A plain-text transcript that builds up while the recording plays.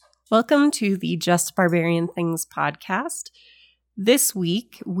Welcome to the Just Barbarian Things podcast. This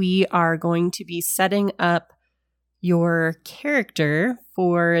week, we are going to be setting up your character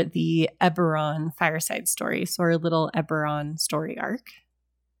for the Eberron fireside story, so our little Eberron story arc.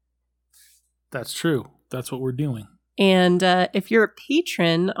 That's true. That's what we're doing. And if you're a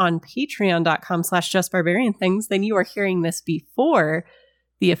patron on patreon.com/justbarbarianthings, then you are hearing this before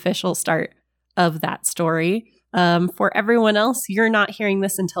the official start of that story. For everyone else, you're not hearing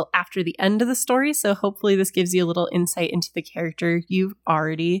this until after the end of the story, so hopefully this gives you a little insight into the character you've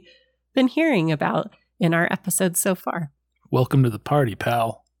already been hearing about in our episodes so far. Welcome to the party,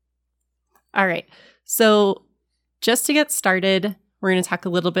 pal. All right, so just to get started, we're going to talk a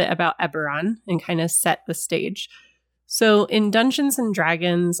little bit about Eberron and kind of set the stage. So in Dungeons &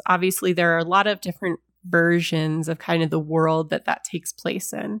 Dragons, obviously there are a lot of different versions of kind of the world that takes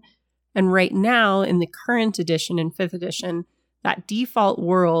place in. And right now, in the current edition, in 5th edition, that default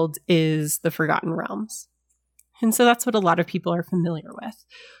world is the Forgotten Realms. And so that's what a lot of people are familiar with.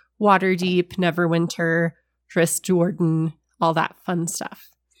 Waterdeep, Neverwinter, Triss Jordan, all that fun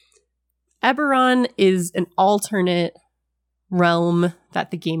stuff. Eberron is an alternate realm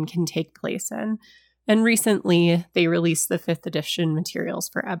that the game can take place in. And recently, they released the 5th edition materials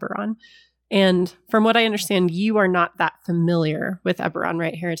for Eberron. And from what I understand, you are not that familiar with Eberron,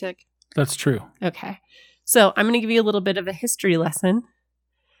 right, Heretic? That's true. Okay. So I'm going to give you a little bit of a history lesson,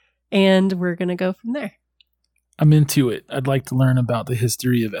 and we're going to go from there. I'm into it. I'd like to learn about the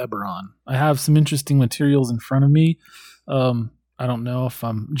history of Eberron. I have some interesting materials in front of me. I don't know if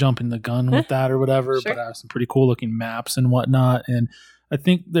I'm jumping the gun with that or whatever, Sure. but I have some pretty cool looking maps and whatnot. And I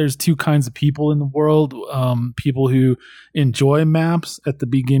think there's two kinds of people in the world. People who enjoy maps at the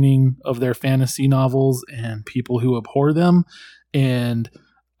beginning of their fantasy novels and people who abhor them. And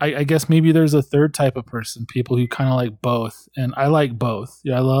I guess maybe there's a third type of person, people who kind of like both. And I like both.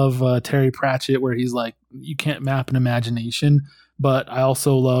 Yeah, I love Terry Pratchett, where he's like, you can't map an imagination, but I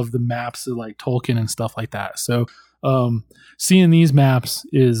also love the maps of like Tolkien and stuff like that. So seeing these maps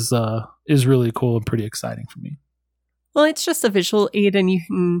is really cool and pretty exciting for me. Well, it's just a visual aid, and you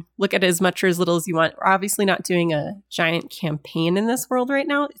can look at it as much or as little as you want. We're obviously not doing a giant campaign in this world right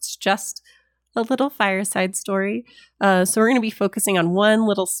now. It's just a little fireside story. So we're going to be focusing on one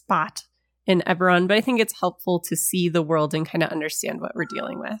little spot in Eberron, but I think it's helpful to see the world and kind of understand what we're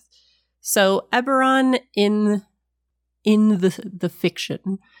dealing with. So Eberron in the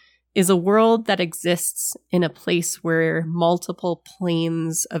fiction is a world that exists in a place where multiple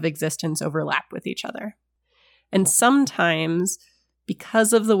planes of existence overlap with each other. And sometimes,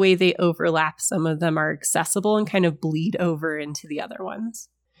 because of the way they overlap, some of them are accessible and kind of bleed over into the other ones.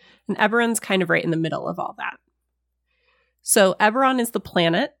 And Eberron's kind of right in the middle of all that. So Eberron is the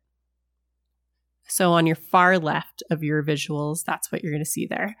planet. So on your far left of your visuals, that's what you're going to see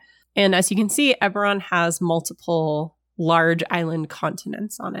there. And as you can see, Eberron has multiple large island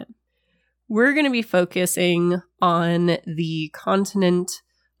continents on it. We're going to be focusing on the continent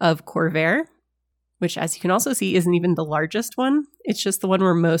of Khorvaire, which, as you can also see, isn't even the largest one. It's just the one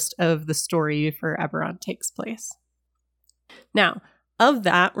where most of the story for Eberron takes place. Now, of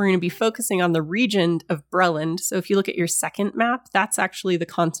that, we're going to be focusing on the region of Breland. So if you look at your second map, that's actually the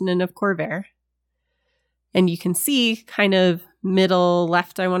continent of Khorvaire. And you can see kind of middle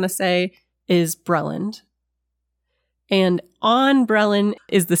left, I want to say, is Breland. And on Breland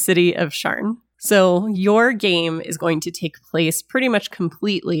is the city of Sharn. So your game is going to take place pretty much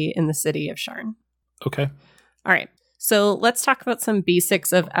completely in the city of Sharn. Okay. All right. So let's talk about some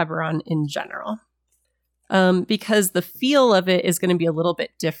basics of Eberron in general. Because the feel of it is going to be a little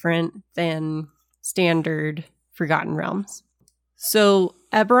bit different than standard Forgotten Realms. So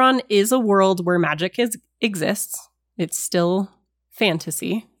Eberron is a world where magic exists. It's still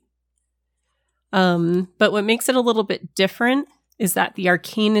fantasy. But what makes it a little bit different is that the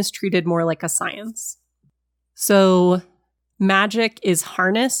arcane is treated more like a science. So magic is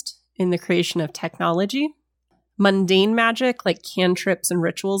harnessed in the creation of technology. Mundane magic, like cantrips and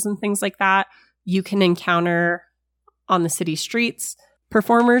rituals and things like that, you can encounter on the city streets.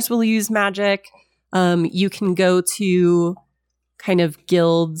 Performers will use magic. You can go to kind of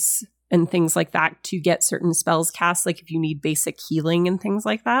guilds and things like that to get certain spells cast, like if you need basic healing and things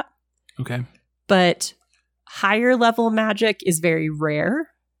like that. Okay. But higher level magic is very rare,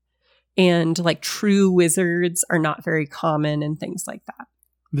 and like true wizards are not very common and things like that.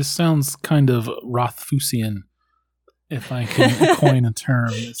 This sounds kind of Rothfusian, if I can coin a term.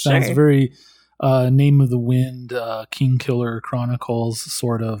 It sounds Sure. very Name of the Wind, Kingkiller Chronicles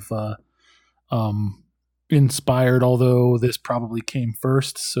sort of inspired, although this probably came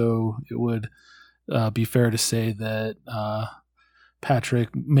first, so it would be fair to say that Patrick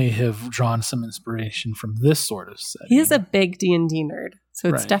may have drawn some inspiration from this sort of setting. He is a big D&D nerd, so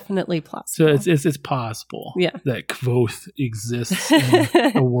it's Right. definitely plausible. So it's possible Yeah. that Kvothe exists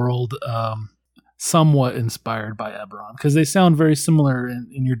in a world somewhat inspired by Eberron, because they sound very similar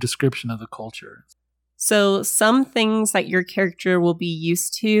in your description of the culture. So some things that your character will be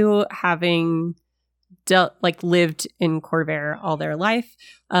used to having lived in Khorvaire all their life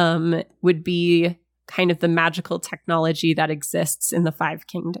would be kind of the magical technology that exists in the Five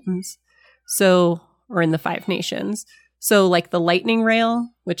Kingdoms. So, or in the Five Nations. So like the lightning rail,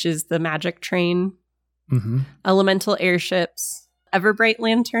 which is the magic train, elemental airships, Everbright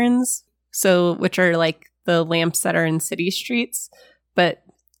lanterns, so which are like the lamps that are in city streets, but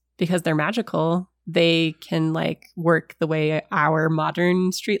because they're magical, they can like work the way our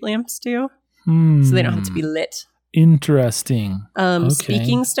modern street lamps do. So they don't have to be lit. Interesting. Okay.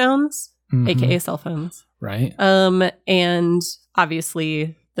 Speaking stones, aka cell phones. Right. And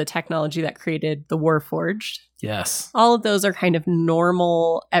obviously the technology that created the Warforged. Yes. All of those are kind of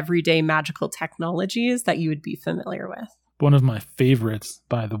normal, everyday magical technologies that you would be familiar with. One of my favorites,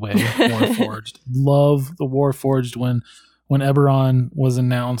 by the way, Warforged. Love the Warforged. When Eberron was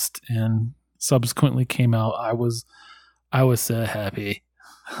announced and subsequently came out, I was so happy.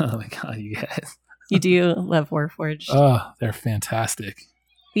 Oh my god, you guys. You do love Warforged. Oh, they're fantastic.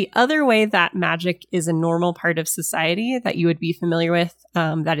 The other way that magic is a normal part of society that you would be familiar with,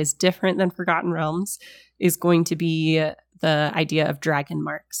 that is different than Forgotten Realms, is going to be the idea of dragon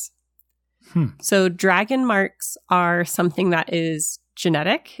marks. So dragon marks are something that is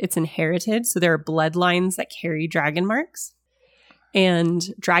genetic. It's inherited. So there are bloodlines that carry dragon marks.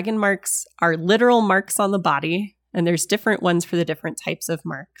 And dragon marks are literal marks on the body. And there's different ones for the different types of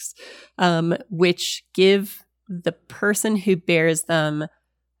marks, which give the person who bears them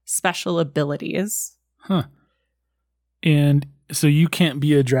special abilities. And so you can't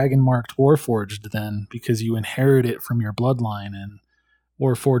be a dragon marked Warforged then, because you inherit it from your bloodline, and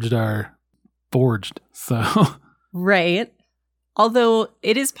Warforged are forged. So right. Although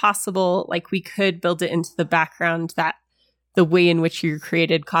it is possible, like we could build it into the background that the way in which you're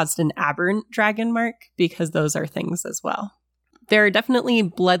created caused an aberrant dragon mark, because those are things as well. There are definitely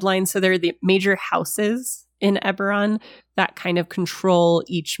bloodlines. So there are the major houses in Eberron that kind of control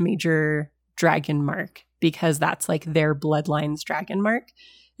each major dragon mark, because that's like their bloodline's dragon mark.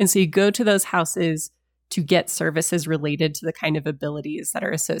 And so you go to those houses to get services related to the kind of abilities that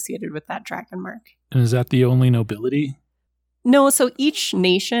are associated with that dragon mark. And is that the only nobility? No, so each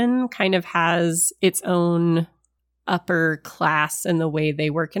nation kind of has its own upper class and the way they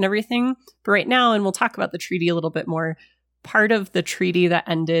work and everything. But right now, and we'll talk about the treaty a little bit more, part of the treaty that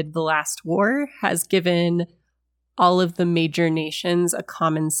ended the last war has given all of the major nations a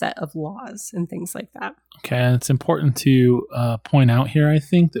common set of laws and things like that. Okay, and it's important to point out here, I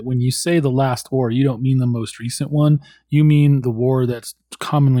think, that when you say the last war, you don't mean the most recent one. You mean the war that's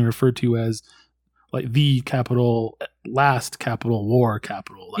commonly referred to as like the last capital war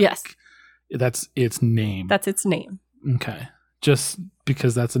capital. Like, yes. That's its name. That's its name. Okay. Just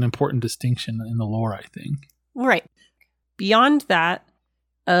because that's an important distinction in the lore, I think. Right. Beyond that,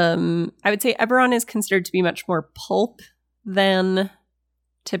 I would say Eberron is considered to be much more pulp than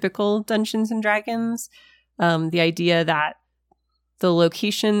typical Dungeons and Dragons. The idea that the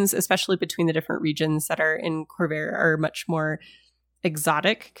locations, especially between the different regions that are in Khorvaire, are much more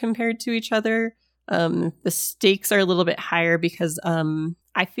exotic compared to each other. The stakes are a little bit higher because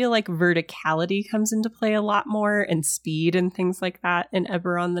I feel like verticality comes into play a lot more, and speed and things like that in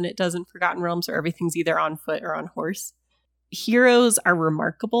Eberron than it does in Forgotten Realms, where everything's either on foot or on horse. Heroes are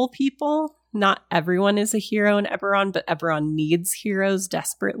remarkable people. Not everyone is a hero in Eberron, but Eberron needs heroes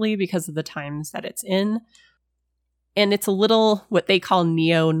desperately because of the times that it's in. And it's a little what they call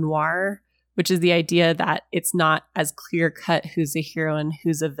neo-noir, which is the idea that it's not as clear-cut who's a hero and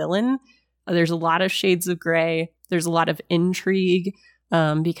who's a villain. There's a lot of shades of gray. There's a lot of intrigue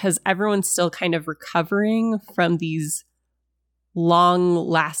because everyone's still kind of recovering from these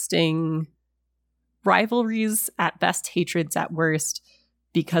long-lasting rivalries at best, hatreds at worst,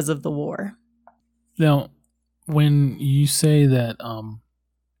 because of the war. Now, when you say that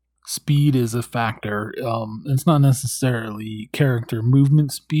speed is a factor, it's not necessarily character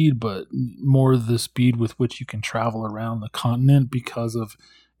movement speed, but more the speed with which you can travel around the continent because of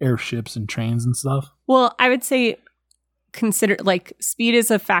airships and trains and stuff. Well, I would say consider like speed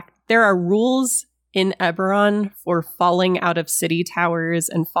is a fact. There are rules in Eberron for falling out of city towers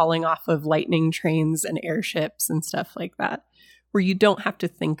and falling off of lightning trains and airships and stuff like that, where you don't have to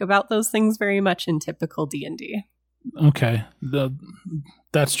think about those things very much in typical D&D. Okay,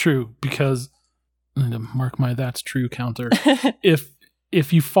 that's true, because I need to mark my that's true counter.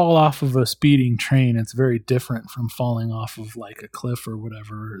 If you fall off of a speeding train, it's very different from falling off of like a cliff or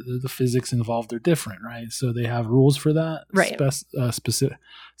whatever. The physics involved are different, right? So they have rules for that. Right.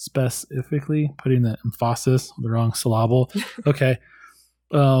 Specifically, putting the emphasis, the wrong syllable. Okay.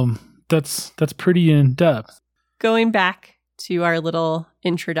 That's pretty in depth. Going back to our little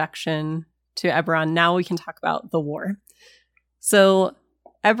introduction to Eberron, now we can talk about the war. So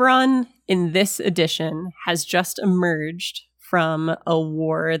Eberron in this edition has just emerged from a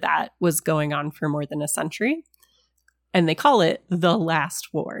war that was going on for more than a century, and they call it the Last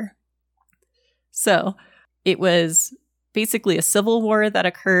War. So it was basically a civil war that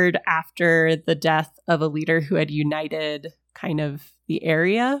occurred after the death of a leader who had united kind of the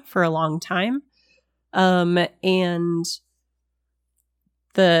area for a long time. And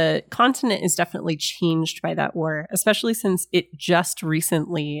the continent is definitely changed by that war, especially since it just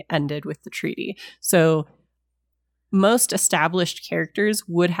recently ended with the treaty. So most established characters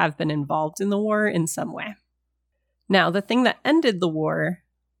would have been involved in the war in some way. Now, the thing that ended the war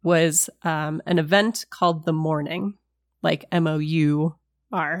was an event called the Mourning, like Mourn,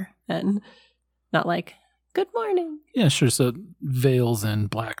 not like good morning. Yeah, sure. So veils and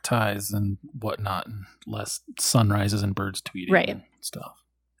black ties and whatnot, and less sunrises and birds tweeting and stuff.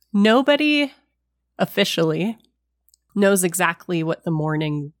 Nobody officially knows exactly what the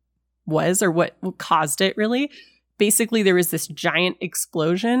Mourning was or what caused it, really. Basically, there was this giant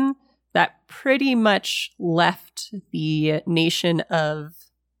explosion that pretty much left the nation of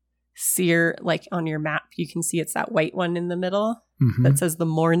Cyre, like on your map, you can see it's that white one in the middle that says the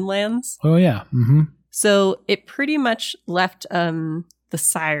Mournlands. Oh, yeah. Mm-hmm. So it pretty much left the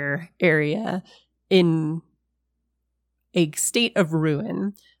Cyre area in a state of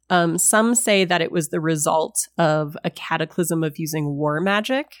ruin. Some say that it was the result of a cataclysm of using war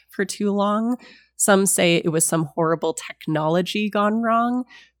magic for too long. Some say it was some horrible technology gone wrong.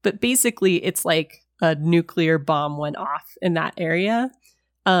 But basically, it's like a nuclear bomb went off in that area.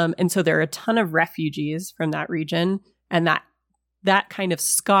 And so there are a ton of refugees from that region. And that kind of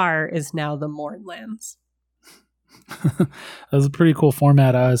scar is now the Mournlands. That was a pretty cool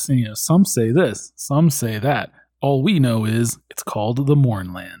format I was seeing. Some say this, some say that. All we know is it's called the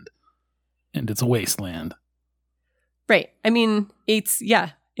Mournland. And it's a wasteland. Right. I mean, it's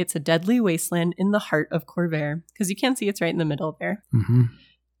a deadly wasteland in the heart of Khorvaire, because you can see it's right in the middle there. Mm-hmm.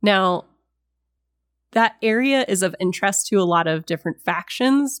 Now, that area is of interest to a lot of different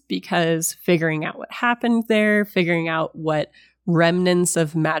factions because figuring out what happened there, figuring out what remnants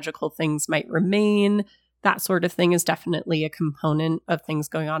of magical things might remain, that sort of thing is definitely a component of things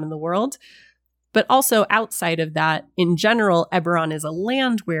going on in the world. But also outside of that, in general, Eberron is a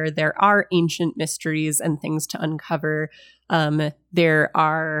land where there are ancient mysteries and things to uncover. There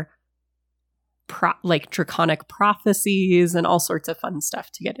are draconic prophecies and all sorts of fun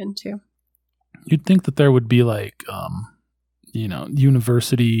stuff to get into. You'd think that there would be like,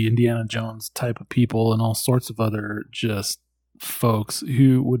 university Indiana Jones type of people and all sorts of other just folks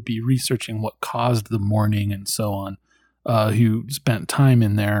who would be researching what caused the Mourning and so on, who spent time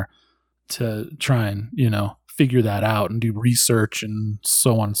in there to try and, figure that out and do research and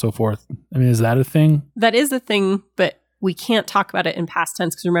so on and so forth. I mean, is that a thing? That is a thing, but we can't talk about it in past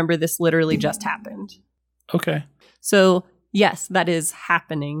tense because remember, this literally just happened. Okay. So yes, that is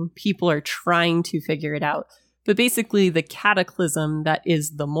happening. People are trying to figure it out. But basically, the cataclysm that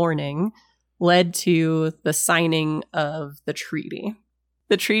is the Mourning led to the signing of the treaty.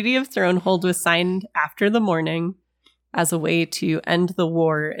 The Treaty of Thronehold was signed after the Mourning as a way to end the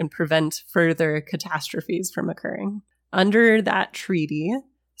war and prevent further catastrophes from occurring. Under that treaty,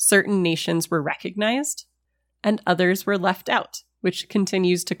 certain nations were recognized and others were left out, which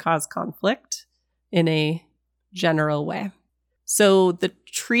continues to cause conflict in a general way. So the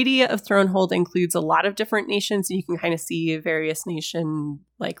Treaty of Thronehold includes a lot of different nations. You can kind of see various nation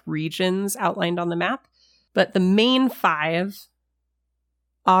regions outlined on the map. But the main 5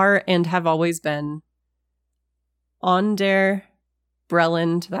 are and have always been Aundair,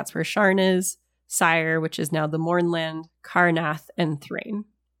 Breland, that's where Sharn is, Cyre, which is now the Mournland, Karrnath, and Thrain.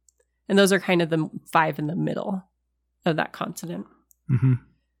 And those are kind of the 5 in the middle of that continent. Mm-hmm.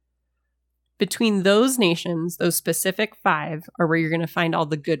 Between those nations, those specific 5 are where you're going to find all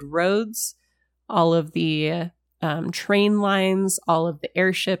the good roads, all of the train lines, all of the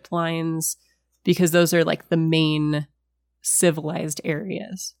airship lines, because those are the main civilized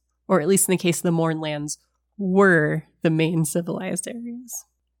areas. Or at least in the case of the Mournlands, were the main civilized areas.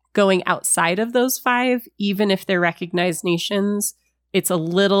 Going outside of those 5, even if they're recognized nations, it's a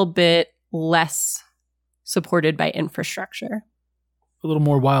little bit less supported by infrastructure. A little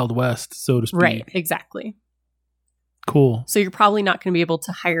more Wild West, so to speak. Right, exactly. Cool. So you're probably not going to be able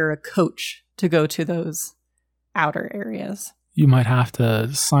to hire a coach to go to those outer areas. You might have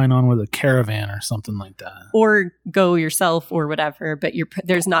to sign on with a caravan or something like that. Or go yourself or whatever, but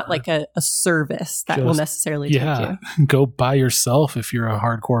there's not like a service that will necessarily take you. Go by yourself if you're a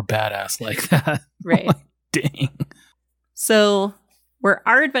hardcore badass like that. Right. Dang. So where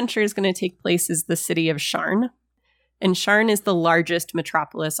our adventure is going to take place is the city of Sharn. And Sharn is the largest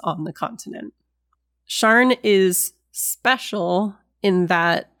metropolis on the continent. Sharn is special in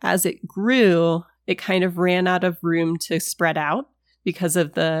that as it grew, it kind of ran out of room to spread out because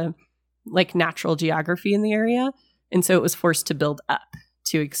of the like natural geography in the area. And so it was forced to build up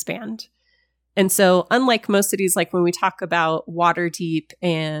to expand. And so unlike most cities, like when we talk about Waterdeep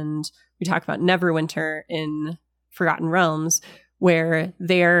and we talk about Neverwinter in Forgotten Realms, where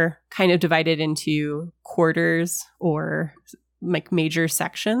they're kind of divided into quarters or like major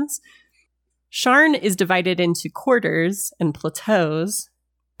sections, Sharn is divided into quarters and plateaus,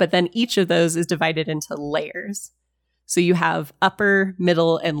 but then each of those is divided into layers. So you have upper,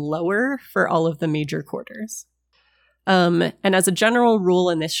 middle, and lower for all of the major quarters. And as a general rule,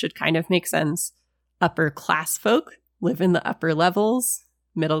 and this should kind of make sense, upper class folk live in the upper levels,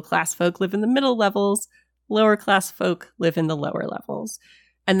 middle class folk live in the middle levels, lower class folk live in the lower levels.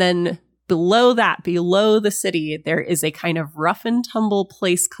 And then below that, below the city, there is a kind of rough and tumble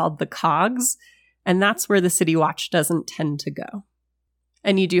place called the Cogs, and that's where the City Watch doesn't tend to go.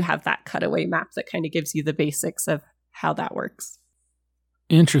 And you do have that cutaway map that kind of gives you the basics of how that works.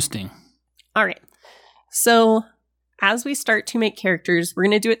 Interesting. All right. So as we start to make characters, we're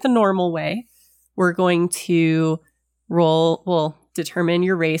going to do it the normal way. We're going to determine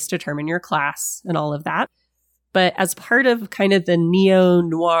your race, determine your class, and all of that. But as part of kind of the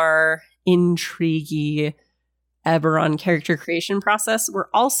neo-noir, intrigue-y Eberron character creation process, we're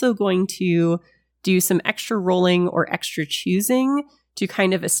also going to do some extra rolling or extra choosing to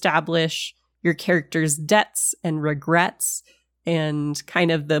kind of establish your character's debts and regrets and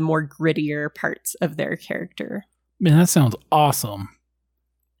kind of the more grittier parts of their character. Man, that sounds awesome.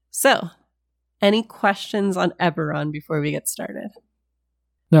 So, any questions on Eberron before we get started?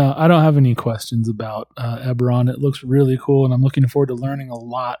 No, I don't have any questions about Eberron. It looks really cool, and I'm looking forward to learning a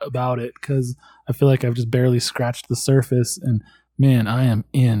lot about it because I feel like I've just barely scratched the surface, and man, I am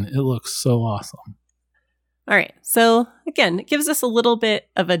in. It looks so awesome. All right. So, again, it gives us a little bit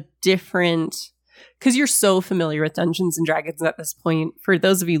of a different, because you're so familiar with Dungeons & Dragons at this point. For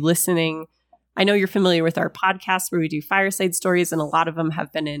those of you listening, I know you're familiar with our podcast where we do fireside stories, and a lot of them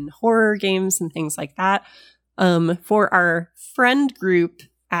have been in horror games and things like that. For our friend group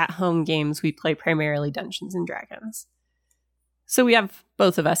at home games, we play primarily Dungeons & Dragons. So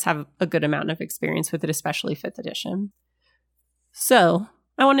both of us have a good amount of experience with it, especially 5th edition. So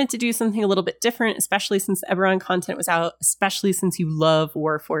I wanted to do something a little bit different, especially since the Eberron content was out, especially since you love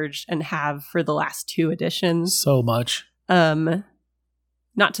Warforged and have for the last 2 editions. So much.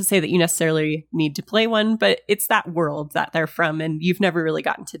 Not to say that you necessarily need to play one, but it's that world that they're from, and you've never really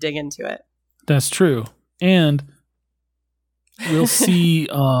gotten to dig into it. That's true. And we'll see,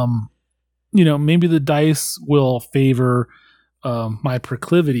 maybe the dice will favor my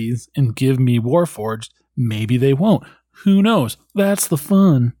proclivities and give me Warforged. Maybe they won't. Who knows? That's the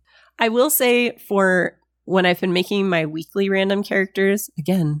fun. I will say for when I've been making my weekly random characters,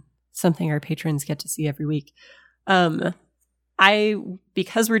 again, something our patrons get to see every week,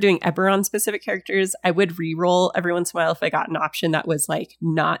 because we're doing Eberron specific characters, I would re-roll every once in a while if I got an option that was like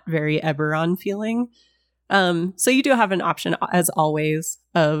not very Eberron feeling. So you do have an option, as always,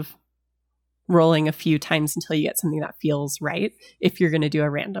 of rolling a few times until you get something that feels right if you're going to do a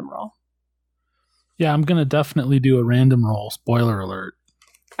random roll. Yeah, I'm going to definitely do a random roll. Spoiler alert.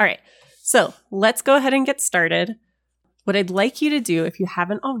 All right. So let's go ahead and get started. What I'd like you to do, if you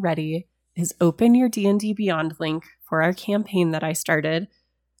haven't already, is open your D&D Beyond link for our campaign that I started,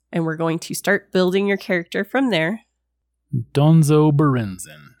 and we're going to start building your character from there. Donzo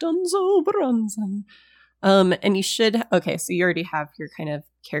Berenzin. And you should, okay, so you already have your kind of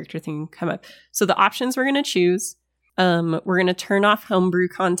character thing come up. So the options we're going to choose, we're going to turn off homebrew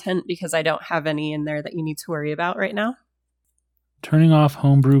content because I don't have any in there that you need to worry about right now. Turning off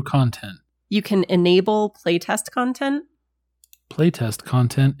homebrew content. You can enable playtest content. Playtest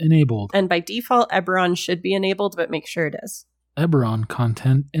content enabled. And by default, Eberron should be enabled, but make sure it is. Eberron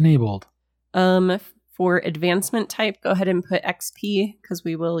content enabled. For advancement type, go ahead and put XP because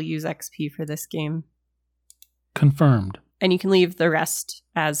we will use XP for this game. Confirmed. And you can leave the rest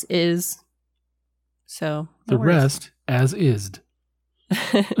as is. So the rest as is.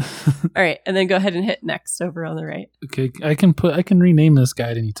 All right, and then go ahead and hit next over on the right. Okay, I can rename this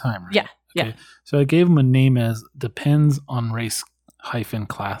guy at any time, right? Yeah. Okay. Yeah. So I gave him a name as depends on race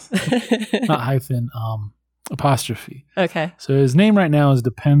 -class. Not hyphen, apostrophe. Okay. So his name right now is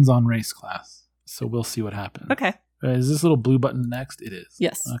depends on race class. So we'll see what happens. Okay. Is this little blue button next? It is.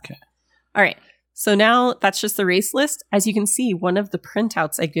 Yes. Okay. All right. So now that's just the race list. As you can see, one of the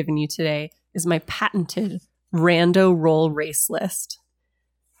printouts I've given you today is my patented rando roll race list.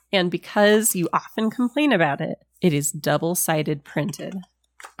 And because you often complain about it, it is double-sided printed.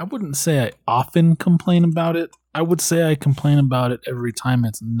 I wouldn't say I often complain about it. I would say I complain about it every time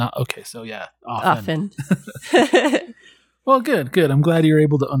it's not. Okay, so yeah, often. Well, good. I'm glad you're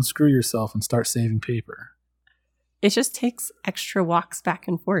able to unscrew yourself and start saving paper. It just takes extra walks back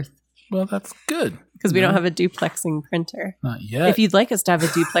and forth. Well, that's good. Because we don't have a duplexing printer. Not yet. If you'd like us to have a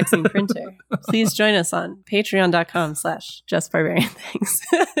duplexing printer, please join us on patreon.com/justbarbarianthings.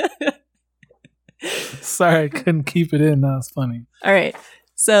 Sorry, I couldn't keep it in. That was funny. All right.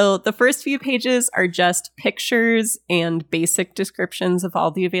 So the first few pages are just pictures and basic descriptions of all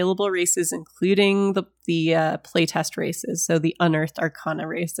the available races, including the playtest races. So the Unearthed Arcana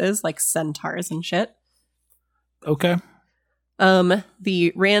races, like centaurs and shit. Okay.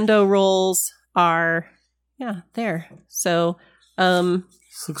 The rando rolls are, there. So,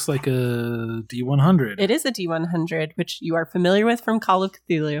 this looks like a D100. It is a D100, which you are familiar with from Call of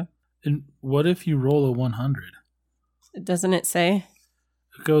Cthulhu. And what if you roll a 100? Doesn't it say?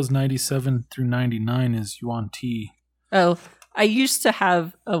 It goes 97 through 99 is Yuan Ti. Oh, I used to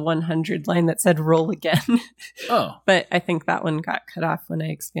have a 100 line that said roll again. Oh. But I think that one got cut off when I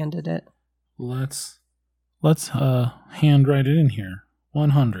expanded it. Let's handwrite it in here.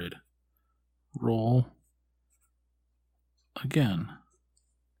 100. Roll again.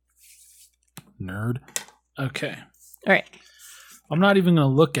 Nerd. Okay. All right. I'm not even going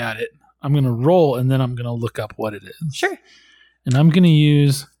to look at it. I'm going to roll and then I'm going to look up what it is. Sure. And I'm going to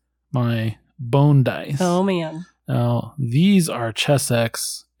use my bone dice. Oh, man. Now, these are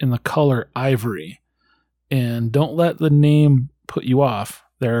Chessex in the color ivory. And don't let the name put you off.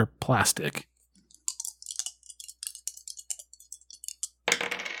 They're plastic.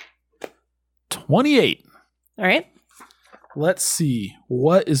 $28. All right. Let's see.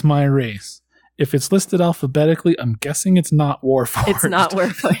 What is my race? If it's listed alphabetically, I'm guessing it's not Warforged. It's not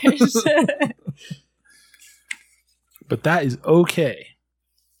Warforged. But that is okay.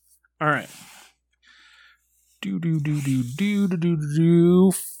 All right.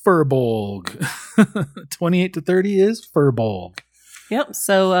 Furbolg. 28 to 30 is Furbolg. Yep.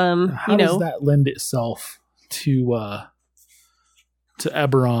 So, how does that lend itself to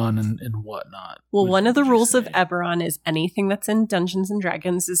Eberron and whatnot? Well, one of the rules of Eberron is anything that's in Dungeons and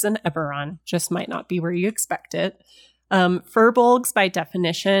Dragons is an Eberron. Just might not be where you expect it. Furbolgs, by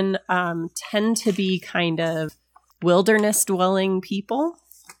definition, tend to be kind of wilderness-dwelling people.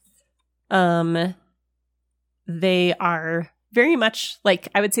 They are very much like,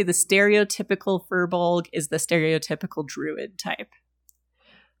 I would say the stereotypical Furbolg is the stereotypical druid type.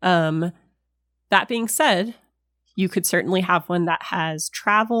 That being said, you could certainly have one that has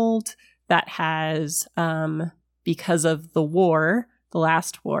traveled, that has, because of the war, the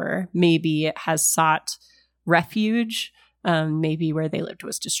last war, maybe it has sought refuge, maybe where they lived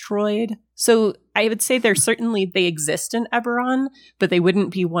was destroyed. So I would say they exist in Eberron, but they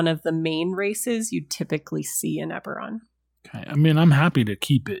wouldn't be one of the main races you'd typically see in Eberron. Okay. I mean, I'm happy to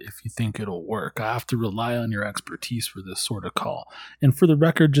keep it if you think it'll work. I have to rely on your expertise for this sort of call. And for the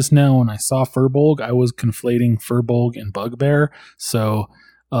record, just now when I saw Furbolg, I was conflating Furbolg and Bugbear. So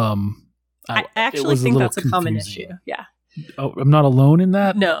I actually think that's a common issue. Yeah. Oh, I'm not alone in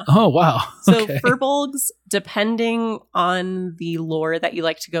that? No. Oh, wow. So Furbolgs, depending on the lore that you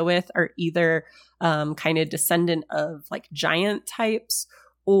like to go with, are either kind of descendant of like giant types,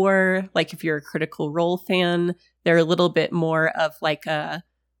 or like if you're a Critical Role fan, they're a little bit more of like a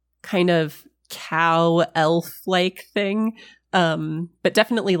kind of cow elf like thing, but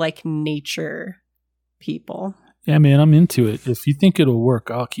definitely like nature people. Yeah, man, I'm into it. If you think it'll work,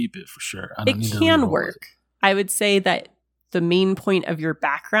 I'll keep it for sure. It can work. I would say that the main point of your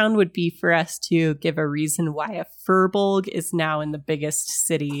background would be for us to give a reason why a Furbolg is now in the biggest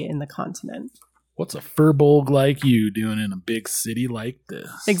city in the continent. What's a Furbolg like you doing in a big city like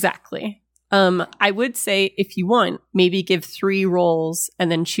this? Exactly. I would say if you want, maybe give 3 rolls and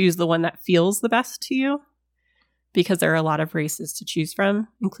then choose the one that feels the best to you, because there are a lot of races to choose from,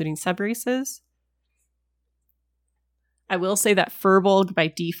 including sub-races. I will say that Furbolg by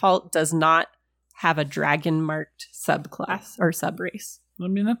default does not have a dragon marked subclass or subrace. I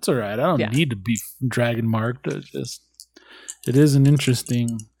mean, that's all right. I don't need to be dragon marked. It is an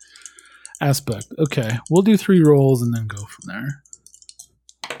interesting aspect. Okay, we'll do 3 rolls and then go from there.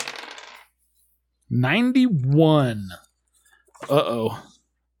 91. Uh-oh.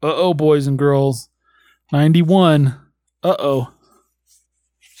 Uh-oh, boys and girls. 91. Uh-oh.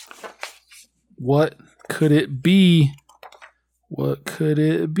 What could it be? What could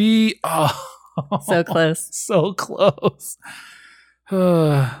it be? Oh, So close. so close.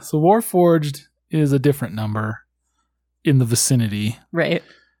 So Warforged is a different number in the vicinity. Right.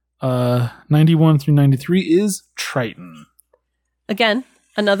 91 through 93 is Triton. Again,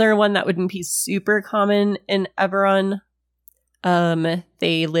 another one that wouldn't be super common in Eberron.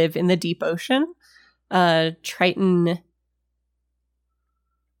 They live in the deep ocean. Triton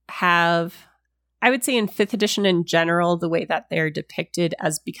have, I would say in 5th edition in general, the way that they're depicted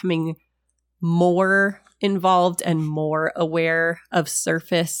as becoming more involved and more aware of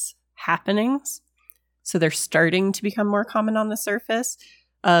surface happenings. So they're starting to become more common on the surface,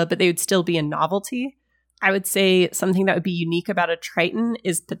 but they would still be a novelty. I would say something that would be unique about a Triton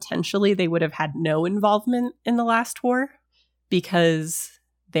is potentially they would have had no involvement in the last war because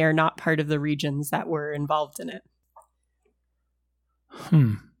they're not part of the regions that were involved in it.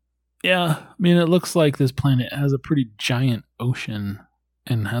 Yeah, I mean, it looks like this planet has a pretty giant ocean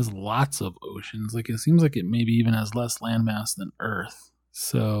and has lots of oceans. Like, it seems like it maybe even has less landmass than Earth.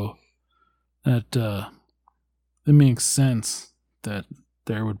 So that it makes sense that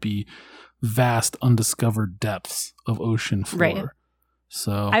there would be vast undiscovered depths of ocean floor. Right.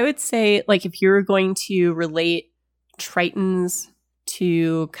 So I would say, like, if you were going to relate Tritons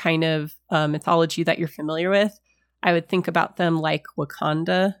to kind of mythology that you're familiar with, I would think about them like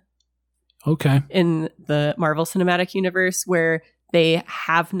Wakanda. Okay. In the Marvel Cinematic Universe, where they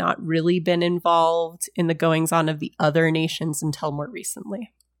have not really been involved in the goings-on of the other nations until more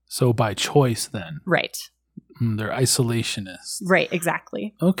recently. So by choice, then. Right. They're isolationists. Right,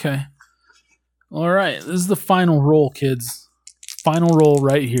 exactly. Okay. All right. This is the final roll, kids. Final roll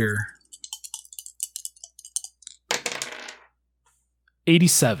right here.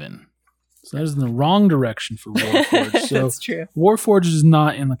 87. So that is in the wrong direction for Warforged. So that's true. Warforged is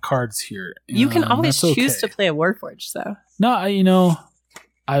not in the cards here. You can always that's choose okay. to play a Warforged, though. No,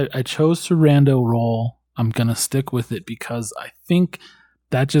 I chose to rando roll. I'm going to stick with it because I think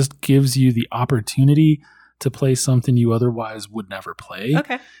that just gives you the opportunity to play something you otherwise would never play.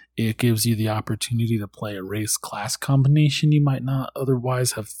 Okay. It gives you the opportunity to play a race class combination you might not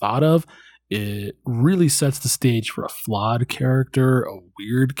otherwise have thought of. It really sets the stage for a flawed character, a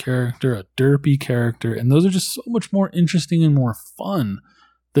weird character, a derpy character, and those are just so much more interesting and more fun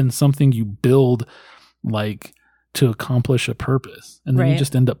than something you build like to accomplish a purpose. And then you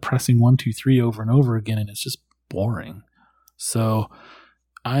just end up pressing 1, 2, 3 over and over again, and it's just boring. So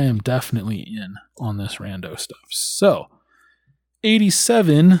I am definitely in on this rando stuff. So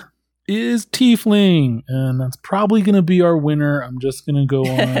 87 is Tiefling, and that's probably going to be our winner. I'm just going to go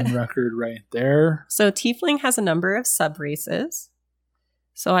on record right there. So Tiefling has a number of sub-races.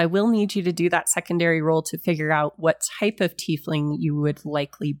 So I will need you to do that secondary roll to figure out what type of Tiefling you would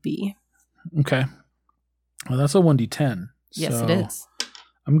likely be. Okay. Well, that's a 1d10. Yes, so it is.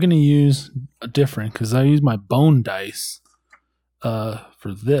 I'm going to use a different because I use my bone dice for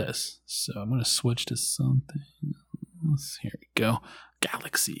this. So I'm going to switch to something. Here we go.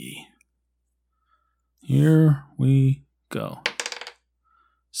 Galaxy. Here we go.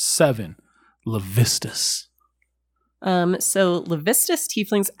 7. Levistus. So Levistus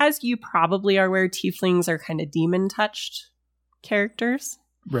Tieflings, as you probably are aware, Tieflings are kind of demon-touched characters.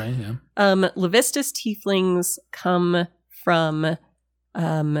 Right, yeah. Levistus Tieflings come from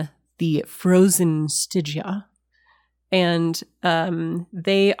the frozen Stygia. And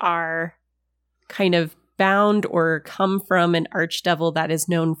they are kind of bound or come from an archdevil that is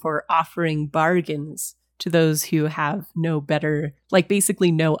known for offering bargains to those who have no better, like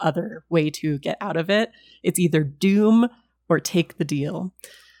basically no other way to get out of it. It's either doom or take the deal.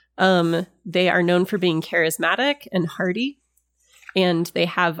 They are known for being charismatic and hardy, and they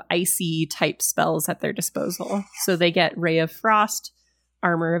have icy type spells at their disposal. So they get Ray of Frost,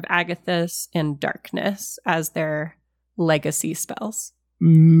 Armor of Agathis, and Darkness as their legacy spells.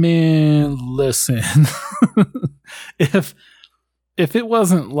 Man, listen. if it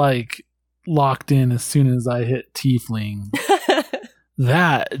wasn't like locked in as soon as I hit Tiefling,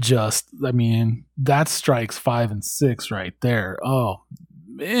 that strikes 5 and 6 right there. Oh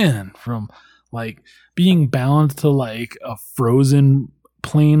man, from like being bound to like a frozen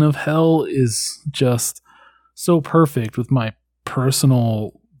plane of hell is just so perfect with my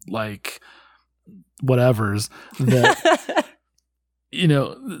personal like whatevers that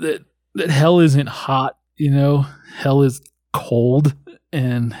that hell isn't hot, hell is cold,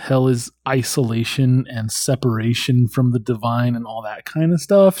 and hell is isolation and separation from the divine and all that kind of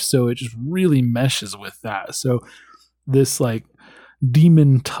stuff. So it just really meshes with that. So this like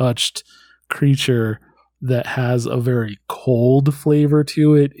demon touched creature that has a very cold flavor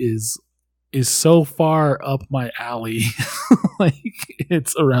to it is so far up my alley. Like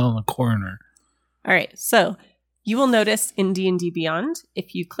it's around the corner. All right. So you will notice in D&D Beyond,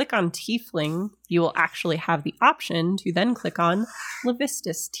 if you click on Tiefling, you will actually have the option to then click on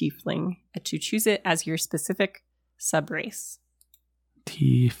Levistus Tiefling to choose it as your specific subrace.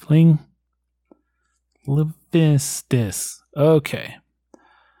 Tiefling. Levistus. Okay.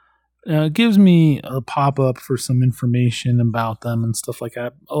 It gives me a pop-up for some information about them and stuff like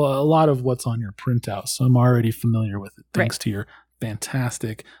that. A lot of what's on your printout, so I'm already familiar with it, thanks to your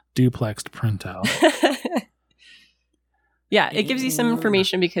fantastic duplexed printout. Yeah, it gives you some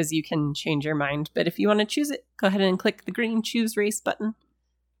information because you can change your mind. But if you want to choose it, go ahead and click the green Choose Race button.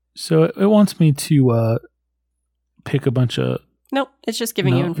 So it wants me to pick a bunch of... Nope, it's just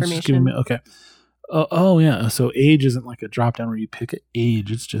giving you information. It's just giving me, okay. Oh, yeah. So age isn't like a drop down where you pick an age.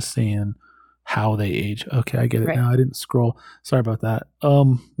 It's just saying how they age. Okay, I get it now. I didn't scroll. Sorry about that.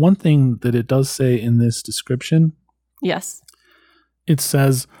 One thing that it does say in this description. Yes. It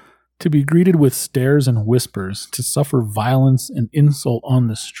says, to be greeted with stares and whispers, to suffer violence and insult on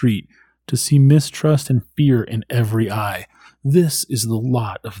the street, to see mistrust and fear in every eye. This is the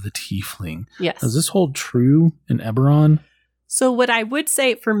lot of the tiefling. Yes. Does this hold true in Eberron? So what I would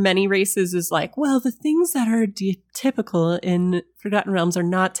say for many races is like, well, the things that are typical in Forgotten Realms are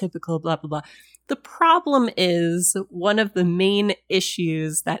not typical, blah, blah, blah. The problem is one of the main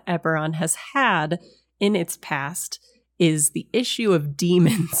issues that Eberron has had in its past is the issue of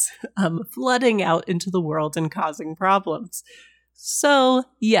demons flooding out into the world and causing problems. So,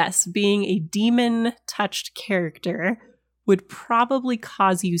 yes, being a demon-touched character would probably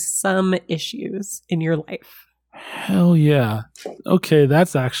cause you some issues in your life. Hell yeah. Okay,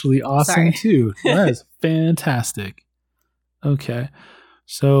 that's actually awesome too. That is fantastic. Okay.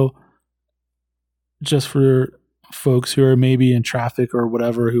 So, just for folks who are maybe in traffic or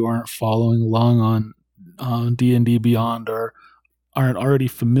whatever who aren't following along on D&D Beyond or aren't already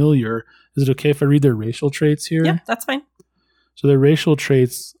familiar, is it okay if I read their racial traits here? Yeah, that's fine. So their racial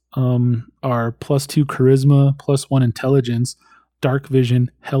traits are +2 charisma, +1 intelligence, dark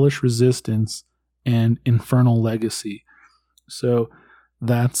vision, hellish resistance, and infernal legacy. So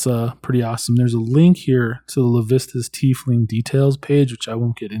that's pretty awesome. There's a link here to the Levistus Tiefling details page, which I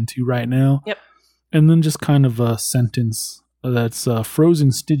won't get into right now. Yep. And then just kind of a sentence that's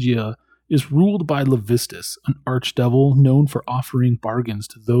Frozen Stygia is ruled by Levistus, an archdevil known for offering bargains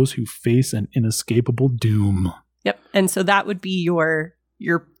to those who face an inescapable doom. Yep. And so that would be your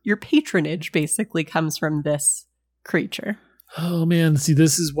patronage basically comes from this creature. Oh man, see,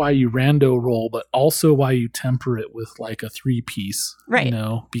 this is why you rando roll, but also why you temper it with like a 3-piece. Right. You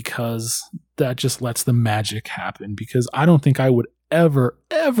know, because that just lets the magic happen. Because I don't think I would ever,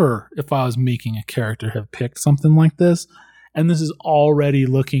 if I was making a character, have picked something like this. And this is already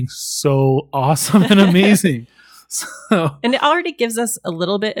looking so awesome and amazing. And it already gives us a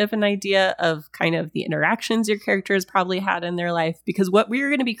little bit of an idea of kind of the interactions your characters probably had in their life. Because what we're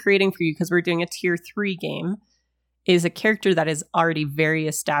going to be creating for you, because we're doing a tier 3 game, is a character that is already very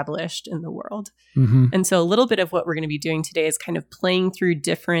established in the world. Mm-hmm. And so a little bit of what we're going to be doing today is kind of playing through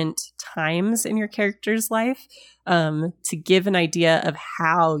different times in your character's life to give an idea of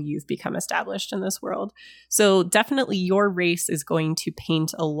how you've become established in this world. So definitely your race is going to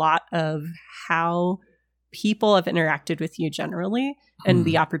paint a lot of how people have interacted with you generally and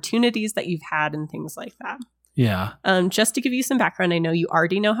the opportunities that you've had and things like that. Yeah. Just to give you some background, I know you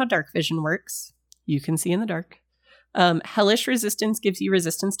already know how dark vision works. You can see in the dark. Hellish resistance gives you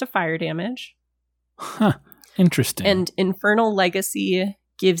resistance to fire damage. Huh. Interesting. And Infernal Legacy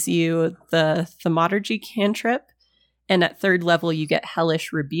gives you the Thaumaturgy cantrip. And at 3rd level, you get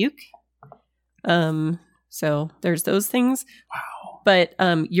Hellish Rebuke. So there's those things. Wow. But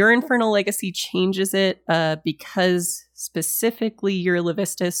your Infernal Legacy changes it because specifically you're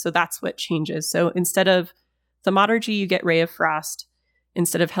Levistus. So that's what changes. So instead of Thaumaturgy, you get Ray of Frost.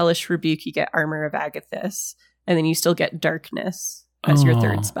 Instead of Hellish Rebuke, you get Armor of Agathis. And then you still get Darkness as your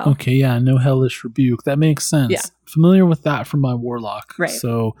 3rd spell. Okay, yeah, no Hellish Rebuke. That makes sense. Yeah. Familiar with that from my Warlock. Right.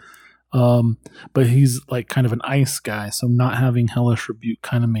 So, but he's like kind of an ice guy, so not having Hellish Rebuke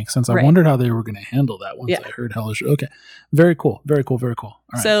kind of makes sense. I wondered how they were going to handle that once I heard Hellish. Okay, very cool. Very cool. Very cool. All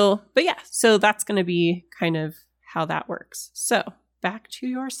right. So, but yeah, so that's going to be kind of how that works. So back to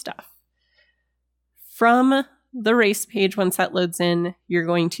your stuff. From the race page, once that loads in, you're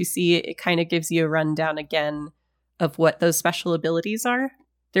going to see it kind of gives you a rundown again of what those special abilities are.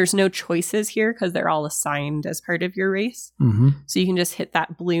 There's no choices here because they're all assigned as part of your race. Mm-hmm. So you can just hit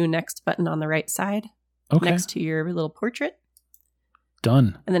that blue next button on the right side next to your little portrait.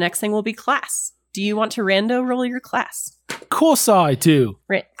 Done. And the next thing will be class. Do you want to rando roll your class? Of course I do.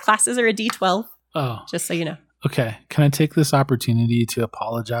 Right. Classes are a D12. Oh. Just so you know. Okay. Can I take this opportunity to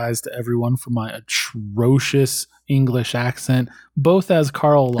apologize to everyone for my atrocious English accent, both as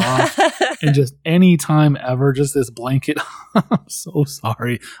Carl Loft and just any time ever, just this blanket. I'm so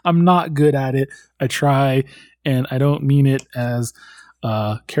sorry. I'm not good at it. I try, and I don't mean it as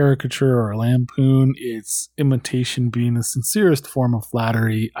caricature or lampoon. It's imitation being the sincerest form of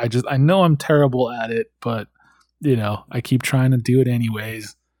flattery. I know I'm terrible at it, but I keep trying to do it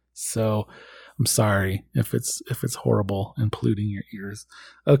anyways. So I'm sorry if it's horrible and polluting your ears.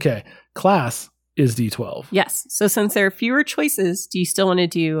 Okay, class is D12. Yes. So since there are fewer choices, do you still want to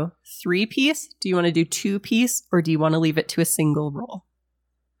do 3-piece? Do you want to do 2-piece? Or do you want to leave it to a single roll?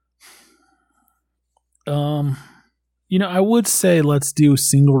 I would say let's do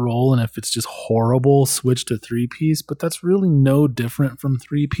single roll, and if it's just horrible, switch to 3-piece, but that's really no different from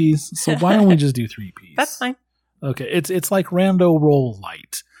 3-piece. So why don't we just do 3-piece? That's fine. Okay, it's like rando roll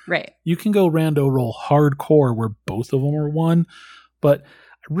light. Right. You can go rando roll hardcore where both of them are 1, but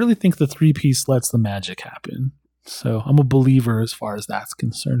I really think the 3-piece lets the magic happen. So I'm a believer as far as that's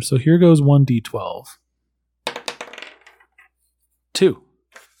concerned. So here goes 1d12. 2.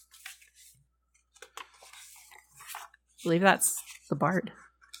 I believe that's the bard.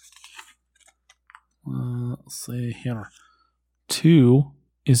 Let's see here. 2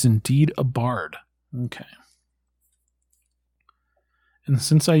 is indeed a bard. Okay. And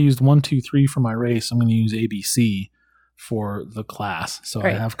since I used 1, 2, 3 for my race, I'm going to use ABC for the class. So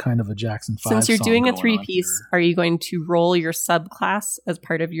right. I have kind of a Jackson 5 Since you're song doing a going 3-piece, are you going to roll your subclass as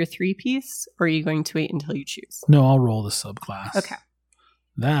part of your 3-piece, or are you going to wait until you choose? No, I'll roll the subclass. Okay.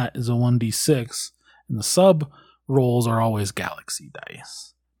 That is a 1d6, and the sub rolls are always galaxy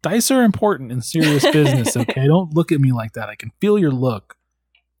dice. Dice are important in serious business, okay? Don't look at me like that. I can feel your look.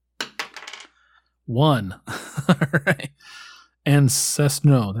 1. All right.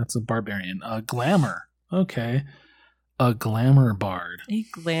 Ancestro, that's a barbarian. Glamour. Okay. A glamour bard. A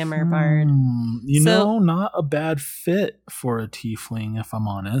glamour bard. Not a bad fit for a tiefling, if I'm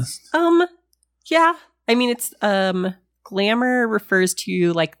honest. Yeah. I mean, it's glamour refers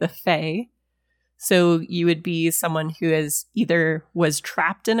to like the fae. So you would be someone who has either was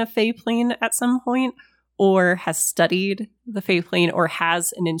trapped in a fae plane at some point, or has studied the fae plane, or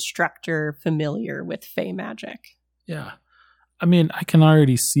has an instructor familiar with fae magic. Yeah. I mean, I can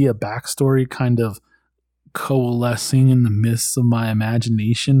already see a backstory kind of coalescing in the mists of my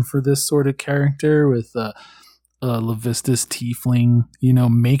imagination for this sort of character with Levistus tiefling,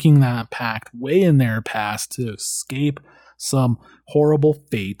 making that pact way in their past to escape some horrible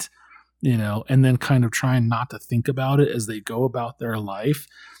fate, and then kind of trying not to think about it as they go about their life.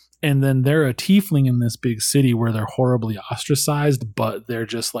 And then they're a tiefling in this big city where they're horribly ostracized, but they're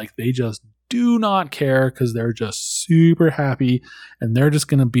just like, they just do not care because they're just super happy and they're just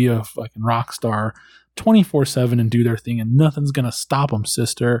going to be a fucking rock star 24/7 and do their thing and nothing's going to stop them,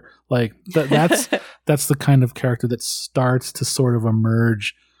 sister. Like that's the kind of character that starts to sort of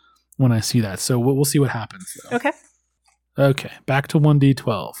emerge when I see that. So we'll see what happens, though. Okay, back to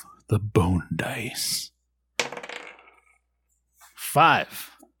 1d12. The bone dice. 5.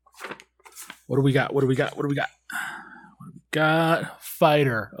 What do we got? Got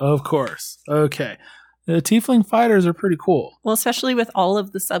fighter, of course. Okay. The tiefling fighters are pretty cool. Well, especially with all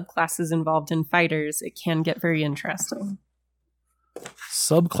of the subclasses involved in fighters, it can get very interesting.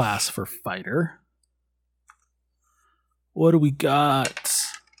 Subclass for fighter. What do we got?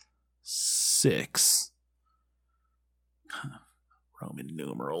 6. Roman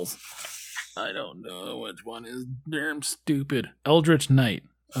numerals. I don't know which one is damn stupid. Eldritch Knight.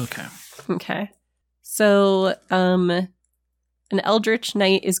 Okay. So, an Eldritch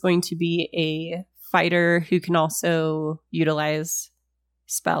Knight is going to be a fighter who can also utilize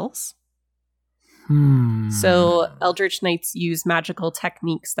spells. So Eldritch Knights use magical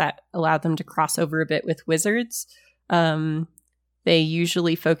techniques that allow them to cross over a bit with wizards. They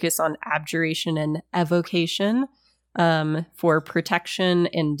usually focus on abjuration and evocation for protection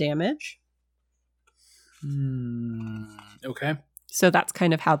and damage. Okay. So that's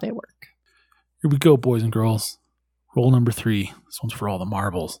kind of how they work. Here we go, boys and girls. Roll number 3. This one's for all the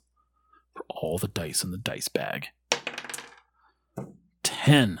marbles. For all the dice in the dice bag.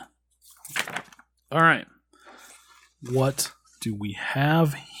 10. All right. What do we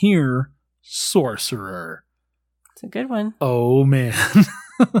have here? Sorcerer. It's a good one. Oh, man.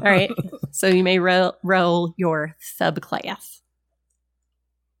 All right. So you may roll your subclass.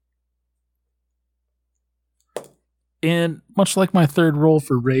 And much like my third roll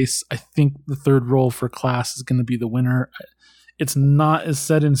for race, I think the third roll for class is going to be the winner. It's not as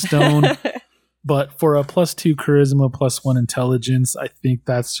set in stone, but for a +2 charisma, +1 intelligence, I think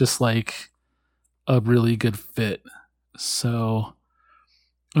that's just like a really good fit. So,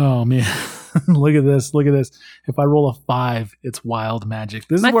 oh man, look at this. Look at this. If I roll a 5, it's wild magic.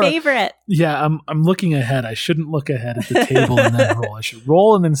 This My is where favorite. Yeah, I'm looking ahead. I shouldn't look ahead at the table and then roll. I should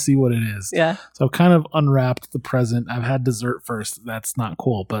roll and then see what it is. Yeah. So I've kind of unwrapped the present. I've had dessert first. That's not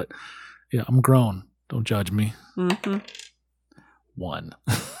cool, but yeah, I'm grown. Don't judge me. Mm-hmm. 1.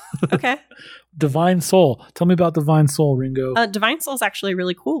 Okay. Divine Soul. Tell me about Divine Soul, Ringo. Divine Soul is actually a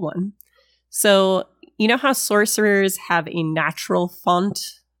really cool one. So you know how sorcerers have a natural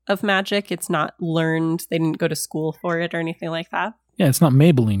font of magic? It's not learned. They didn't go to school for it or anything like that. Yeah, it's not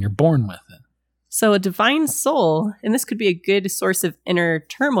Maybelline. You're born with it. So a divine soul, and this could be a good source of inner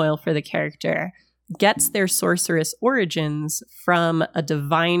turmoil for the character, gets their sorceress origins from a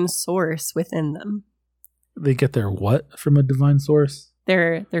divine source within them. They get their what from a divine source?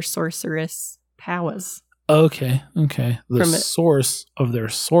 Their sorceress powers. Okay. The source of their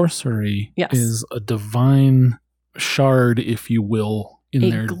sorcery is a divine shard, if you will, in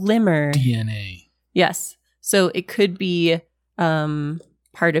their glimmer DNA. Yes. So it could be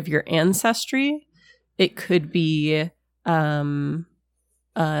part of your ancestry. It could be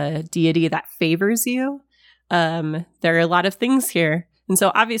a deity that favors you. There are a lot of things here. And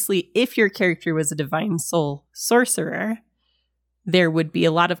so obviously, if your character was a divine soul sorcerer, there would be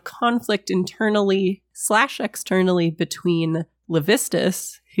a lot of conflict internally / externally between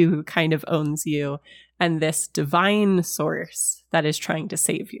Levistus, who kind of owns you, and this divine source that is trying to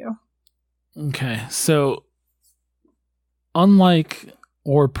save you. Okay, so unlike,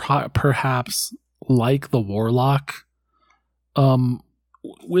 or perhaps like the warlock,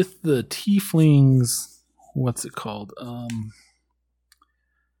 with the tieflings, what's it called?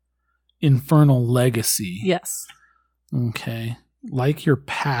 Infernal Legacy. Yes. Okay. Like your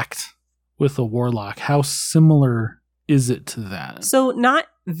pact with a warlock, how similar is it to that? So not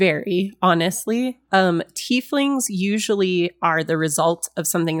very, honestly. Tieflings usually are the result of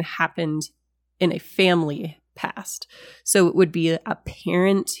something that happened in a family past. So it would be a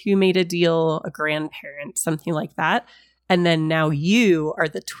parent who made a deal, a grandparent, something like that. And then now you are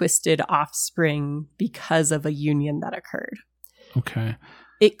the twisted offspring because of a union that occurred. Okay.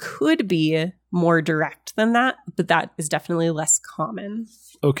 It could be more direct than that, but that is definitely less common.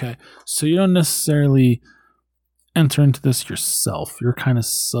 Okay. So you don't necessarily enter into this yourself. You're kind of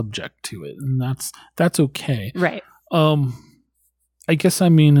subject to it, and that's okay. Right. I guess I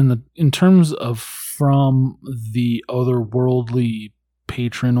mean in terms of from the otherworldly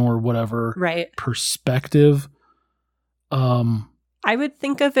patron or whatever perspective, I would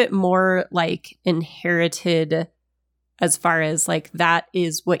think of it more like inherited, as far as like that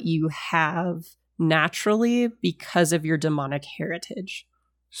is what you have naturally because of your demonic heritage.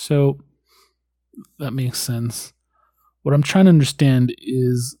 So that makes sense. What I'm trying to understand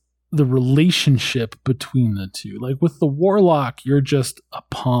is the relationship between the two. Like with the warlock, you're just a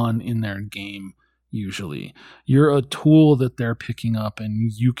pawn in their game, usually. You're a tool that they're picking up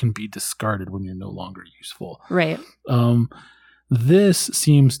and you can be discarded when you're no longer useful. Right. This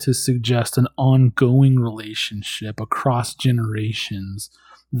seems to suggest an ongoing relationship across generations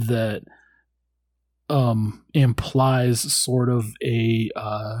that implies sort of a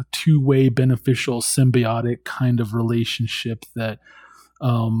two-way beneficial symbiotic kind of relationship that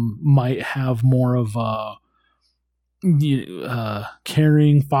might have more of a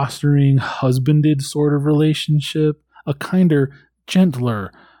caring, fostering, husbanded sort of relationship, a kinder,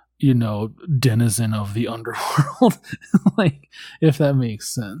 gentler, denizen of the underworld, like, if that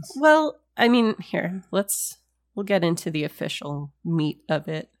makes sense. Well, I mean, here, we'll get into the official meat of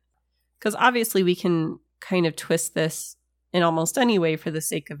it. Because obviously we can kind of twist this in almost any way for the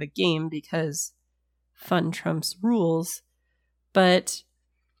sake of a game because fun trumps rules. But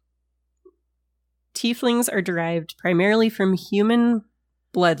tieflings are derived primarily from human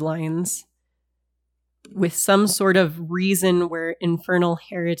bloodlines with some sort of reason where infernal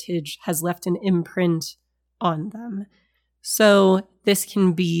heritage has left an imprint on them. So this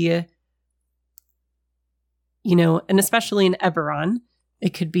can be, and especially in Eberron,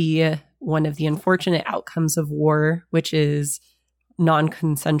 it could be one of the unfortunate outcomes of war, which is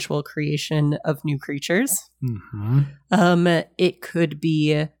non-consensual creation of new creatures. Mm-hmm. It could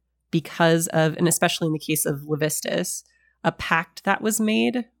be because of, and especially in the case of Levistus, a pact that was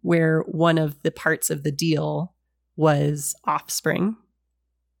made where one of the parts of the deal was offspring.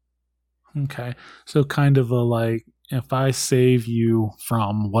 Okay. So kind of a like, if I save you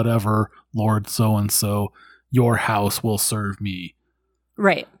from whatever Lord so-and-so, your house will serve me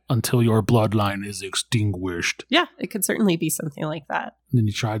Right. until your bloodline is extinguished. Yeah, it could certainly be something like that. And then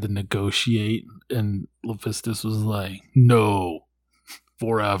you tried to negotiate, and Lephistus was like, no,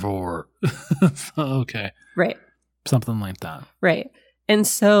 forever. Okay. Right. Something like that. Right. And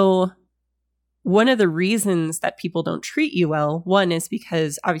so one of the reasons that people don't treat you well, one is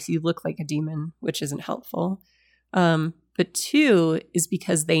because obviously you look like a demon, which isn't helpful. But two is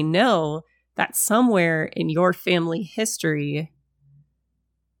because they know that somewhere in your family history,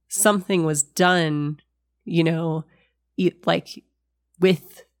 something was done, like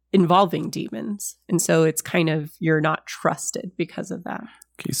with involving demons. And so it's kind of, you're not trusted because of that.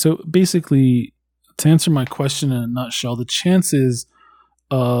 Okay. So basically, to answer my question in a nutshell, the chances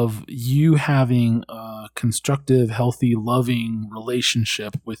of you having a constructive, healthy, loving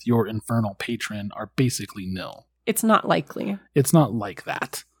relationship with your infernal patron are basically nil. It's not likely. It's not like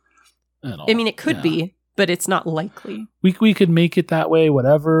that at all. I mean, it could be, but it's not likely. We could make it that way,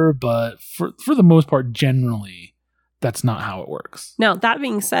 whatever, but for the most part, generally, that's not how it works. Now, that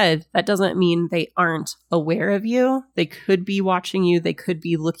being said, that doesn't mean they aren't aware of you. They could be watching you. They could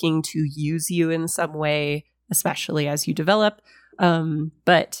be looking to use you in some way, especially as you develop.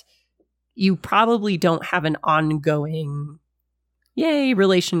 But you probably don't have an ongoing,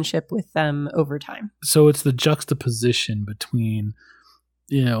 relationship with them over time. So it's the juxtaposition between,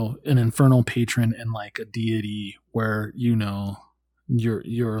 an infernal patron and like a deity where, you're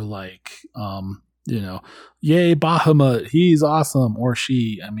like, yay, Bahamut, he's awesome, or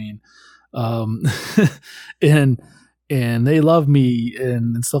she, I mean, and they love me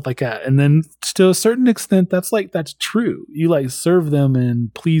and stuff like that. And then to a certain extent, that's true. You like serve them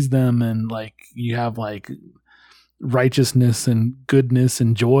and please them, and like you have like righteousness and goodness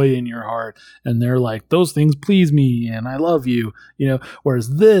and joy in your heart, and they're like, those things please me and I love you, whereas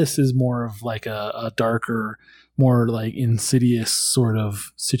this is more of like a darker, more like insidious sort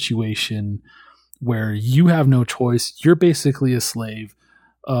of situation where you have no choice. You're basically a slave,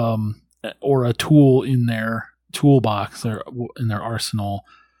 or a tool in their toolbox or in their arsenal,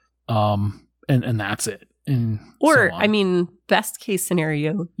 and that's it. I mean, best case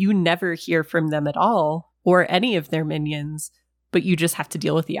scenario, you never hear from them at all or any of their minions, but you just have to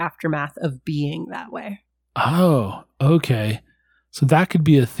deal with the aftermath of being that way. Oh, okay. So that could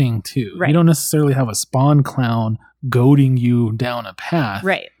be a thing too. Right. You don't necessarily have a spawn clown goading you down a path.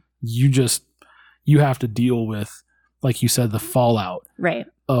 Right. You have to deal with, like you said, the fallout right.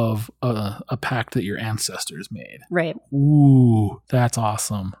 of a pact that your ancestors made. Right. Ooh, that's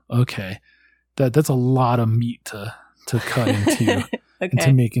awesome. Okay. That's a lot of meat to cut into okay. and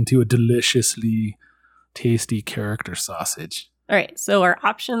to make into a deliciously tasty character sausage. All right. So our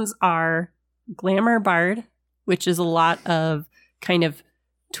options are Glamour Bard, which is a lot of kind of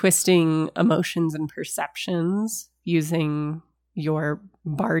twisting emotions and perceptions using your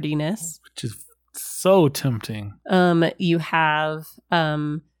bardiness. Which is so tempting. You have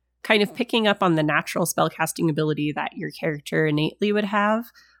kind of picking up on the natural spellcasting ability that your character innately would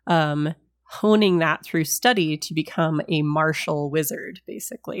have, honing that through study to become a martial wizard,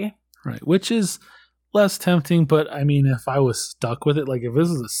 basically. Right, which is less tempting, but I mean, if I was stuck with it, like if this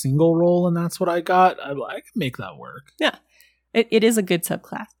is a single roll and that's what I got, I could make that work. Yeah, it is a good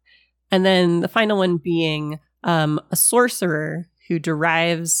subclass. And then the final one being a sorcerer who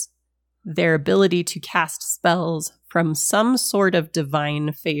derives their ability to cast spells from some sort of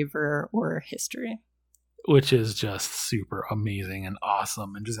divine favor or history. Which is just super amazing and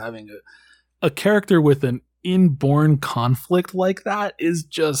awesome. And just having a character with an inborn conflict like that is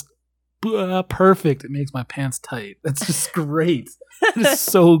just perfect. It makes my pants tight. That's just great. It's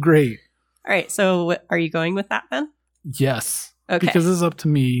so great. All right. So are you going with that then? Yes. Okay. Because this is up to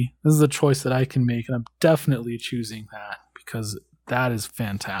me. This is a choice that I can make. And I'm definitely choosing that because that is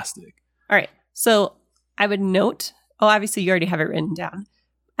fantastic. All right. So I would note, obviously you already have it written down.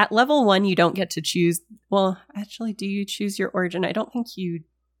 At level 1, you don't get to choose. Well, actually, do you choose your origin? I don't think you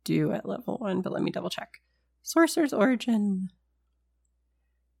do at level 1, but let me double check. Sorcerer's origin.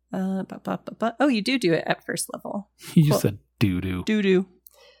 Oh, you do it at first level. You said doo-doo. Doo-doo.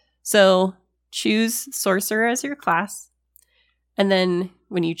 So choose sorcerer as your class. And then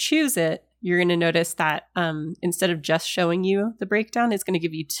when you choose it, you're going to notice that instead of just showing you the breakdown, it's going to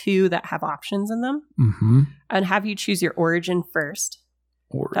give you 2 that have options in them. Mm-hmm. And have you choose your origin first.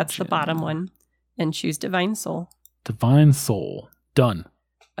 Origin. That's the bottom one. And choose Divine Soul. Divine Soul. Done.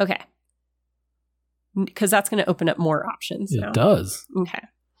 Okay. Because that's going to open up more options now. It does. Okay.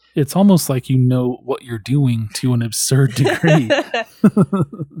 It's almost like you know what you're doing to an absurd degree.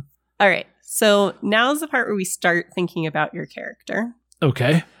 All right. So now's the part where we start thinking about your character.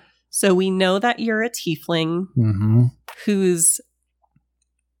 Okay. So we know that you're a tiefling whose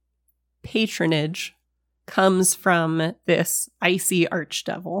patronage comes from this icy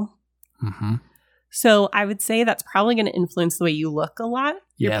archdevil. So I would say that's probably going to influence the way you look a lot.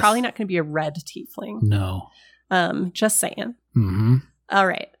 You're probably not going to be a red tiefling. No. Just saying. All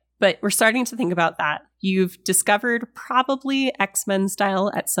right. But we're starting to think about that. You've discovered probably X-Men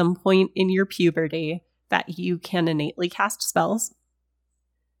style at some point in your puberty that you can innately cast spells.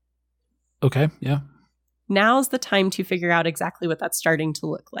 Okay, yeah. Now's the time to figure out exactly what that's starting to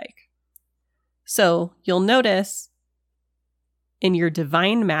look like. So you'll notice in your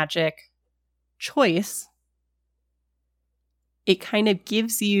divine magic choice, it kind of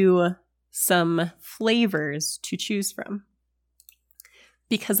gives you some flavors to choose from.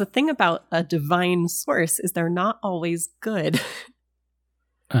 Because the thing about a divine source is they're not always good.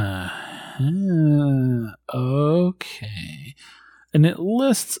 Okay. And it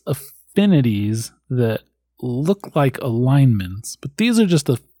lists affinities that look like alignments, but these are just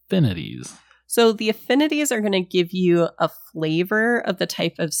affinities. So the affinities are going to give you a flavor of the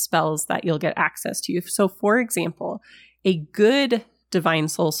type of spells that you'll get access to. So for example, a good divine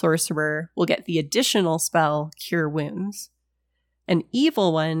soul sorcerer will get the additional spell Cure Wounds. An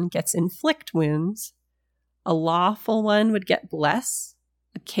evil one gets Inflict Wounds. A lawful one would get Bless.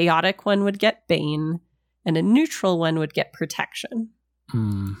 A chaotic one would get Bane. And a neutral one would get Protection.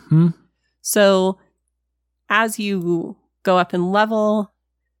 So as you go up in level,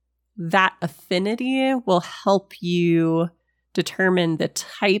 that affinity will help you determine the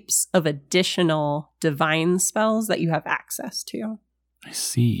types of additional divine spells that you have access to. I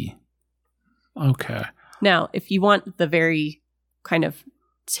see. Okay. Now, if you want the very kind of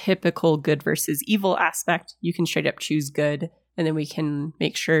typical good versus evil aspect, you can straight up choose good, and then we can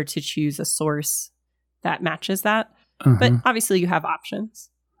make sure to choose a source that matches that. But obviously you have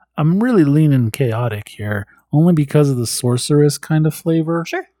options. I'm really leaning chaotic here, only because of the sorceress kind of flavor.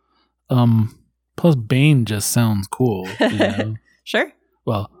 Sure. Plus Bane just sounds cool. You know? Sure.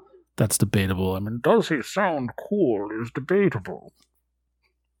 Well, that's debatable. I mean, does he sound cool is debatable.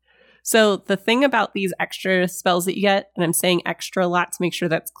 So the thing about these extra spells that you get, and I'm saying extra a lot to make sure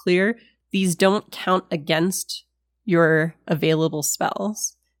that's clear, these don't count against your available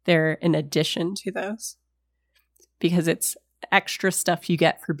spells. They're in addition to those. Because it's extra stuff you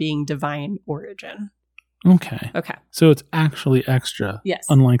get for being divine origin. Okay. So it's actually extra. Yes.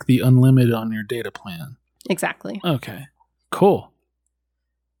 Unlike the unlimited on your data plan. Exactly. Okay. Cool.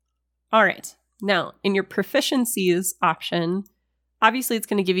 All right. Now, in your proficiencies option, obviously it's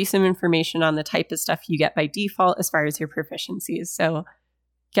going to give you some information on the type of stuff you get by default as far as your proficiencies. So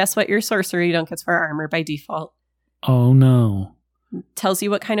guess what? Your sorcery you don't get for armor by default. Oh, no. Tells you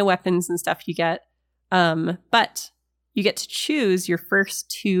what kind of weapons and stuff you get. But you get to choose your first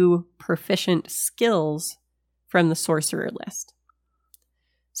 2 proficient skills from the sorcerer list.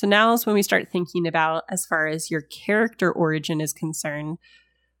 So now is when we start thinking about, as far as your character origin is concerned,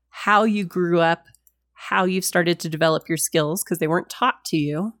 how you grew up, how you've started to develop your skills, because they weren't taught to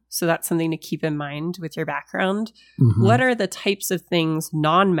you. So that's something to keep in mind with your background. What are the types of things,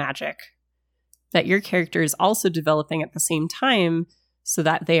 non-magic, that your character is also developing at the same time so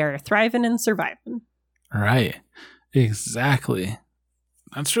that they are thriving and surviving? Right. Exactly.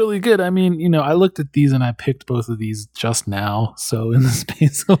 That's really good. I mean, you know, I looked at these and I picked both of these just now. So in the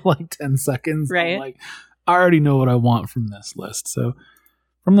space of like 10 seconds, right. I'm like, I already know what I want from this list. So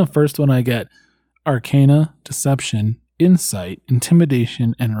from the first one, I get Arcana, Deception, Insight,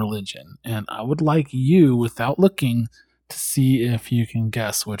 Intimidation, and Religion. And I would like you, without looking, to see if you can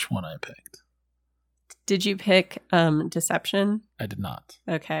guess which one I picked. Did you pick Deception? I did not.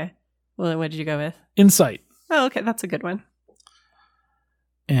 Okay. Well, then what did you go with? Insight. Oh, okay. That's a good one.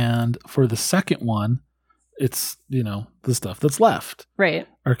 And for the second one, it's, you know, the stuff that's left. Right.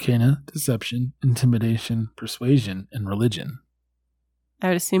 Arcana, Deception, Intimidation, Persuasion, and Religion. I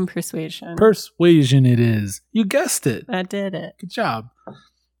would assume Persuasion. Persuasion it is. You guessed it. I did it. Good job.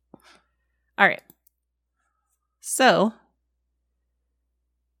 All right. So,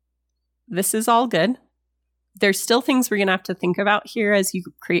 this is all good. There's still things we're going to have to think about here as you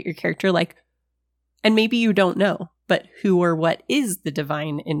create your character, like, and maybe you don't know, but who or what is the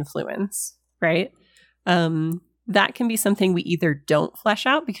divine influence, right? That can be something we either don't flesh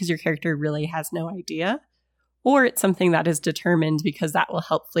out because your character really has no idea, or it's something that is determined because that will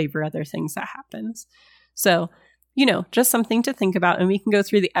help flavor other things that happens. So, you know, just something to think about. And we can go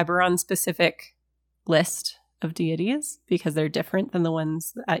through the Eberron specific list of deities because they're different than the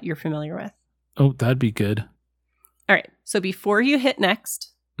ones that you're familiar with. Oh, that'd be good. All right. So before you hit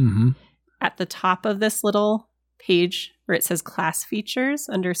next, Mm-hmm. At the top of this little page where it says class features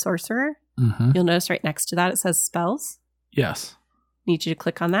under sorcerer, Mm-hmm. you'll notice right next to that it says spells. Yes. Need you to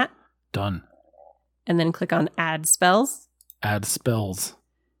click on that Done. and then click on add spells. Add spells.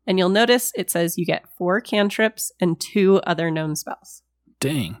 And you'll notice it says you get 4 cantrips and 2 other known spells.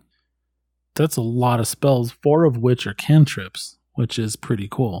 Dang. That's a lot of spells, 4 of which are cantrips, which is pretty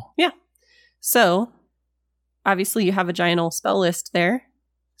cool. So, obviously, you have a giant old spell list there.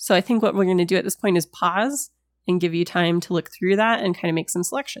 So, I think what we're going to do at this point is pause and give you time to look through that and kind of make some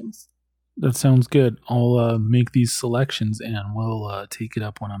selections. That sounds good. I'll make these selections and we'll take it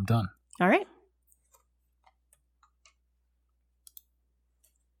up when I'm done. All right.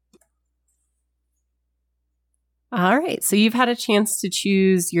 All right. So, you've had a chance to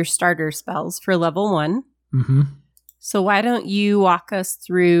choose your starter spells for level 1. Mm-hmm. So, why don't you walk us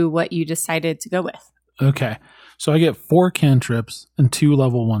through what you decided to go with? Okay. So I get 4 cantrips and 2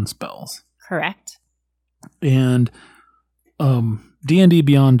 level 1 spells. Correct. And D&D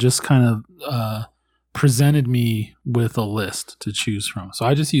Beyond just kind of presented me with a list to choose from. So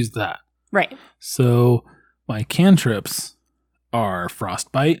I just used that. Right. So my cantrips are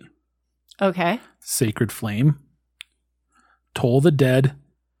Frostbite, Okay. Sacred Flame, Toll the Dead,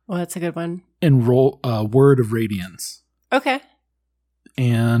 Well, that's a good one. and Word of Radiance. Okay.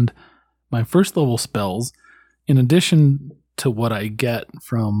 And my first level spells, in addition to what I get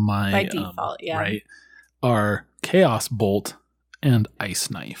from my By default, yeah. right, are Chaos Bolt and Ice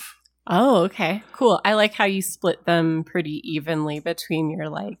Knife. Oh, okay. Cool. I like how you split them pretty evenly between your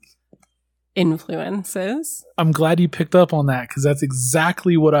influences. I'm glad you picked up on that because that's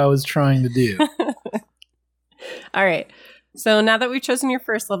exactly what I was trying to do. All right. So now that we've chosen your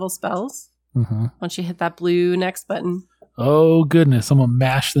first level spells, Mm-hmm. once you hit that blue next button, Oh, goodness. I'm going to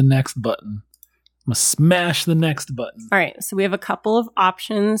mash the next button. I'm going to smash the next button. all right, so we have a couple of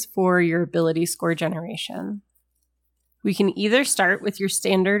options for your ability score generation. We can either start with your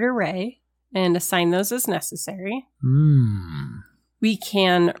standard array and assign those as necessary. We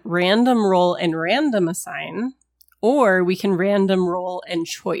can random roll and random assign, or we can random roll and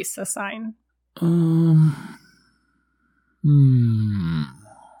choice assign.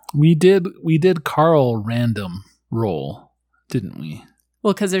 We did Carl random roll, didn't we?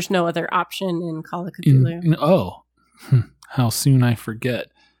 Well, because there's no other option in Call of Cthulhu. How soon I forget.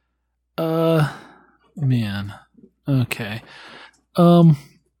 Man. Okay.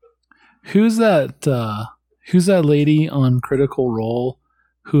 Who's that lady on Critical Role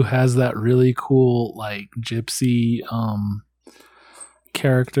who has that really cool gypsy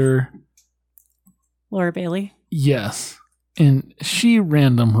character? Laura Bailey. Yes. And she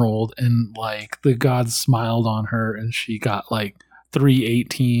random rolled and the gods smiled on her and she got 3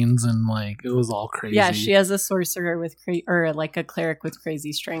 18s and it was all crazy. Yeah, she has a sorcerer with or a cleric with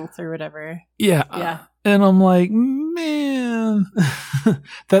crazy strength or whatever. Yeah. Yeah. And I'm like, man,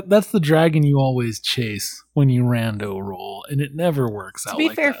 that's the dragon you always chase when you rando roll, and it never works out. To be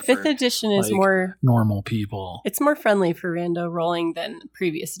fair, 5th edition is more normal people. It's more friendly for rando rolling than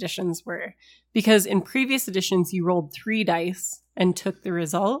previous editions were, because in previous editions you rolled 3 dice and took the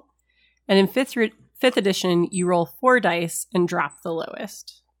result, and in 5th edition you roll 4 dice and drop the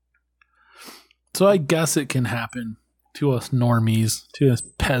lowest. So I guess it can happen to us normies, to us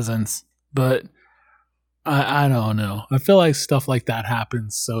peasants, but I don't know. I feel like stuff like that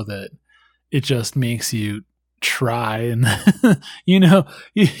happens so that it just makes you try and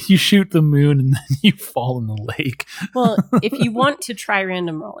you shoot the moon and then you fall in the lake. Well, if you want to try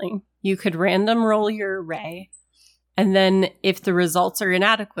random rolling, you could random roll your array, and then if the results are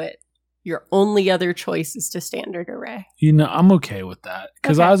inadequate, your only other choice is to standard array. I'm okay with that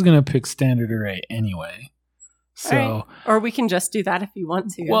because Okay. I was going to pick standard array anyway. So, All right. Or we can just do that if you want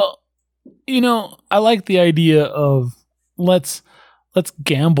to. well, I like the idea of let's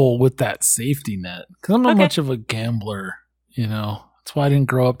gamble with that safety net because I'm not Okay. much of a gambler. That's why I didn't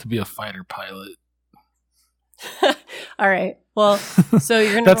grow up to be a fighter pilot. All right. Well, so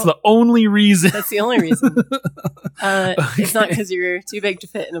you're gonna. That's the only reason. That's the only reason. It's not Okay. because you're too big to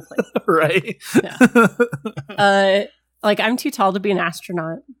fit in a plane. Right? I'm too tall to be an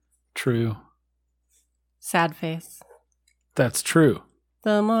astronaut. True. Sad face. That's true.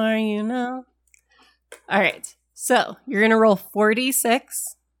 The more you know. All right. So you're gonna roll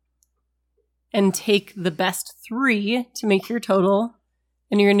 46 and take the best 3 to make your total,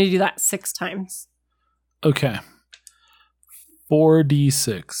 and you're gonna do that 6 times. Okay.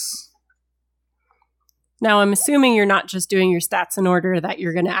 4d6. Now, I'm assuming you're not just doing your stats in order, that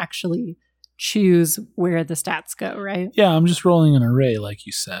you're going to actually choose where the stats go, right? Yeah, I'm just rolling an array like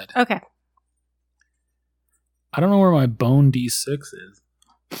you said. Okay. I don't know where my bone d6 is.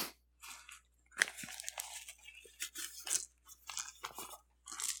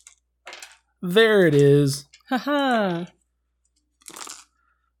 There it is. Haha.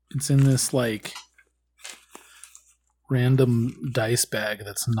 It's in this like random dice bag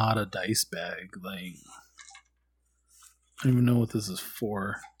that's not a dice bag. Like, I don't even know what this is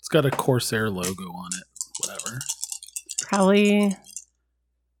for. It's got a Corsair logo on it. Whatever. Probably.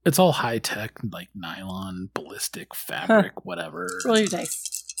 It's all high tech, like nylon, ballistic fabric, whatever. Roll your dice.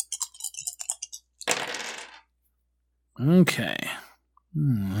 Okay.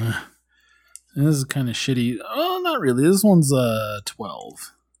 This is kind of shitty. Oh, not really. This one's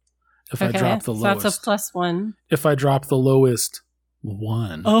 12. If I drop the lowest. So that's a +1. If I drop the lowest,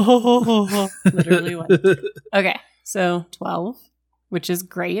 1. Oh, literally 1. Okay, so 12, which is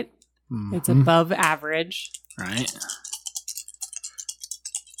great. Mm-hmm. It's above average. Right.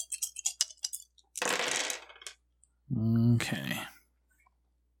 Okay.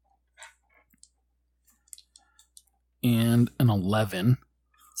 And an 11.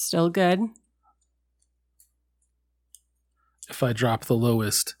 Still good. If I drop the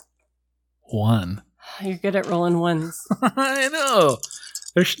lowest, 1. You're good at rolling ones. I know.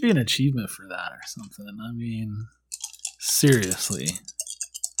 There should be an achievement for that or something. I mean, seriously.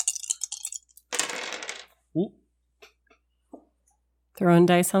 Ooh. Throwing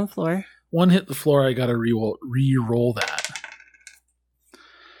dice on floor. 1 hit the floor. I gotta re-roll that.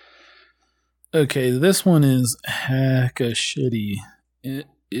 Okay, this one is hecka shitty. It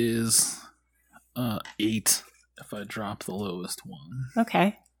is 8 if I drop the lowest one.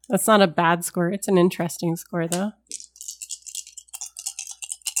 Okay. That's not a bad score. It's an interesting score, though.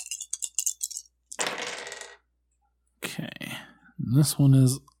 Okay. And this one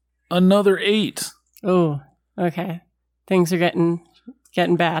is another 8. Oh, okay. Things are getting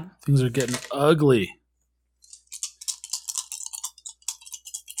bad. Things are getting ugly.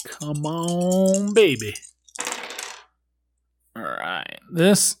 Come on, baby. All right.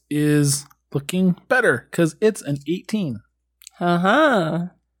 This is looking better because it's an 18. Uh-huh.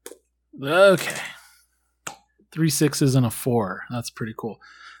 Okay. 3 6s and a 4. That's pretty cool.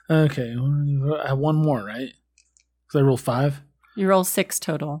 Okay. I have 1 more, right? Because I rolled 5. You roll 6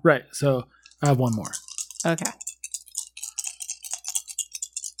 total. Right. So I have 1 more. Okay.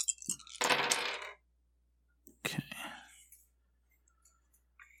 Okay.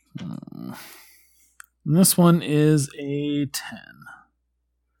 And this one is a 10.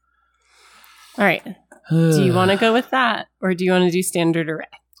 All right. Do you want to go with that, or do you want to do standard array?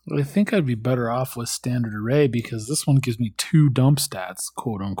 I think I'd be better off with standard array because this one gives me 2 dump stats,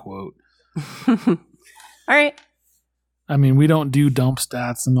 quote unquote. All right. I mean, we don't do dump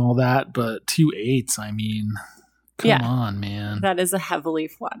stats and all that, but 2 8s, I mean, come on, man. That is a heavily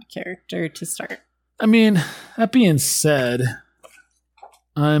flawed character to start. I mean, that being said,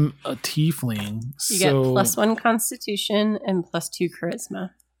 I'm a tiefling. You get +1 constitution and +2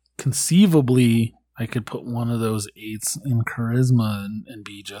 charisma. Conceivably, I could put one of those 8s in charisma and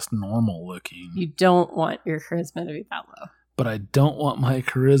be just normal looking. You don't want your charisma to be that low. But I don't want my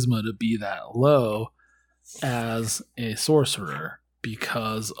charisma to be that low as a sorcerer,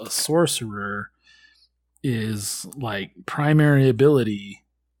 because a sorcerer is like primary ability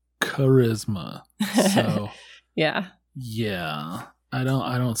charisma. So yeah. I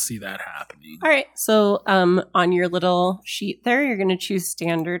don't see that happening. All right. So on your little sheet there, you're going to choose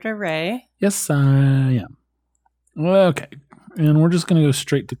standard array. Yes, I am. Okay. And we're just going to go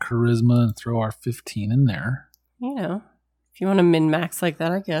straight to charisma and throw our 15 in there. You know, if you want to min-max like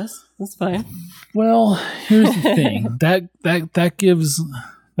that, I guess. That's fine. Well, here's the thing. That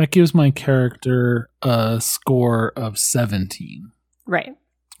gives my character a score of 17. Right.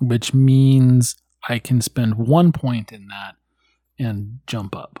 Which means I can spend 1 point in that and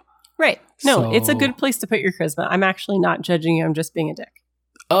jump up. Right. No, it's a good place to put your charisma. I'm actually not judging you. I'm just being a dick.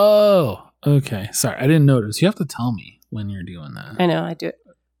 Oh, okay. Sorry, I didn't notice. You have to tell me when you're doing that. I know, I do it.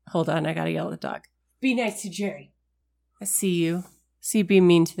 Hold on, I gotta yell at the dog. Be nice to Jerry. I see you. See, be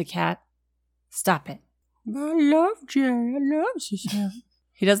mean to the cat. Stop it. I love Jerry. I love you.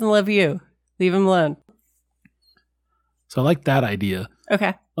 He doesn't love you. Leave him alone. So I like that idea.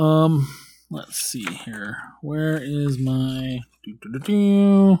 Okay. Let's see here. Where is my...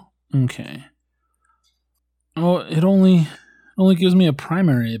 Okay. Oh, it only gives me a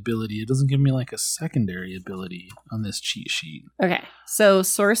primary ability. It doesn't give me like a secondary ability on this cheat sheet. Okay. So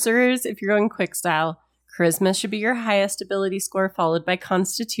sorcerers, if you're going quick style, charisma should be your highest ability score, followed by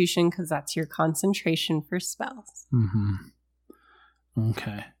constitution, because that's your concentration for spells. Mm-hmm.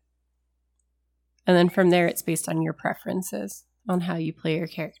 Okay. And then from there, it's based on your preferences on how you play your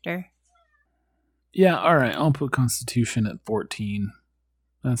character. Yeah, all right. I'll put Constitution at 14.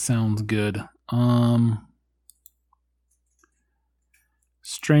 That sounds good.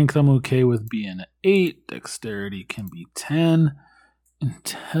 Strength, I'm okay with being 8. Dexterity can be 10.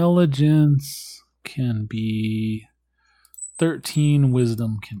 Intelligence can be 13.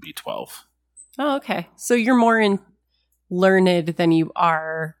 Wisdom can be 12. Oh, okay. So you're more in learned than you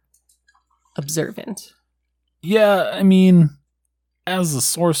are observant. Yeah, I mean, as a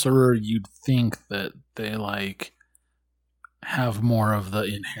sorcerer, you'd think that they like have more of the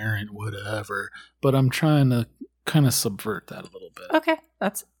inherent whatever, but I'm trying to kind of subvert that a little bit. Okay.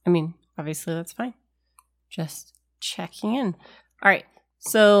 Obviously that's fine. Just checking in. All right.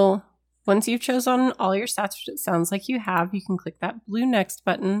 So once you've chosen all your stats, which it sounds like you have, you can click that blue next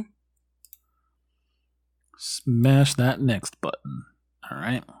button. Smash that next button. All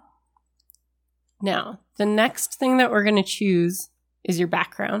right. Now, the next thing that we're going to choose is your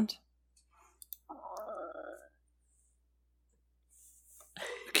background.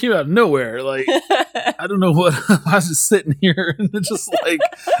 Came out of nowhere. Like, I don't know what. I was just sitting here and it's just like,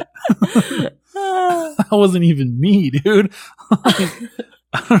 that wasn't even me, dude. Like,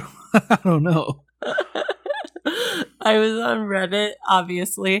 I don't know. I was on Reddit,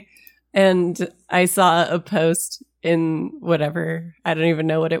 obviously, and I saw a post in whatever, I don't even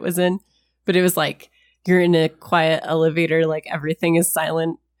know what it was in, but it was like, you're in a quiet elevator, like everything is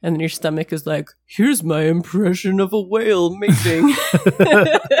silent, and then your stomach is like, here's my impression of a whale mating.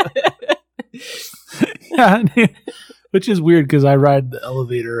 Yeah, which is weird because I ride the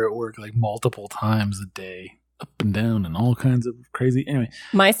elevator at work like multiple times a day, up and down, and all kinds of crazy. Anyway,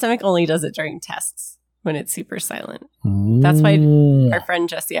 My stomach only does it during tests when it's super silent. That's why our friend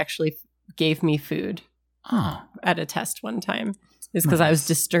Jesse actually gave me food at a test one time. Is because I was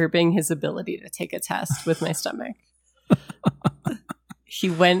disturbing his ability to take a test with my stomach. He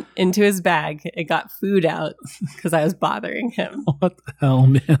went into his bag and got food out because I was bothering him. What the hell,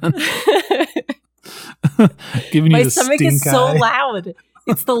 man? Giving My you the stomach stink is so eye. loud.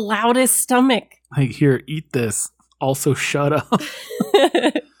 It's the loudest stomach. Like, here, eat this. Also, shut up.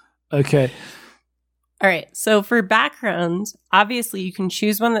 Okay. All right. So for background, obviously you can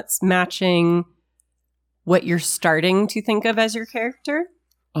choose one that's matching what you're starting to think of as your character,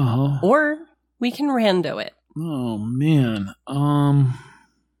 or we can rando it. Oh man.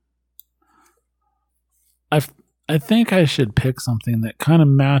 I think I should pick something that kind of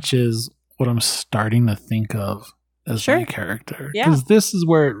matches what I'm starting to think of as my character. Yeah. Because this is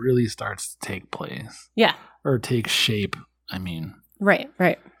where it really starts to take place. Yeah. Or take shape, I mean. Right.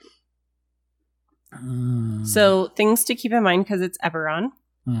 So things to keep in mind because it's Eberron.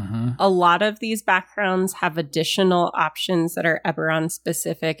 Mm-hmm. A lot of these backgrounds have additional options that are Eberron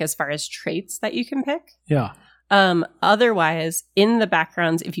specific as far as traits that you can pick. Yeah. Otherwise, in the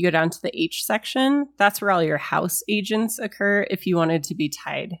backgrounds, if you go down to the H section, that's where all your house agents occur if you wanted to be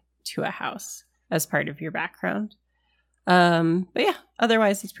tied to a house as part of your background. But yeah,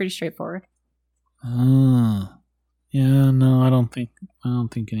 otherwise it's pretty straightforward. Yeah, no, I don't think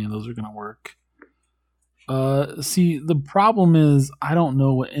any of those are gonna work. See, the problem is I don't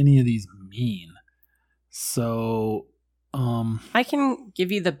know what any of these mean. So, I can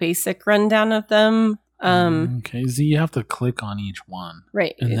give you the basic rundown of them. Okay, so you have to click on each one.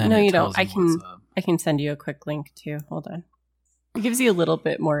 Right. And then No, it you don't. tells you what's up. I can send you a quick link too. Hold on. It gives you a little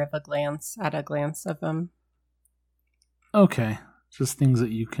bit more of a glance of them. Okay, just things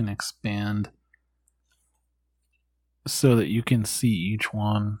that you can expand so that you can see each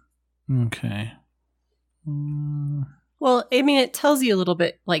one. Okay. Well, I mean, it tells you a little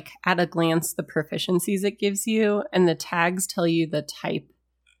bit, like, at a glance, the proficiencies it gives you, and the tags tell you the type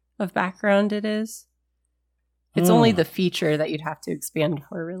of background it is. It's only the feature that you'd have to expand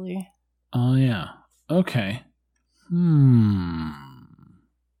for, really. Oh, yeah. Okay. All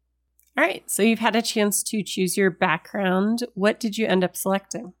right, so you've had a chance to choose your background. What did you end up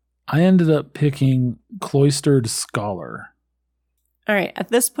selecting? I ended up picking Cloistered Scholar. All right, at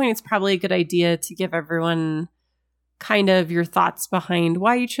this point, it's probably a good idea to give everyone kind of your thoughts behind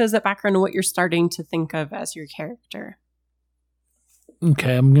why you chose that background and what you're starting to think of as your character.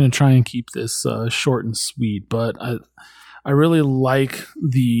 Okay, I'm going to try and keep this short and sweet, but I really like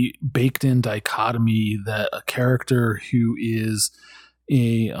the baked-in dichotomy that a character who is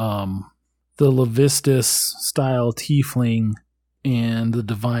the Levistus style tiefling and the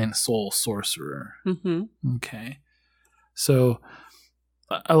divine soul sorcerer. Mm-hmm. Okay, so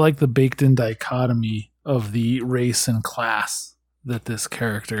I like the baked-in dichotomy of the race and class that this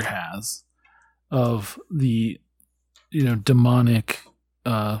character has, of the demonic,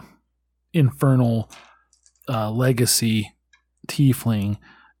 infernal legacy tiefling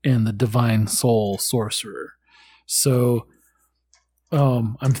and the divine soul sorcerer. So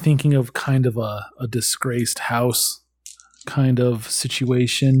I'm thinking of kind of a disgraced house kind of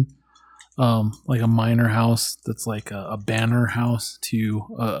situation, like a minor house that's like a banner house to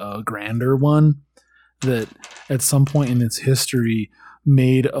a grander one that at some point in its history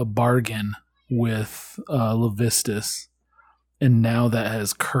made a bargain with Levistus, and now that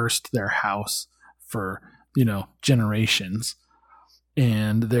has cursed their house for, generations.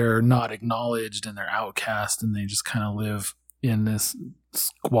 And they're not acknowledged and they're outcast, and they just kind of live in this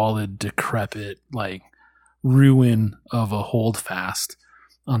squalid, decrepit, like ruin of a holdfast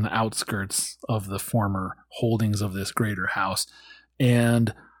on the outskirts of the former holdings of this greater house.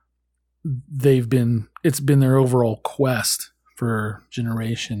 And it's been their overall quest for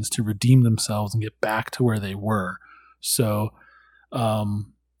generations to redeem themselves and get back to where they were. So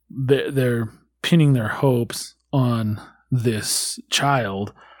they're pinning their hopes on this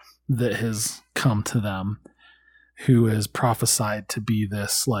child that has come to them, who is prophesied to be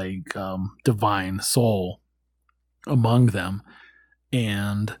this like divine soul among them.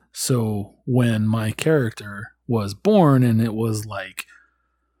 And so when my character was born, and it was like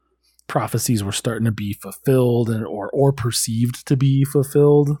prophecies were starting to be fulfilled or perceived to be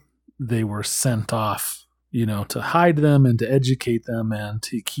fulfilled, they were sent off, to hide them and to educate them and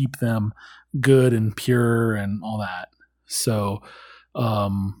to keep them good and pure and all that. So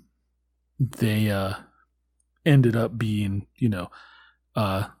they ended up being,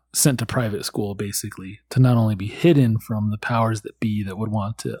 sent to private school, basically, to not only be hidden from the powers that be that would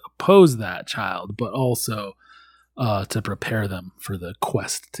want to oppose that child, but also to prepare them for the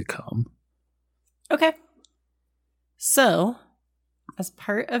quest to come. Okay. So, as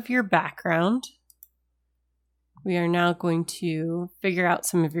part of your background, we are now going to figure out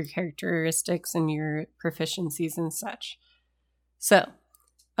some of your characteristics and your proficiencies and such. So,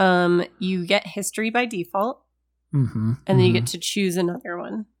 you get history by default, and then you get to choose another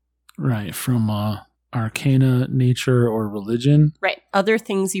one. Right, from arcana, nature, or religion. Right, other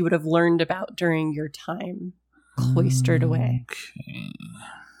things you would have learned about during your time cloistered away. Okay.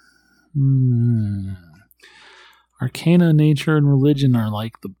 Arcana, nature, and religion are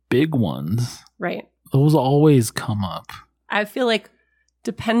like the big ones. Right. Those always come up. I feel like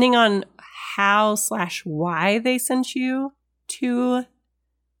depending on how/why they sent you to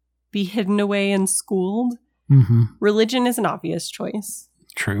be hidden away and schooled, religion is an obvious choice.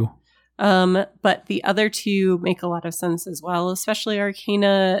 True. But the other two make a lot of sense as well, especially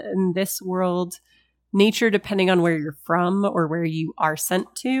arcana in this world. Nature, depending on where you're from or where you are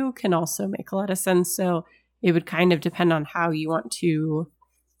sent to, can also make a lot of sense. So it would kind of depend on how you want to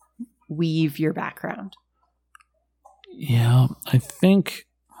weave your background. Yeah, I think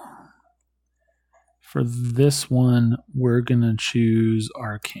for this one, we're going to choose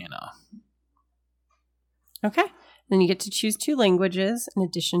arcana. Okay. Then you get to choose 2 languages in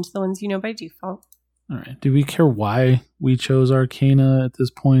addition to the ones you know by default. All right. Do we care why we chose arcana at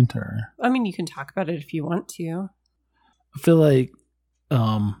this point? Or I mean, you can talk about it if you want to. I feel like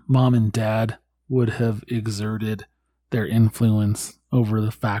mom and dad would have exerted their influence over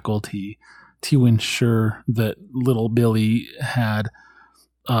the faculty to ensure that little Billy had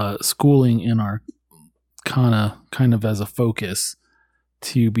schooling in arcana kind of as a focus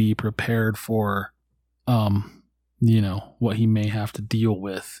to be prepared for what he may have to deal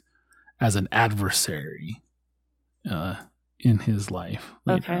with as an adversary in his life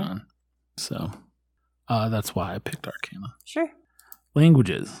later on. So that's why I picked arcana. Sure.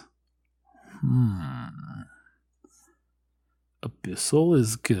 Languages. Abyssal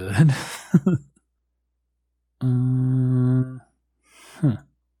is good.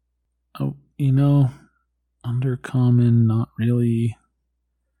 Oh, Undercommon, not really.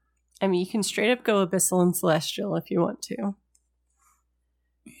 I mean, you can straight up go Abyssal and Celestial if you want to.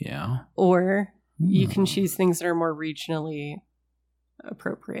 Yeah. Or you can choose things that are more regionally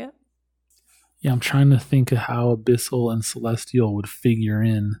appropriate. Yeah, I'm trying to think of how Abyssal and Celestial would figure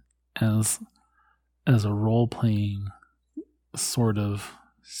in as a role-playing sort of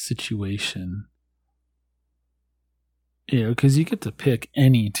situation. Because you get to pick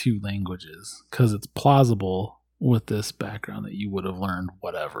any 2 languages, because it's plausible with this background that you would have learned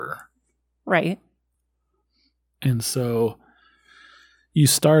whatever. Right. And so you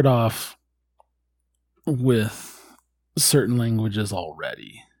start off with certain languages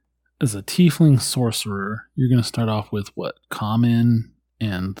already. As a tiefling sorcerer, you're going to start off with what? Common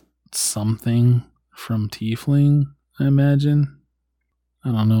and something from tiefling, I imagine.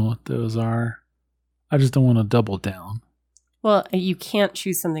 I don't know what those are. I just don't want to double down. Well, you can't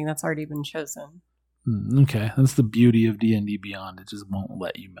choose something that's already been chosen. Okay, that's the beauty of D&D Beyond. It just won't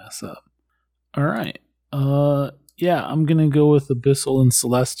let you mess up. All right. Yeah, I'm going to go with Abyssal and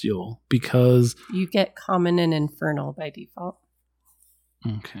Celestial because... You get Common and Infernal by default.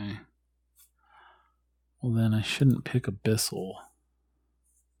 Okay. Well, then I shouldn't pick Abyssal.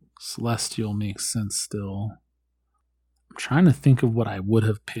 Celestial makes sense still. I'm trying to think of what I would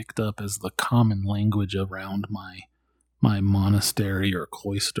have picked up as the common language around my monastery or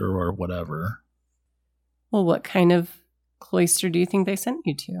cloister or whatever. Well, what kind of cloister do you think they sent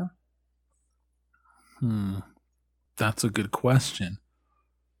you to? That's a good question.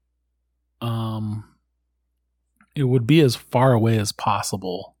 It would be as far away as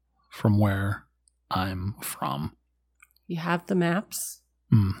possible from where I'm from. You have the maps.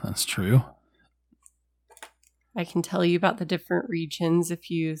 That's true. I can tell you about the different regions if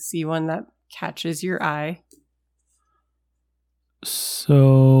you see one that catches your eye.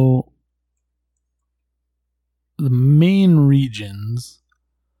 So, the main regions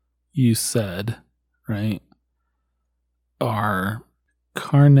you said, right, are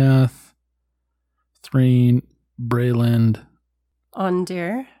Karnath, Thrain, Breland,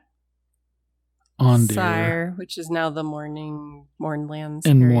 Ondir, Sire, which is now the Mournlands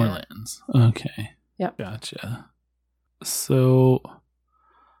and area. Moorlands. Okay. Yep. Gotcha. So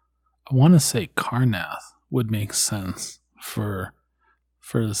I want to say Karnath would make sense for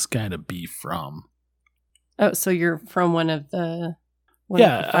this guy to be from. Oh, so you're from one of the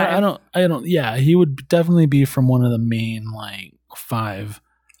I don't yeah, he would definitely be from one of the main 5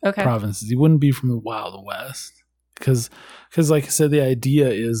 provinces. He wouldn't be from the Wild West. Because like I said, the idea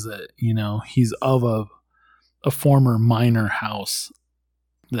is that, he's of a former minor house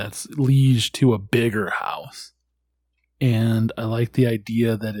that's liege to a bigger house. And I like the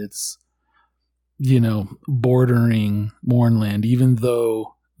idea that it's, bordering Mournland, even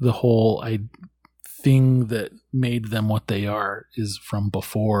though the whole thing that made them what they are is from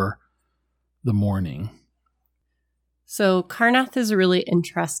before the Mourning. So Karnath is a really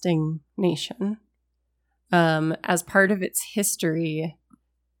interesting nation. As part of its history,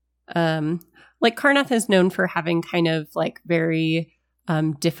 Karnath is known for having kind of very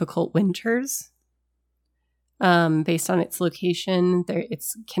difficult winters. Based on its location, it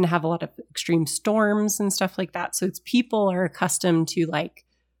can have a lot of extreme storms and stuff like that. So its people are accustomed to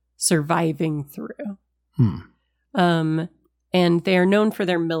surviving through. And they are known for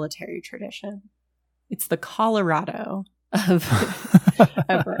their military tradition. It's the Colorado of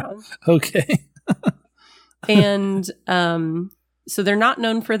Eberron. Okay. And so they're not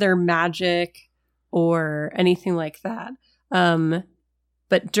known for their magic or anything like that.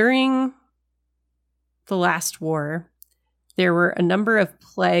 But during the last war, there were a number of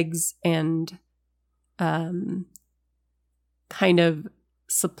plagues and kind of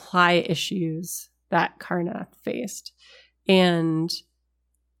supply issues that Karnath faced. And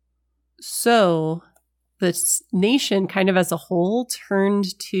so the nation kind of as a whole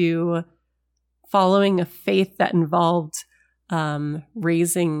turned to following a faith that involved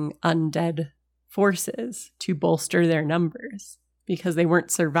raising undead forces to bolster their numbers because they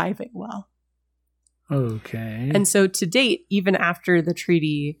weren't surviving well. Okay. And so to date, even after the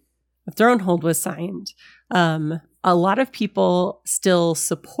Treaty of Thronehold was signed, a lot of people still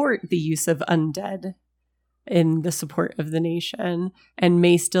support the use of undead in the support of the nation and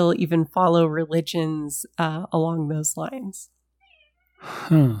may still even follow religions along those lines.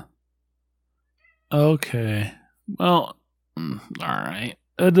 Okay. Well, all right.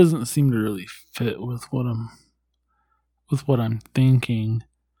 That doesn't seem to really fit with what I'm thinking.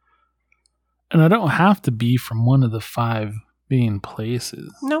 And I don't have to be from one of the 5 main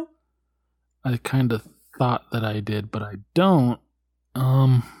places. No. I kind of thought that I did, but I don't.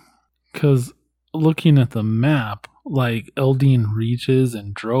 Because looking at the map, Eldine Reaches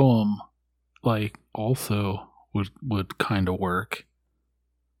and Droam, also would kind of work.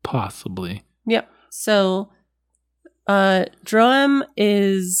 Possibly. Yep. So, Droam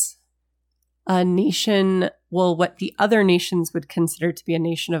is a nation, what the other nations would consider to be a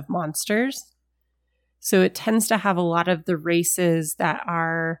nation of monsters. So it tends to have a lot of the races that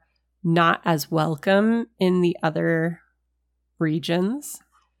are not as welcome in the other regions.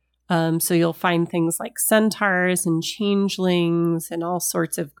 So you'll find things like centaurs and changelings and all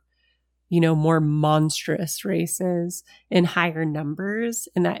sorts of, more monstrous races in higher numbers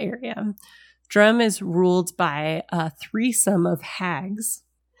in that area. Droam is ruled by a threesome of hags,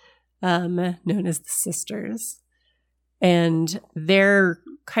 known as the Sisters. And their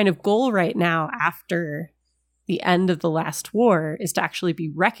kind of goal right now after the end of the last war is to actually be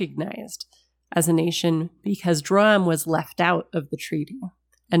recognized as a nation because Droam was left out of the treaty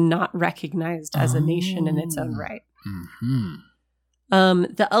and not recognized as a nation in its own right. Mm-hmm.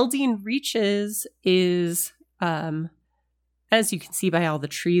 The Eldine Reaches is as you can see by all the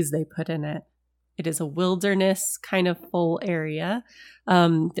trees they put in it. It is a wilderness kind of full area.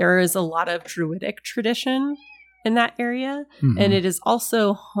 There is a lot of Druidic tradition in that area, and it is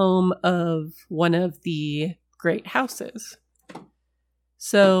also home of one of the great houses.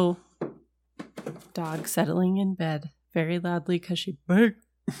 So, dog settling in bed very loudly because she barked.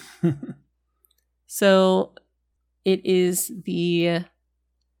 So, it is the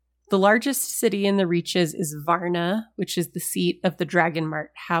largest city in the Reaches is Varna, which is the seat of the Dragonmart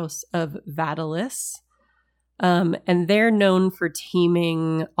House of Vadalis. And they're known for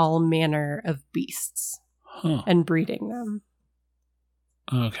taming all manner of beasts and breeding them.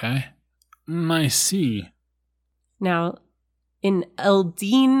 Okay. I see. Now, in the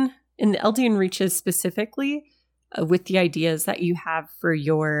Eldeen Reaches specifically, with the ideas that you have for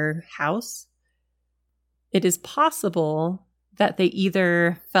your house, it is possible that they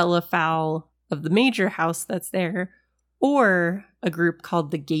either fell afoul of the major house that's there, or a group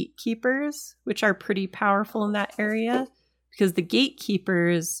called the Gatekeepers, which are pretty powerful in that area, because the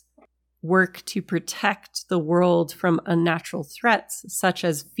Gatekeepers work to protect the world from unnatural threats such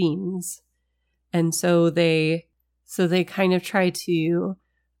as fiends. And so they kind of try to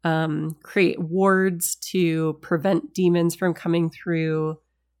create wards to prevent demons from coming through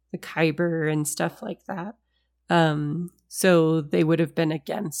the Khyber and stuff like that. So they would have been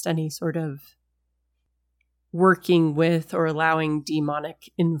against any sort of working with or allowing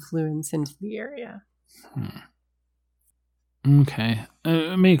demonic influence into the area. Okay.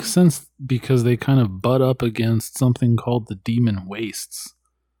 It makes sense because they kind of butt up against something called the Demon Wastes.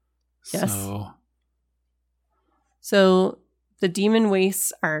 Yes. So the Demon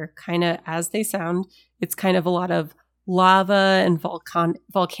Wastes are kind of, as they sound, it's kind of a lot of lava and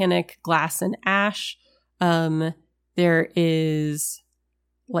volcanic glass and ash. There is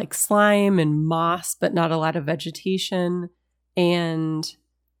like slime and moss, but not a lot of vegetation. And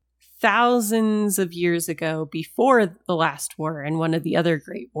thousands of years ago, before the last war and one of the other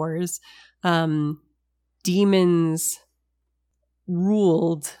great wars, demons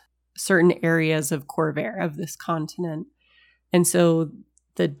ruled certain areas of Khorvaire, of this continent. And so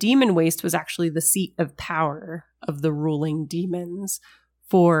the Demon Waste was actually the seat of power of the ruling demons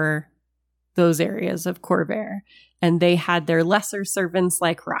for those areas of Khorvaire. And they had their lesser servants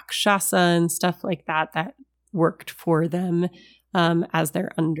like Rakshasa and stuff like that worked for them as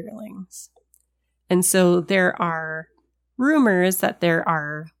their underlings. And so there are rumors that there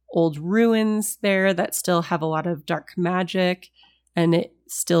are old ruins there that still have a lot of dark magic, and it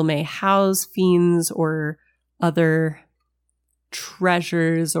still may house fiends or other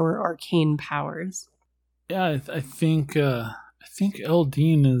treasures or arcane powers. Yeah, I think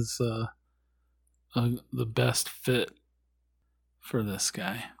Eldeen is the best fit for this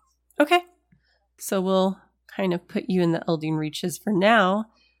guy. Okay. So we'll kind of put you in the Eldeen Reaches for now.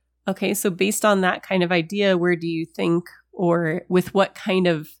 Okay, so based on that kind of idea, where do you think, or with what kind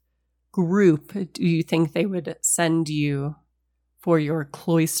of group do you think they would send you for your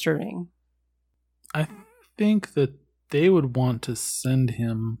cloistering? I think that they would want to send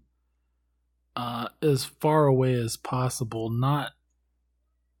him as far away as possible, not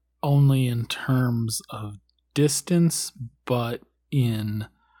only in terms of distance, but in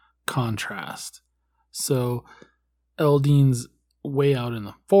contrast. So Eldeen's way out in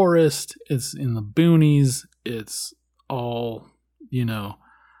the forest, it's in the boonies, it's all,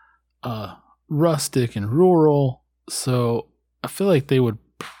 rustic and rural. So I feel like they would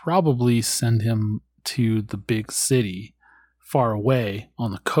probably send him to the big city far away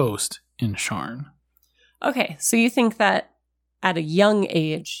on the coast in Sharn. Okay, so you think that at a young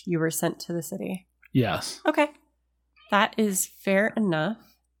age you were sent to the city? Yes. Okay. That is fair enough.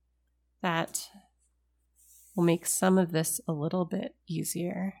 That will make some of this a little bit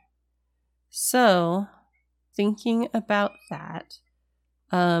easier. So, thinking about that,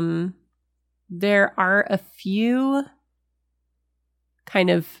 there are a few kind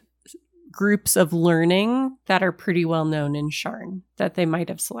of groups of learning that are pretty well known in Sharn that they might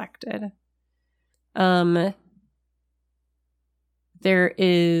have selected. There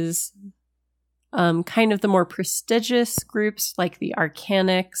is kind of the more prestigious groups like the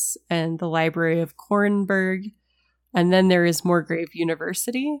Arcanics and the Library of Korenberg. And then there is Morgrave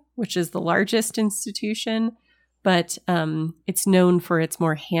University, which is the largest institution, but it's known for its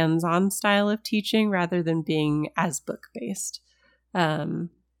more hands-on style of teaching rather than being as book-based.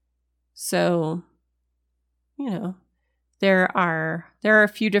 So, there are a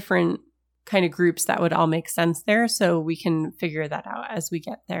few different kind of groups that would all make sense there, so we can figure that out as we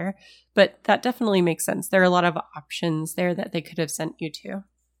get there. But that definitely makes sense. There are a lot of options there that they could have sent you to.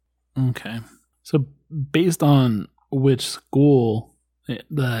 Okay. So based on which school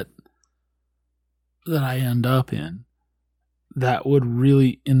that I end up in, that would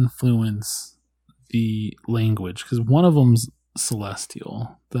really influence the language, because one of them's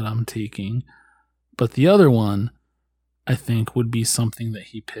Celestial that I'm taking, but the other one I think would be something that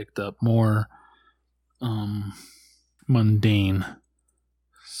he picked up more mundane,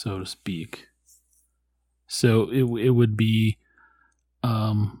 so to speak. So it would be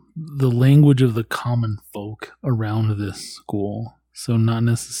the language of the common folk around this school. So not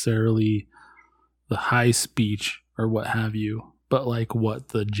necessarily the high speech or what have you, but like what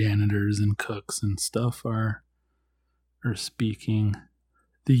the janitors and cooks and stuff are speaking.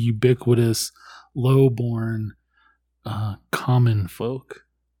 The ubiquitous, low-born, common folk.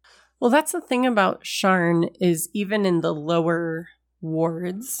 Well, that's the thing about Sharn, is even in the lower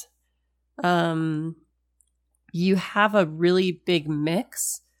wards, you have a really big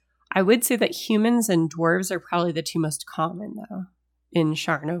mix. I would say that humans and dwarves are probably the two most common, though, in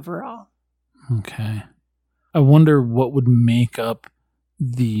Sharn overall. Okay. I wonder what would make up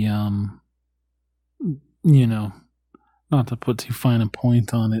the, not to put too fine a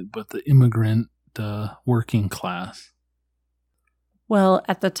point on it, but the immigrant working class. Well,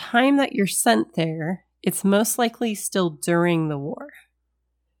 at the time that you're sent there, it's most likely still during the war.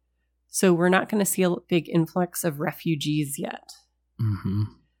 So we're not going to see a big influx of refugees yet. Mm-hmm.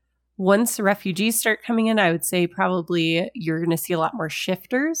 Once the refugees start coming in, I would say probably you're going to see a lot more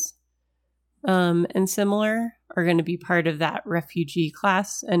shifters and similar are going to be part of that refugee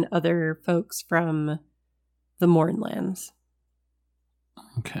class, and other folks from the Mournlands.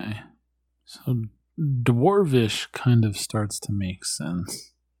 Okay. So Dwarvish kind of starts to make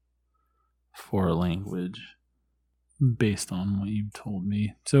sense for a language based on what you've told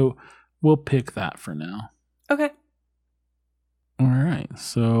me. So we'll pick that for now. Okay. All right.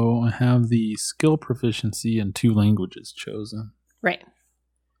 So I have the skill proficiency and 2 languages chosen. Right.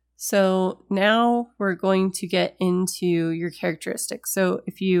 So now we're going to get into your characteristics. So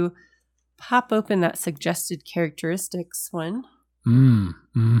if you pop open that suggested characteristics one,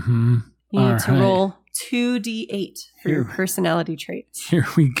 mm-hmm. You need to roll 2d8 for your personality traits. Here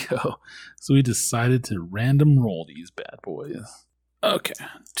we go. So we decided to random roll these bad boys. Okay.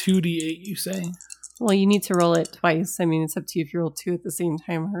 2d8, you say? Well, you need to roll it twice. I mean, it's up to you if you roll 2 at the same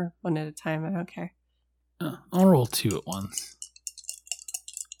time or 1 at a time. I don't care. I'll roll 2 at once.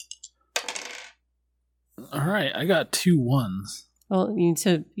 All right. I got 2 1s. Well, you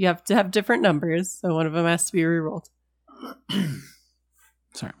have to have different numbers, so one of them has to be rerolled.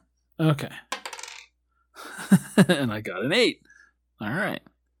 Sorry. Okay. And I got an 8. All right.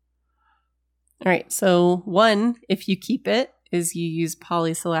 All right. So 1, if you keep it, is you use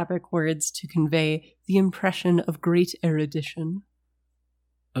polysyllabic words to convey the impression of great erudition.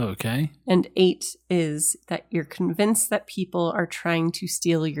 Okay. And 8 is that you're convinced that people are trying to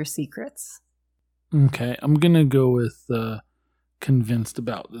steal your secrets. Okay. I'm going to go with convinced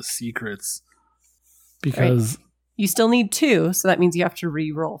about the secrets because... Right. You still need 2, so that means you have to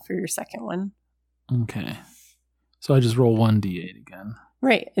re-roll for your second one. Okay. So I just roll 1d8 again.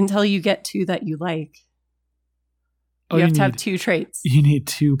 Right, until you get 2 that you like. Oh, you have to have 2 traits. You need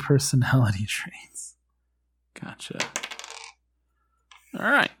 2 personality traits. Gotcha. All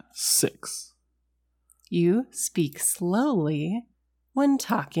right. 6. You speak slowly when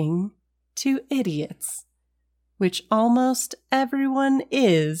talking to idiots, which almost everyone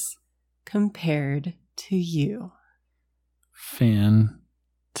is compared to you. Fantastic.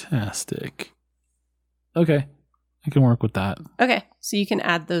 Okay. I can work with that. Okay, so you can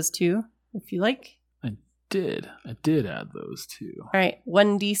add those 2 if you like. I did add those 2. All right,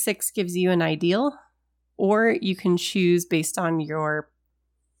 1d6 gives you an ideal, or you can choose based on your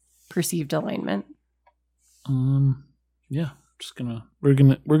perceived alignment. Yeah,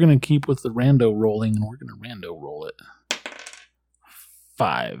 we're gonna keep with the rando rolling, and we're gonna rando roll it.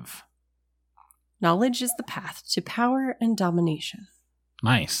 5. Knowledge is the path to power and domination.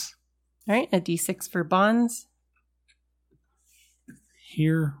 Nice. All right, a d6 for bonds.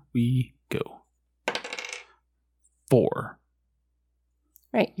 Here we go. 4.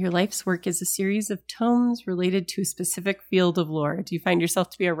 Right, your life's work is a series of tomes related to a specific field of lore. Do you find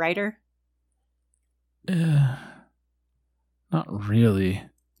yourself to be a writer? Not really.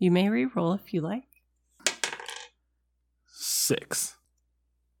 You may re-roll if you like. 6.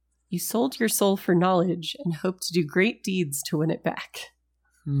 You sold your soul for knowledge and hope to do great deeds to win it back.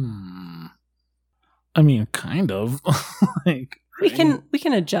 I mean, kind of. Like, we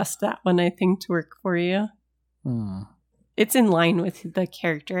can adjust that one, I think, to work for you. It's in line with the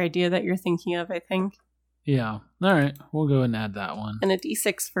character idea that you're thinking of, I think. Yeah. All right. We'll go and add that one. And a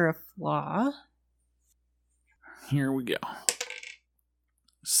d6 for a flaw. Here we go.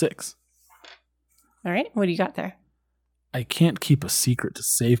 6. All right. What do you got there? I can't keep a secret to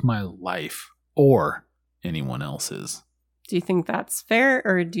save my life or anyone else's. Do you think that's fair,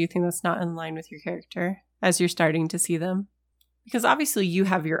 or do you think that's not in line with your character as you're starting to see them? Because obviously you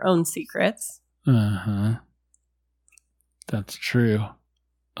have your own secrets. Uh-huh. That's true.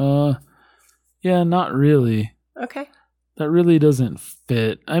 Yeah, not really. Okay. That really doesn't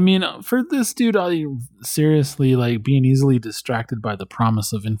fit. I mean, for this dude, I seriously, like, being easily distracted by the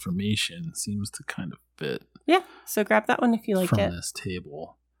promise of information seems to kind of fit. Yeah, so grab that one if you like from it. This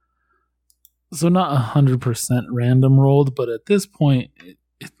table. So not 100% random rolled, but at this point,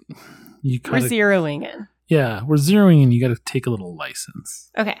 We're zeroing in. Yeah, we're zeroing in. You got to take a little license.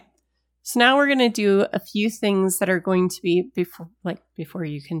 Okay. So now we're going to do a few things that are going to be before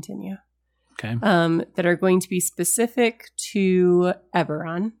you continue. Okay. That are going to be specific to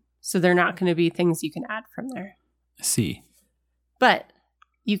Eberron. So they're not going to be things you can add from there. I see. But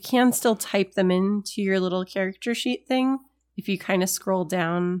you can still type them into your little character sheet thing. If you kind of scroll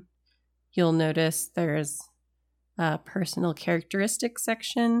down, you'll notice there's a personal characteristics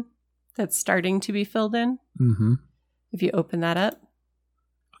section that's starting to be filled in. Mm-hmm. If you open that up.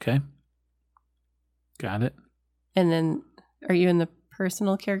 Okay. Got it. And then, are you in the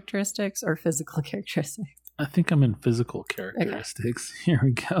personal characteristics or physical characteristics? I think I'm in physical characteristics. Okay. Here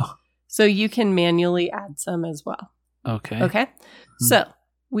we go. So you can manually add some as well. Okay. Okay. Mm-hmm. So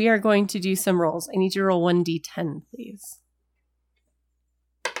we are going to do some rolls. I need you to roll 1d10, please.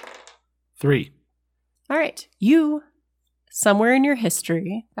 3. All right. You, somewhere in your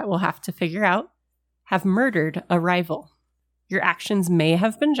history that we'll have to figure out, have murdered a rival. Your actions may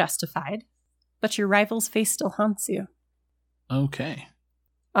have been justified, but your rival's face still haunts you. Okay.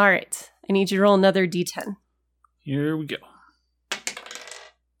 All right. I need you to roll another d10. Here we go.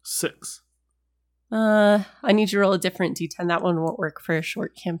 6. I need you to roll a different d10. That one won't work for a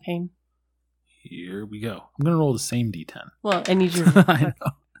short campaign. Here we go. I'm going to roll the same d10. Well, I need you I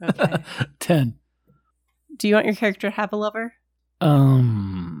know. Okay. 10. Do you want your character to have a lover?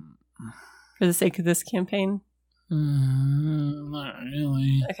 For the sake of this campaign? Not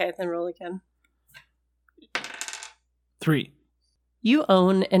really. Okay, then roll again. 3. You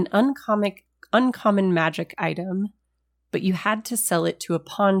own an uncommon magic item, but you had to sell it to a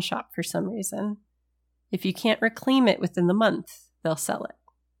pawn shop for some reason. If you can't reclaim it within the month, they'll sell it.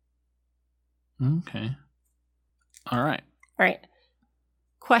 Okay. All right. All right.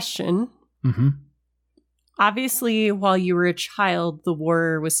 Question. Mm-hmm. Obviously, while you were a child, the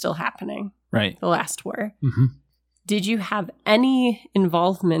war was still happening. Right. The last war. Mm-hmm. Did you have any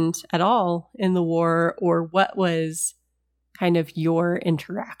involvement at all in the war, or what was kind of your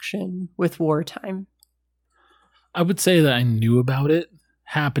interaction with wartime? I would say that I knew about it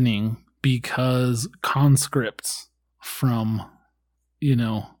happening because conscripts from,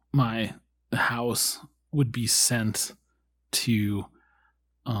 my house would be sent to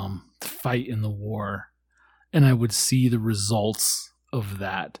fight in the war. And I would see the results of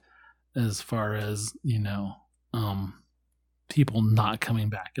that as far as, people not coming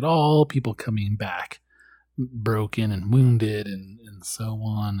back at all, people coming back broken and wounded and so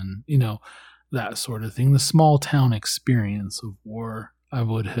on. And, that sort of thing. The small town experience of war, I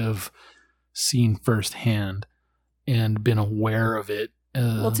would have seen firsthand and been aware of it.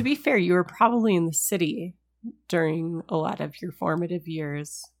 Well, to be fair, you were probably in the city during a lot of your formative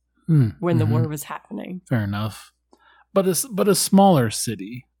years when the war was happening. Fair enough. But a smaller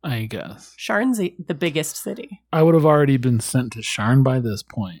city, I guess. Sharn's the biggest city. I would have already been sent to Sharn by this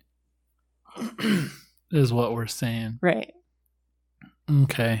point, is what we're saying. Right.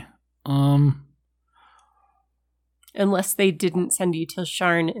 Okay. Unless they didn't send you to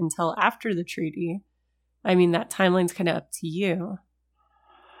Sharn until after the treaty. I mean, that timeline's kind of up to you.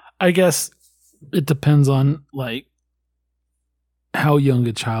 I guess it depends on, how young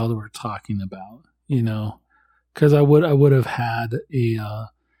a child we're talking about, because I would have had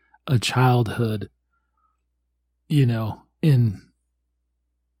a childhood, in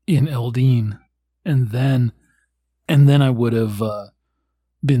Eldeen, and then I would have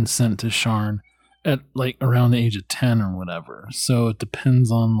been sent to Sharn at around the age of 10 or whatever. So it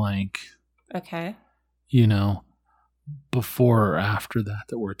depends on okay, before or after that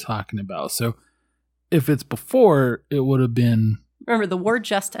we're talking about. So if it's before, it would have been. Remember, the war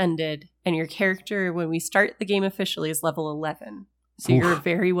just ended, and your character, when we start the game officially, is level 11. So you're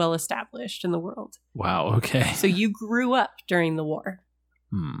very well established in the world. Wow. Okay. So you grew up during the war.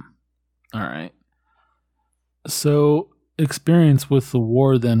 All right. So experience with the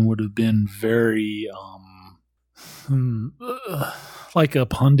war then would have been very like a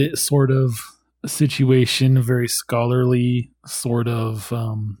pundit sort of situation, a very scholarly sort of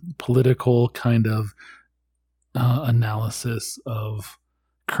political kind of analysis of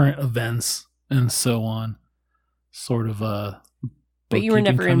current events and so on. Sort of a But you were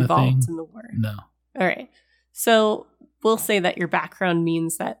never bookkeeping kinda involved thing. in the war. No. All right. So we'll say that your background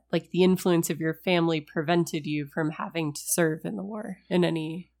means that like the influence of your family prevented you from having to serve in the war in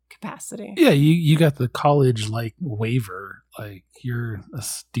any capacity. Yeah, you got the college like waiver, like you're a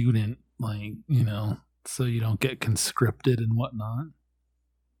student, like, you know, so you don't get conscripted and whatnot.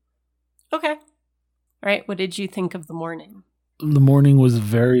 Okay. All right. What did you think of the morning? The morning was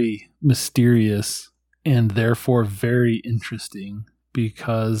very mysterious and therefore very interesting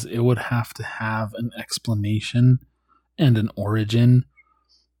because it would have to have an explanation and an origin,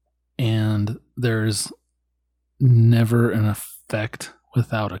 and there's never an effect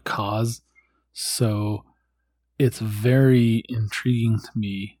without a cause. So it's very intriguing to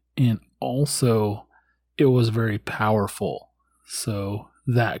me, and also it was very powerful. So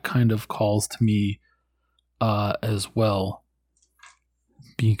that kind of calls to me as well,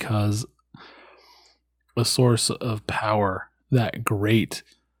 because a source of power that great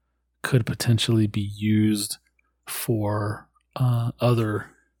could potentially be used for other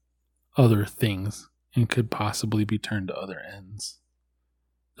things and could possibly be turned to other ends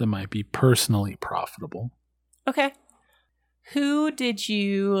that might be personally profitable. Okay. Who did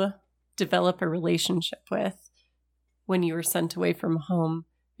you develop a relationship with when you were sent away from home?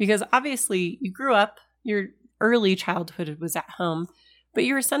 Because obviously you grew up, your early childhood was at home, but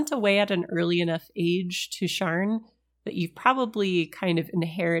you were sent away at an early enough age to Sharn that you've probably kind of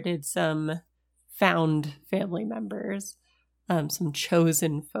inherited some found family members, some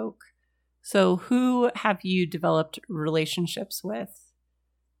chosen folk. So who have you developed relationships with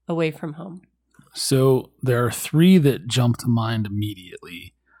away from home? So there are 3 that jump to mind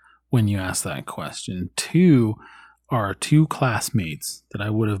immediately when you ask that question. 2 are 2 classmates that I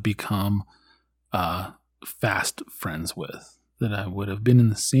would have become fast friends with, that I would have been in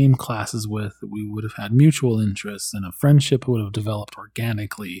the same classes with, that we would have had mutual interests, and a friendship would have developed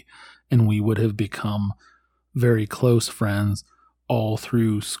organically, and we would have become very close friends all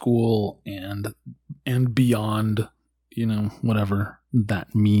through school and beyond, you know, whatever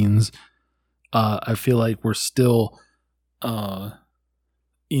that means. I feel like we're still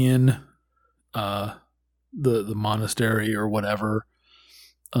in the monastery or whatever,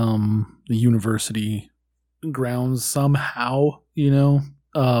 the university grounds somehow, you know,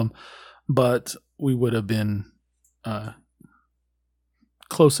 but we would have been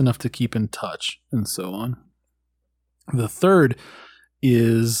close enough to keep in touch and so on. The third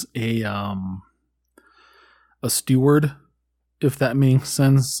is a steward, if that makes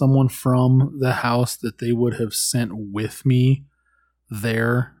sense, someone from the house that they would have sent with me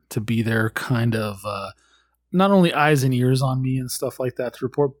there to be their kind of not only eyes and ears on me and stuff like that to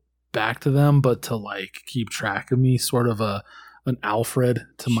report back to them, but to like keep track of me, sort of an Alfred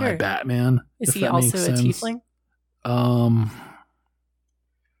to my Batman. Is he also a tiefling?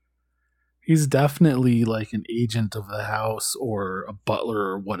 He's definitely like an agent of the house or a butler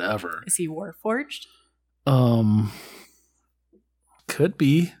or whatever. Is he warforged? Could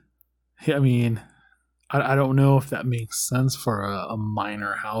be. I mean, I don't know if that makes sense for a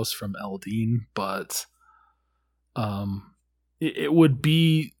minor house from Eldeen, but it would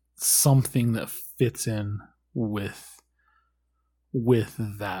be something that fits in with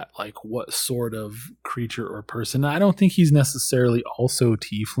that, like what sort of creature or person. I don't think he's necessarily also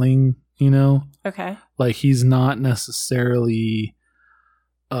tiefling, you know? Okay. Like he's not necessarily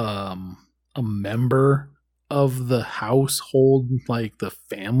a member of the household, like the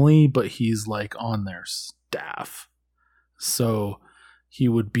family, but he's like on their staff. So he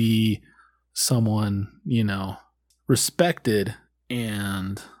would be someone, you know, respected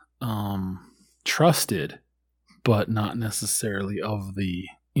and trusted, but not necessarily of the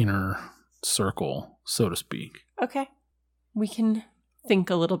inner circle, so to speak. Okay. We can think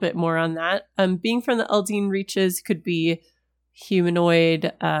a little bit more on that. Being from the Eldeen Reaches could be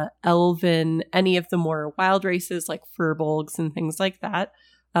humanoid, elven, any of the more wild races like furbolgs and things like that.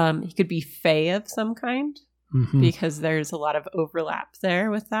 He could be fae of some kind, because there's a lot of overlap there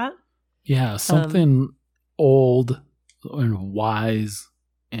with that. Yeah, something old and wise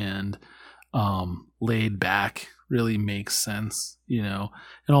and laid back really makes sense, you know,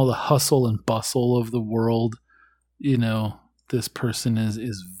 and all the hustle and bustle of the world, you know, this person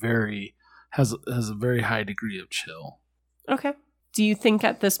is very has a very high degree of chill. Okay. Do you think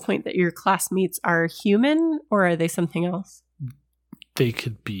at this point that your classmates are human or are they something else? They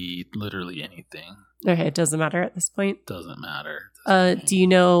could be literally anything. Okay, it doesn't matter at this point. Doesn't matter. Do you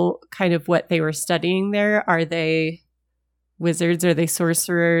know kind of what they were studying there? Are they wizards? Are they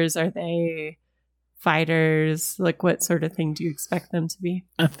sorcerers? Are they fighters? Like, what sort of thing do you expect them to be?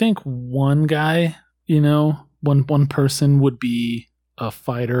 I think one guy, one person would be a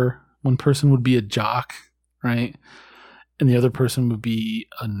fighter. One person would be a jock, right? And the other person would be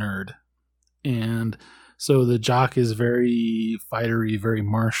a nerd. And so the jock is very fightery, very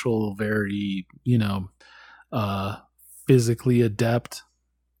martial, very, physically adept.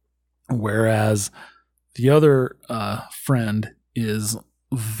 Whereas the other friend is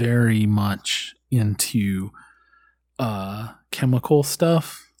very much into chemical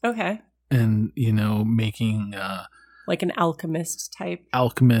stuff. Okay. And, making like an alchemist type.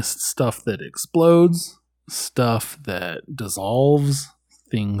 Alchemist stuff that explodes, stuff that dissolves,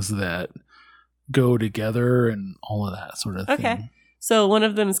 things that go together, and all of that sort of thing. Okay. So one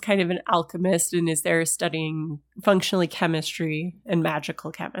of them is kind of an alchemist and is there studying functionally chemistry and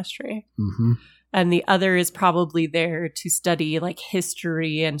magical chemistry. Mm-hmm. And the other is probably there to study like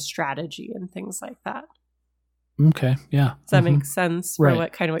history and strategy and things like that. Okay. Yeah. Does that make sense for Right.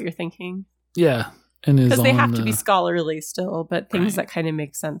 what you're thinking? Yeah. And because they have to be scholarly still, but things Right. that kind of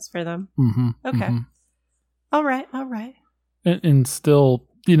make sense for them. Mm-hmm. Okay. Mm-hmm. All right. And still,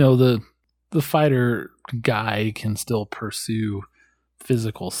 the fighter guy can still pursue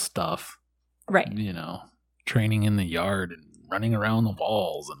physical stuff. Right. Training in the yard and running around the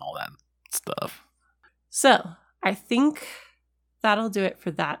walls and all that stuff. So I think that'll do it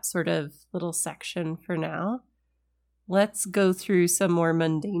for that sort of little section for now. Let's go through some more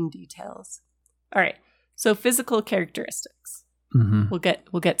mundane details. All right. So physical characteristics. Mm-hmm. We'll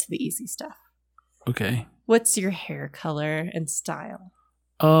get to the easy stuff. Okay. What's your hair color and style?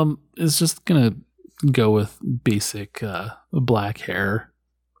 It's just gonna go with basic black hair.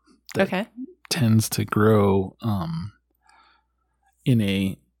 That Okay. tends to grow in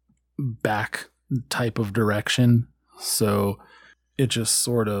a back type of direction, so it just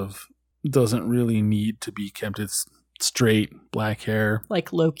sort of doesn't really need to be kept. It's straight black hair.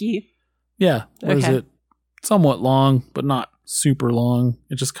 Like Loki. Yeah. Or is Okay. it somewhat long, but not super long?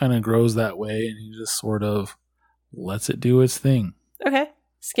 It just kind of grows that way, and he just sort of lets it do its thing. Okay.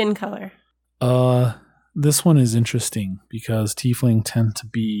 Skin color. This one is interesting because tiefling tend to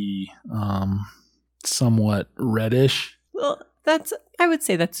be somewhat reddish. Well, I would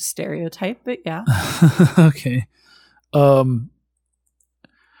say that's a stereotype, but yeah. Okay.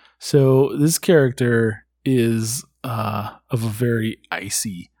 So this character is of a very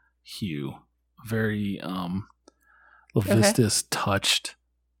icy hue, very Levistus touched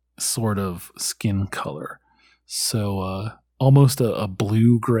sort of skin color. So almost a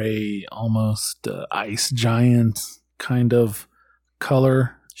blue gray, almost ice giant kind of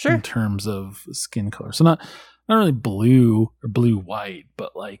color. Sure. In terms of skin color. So not really blue or blue white,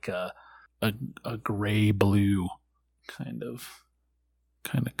 but like a gray blue kind of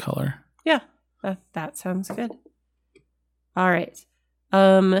color. Yeah. That sounds good. All right.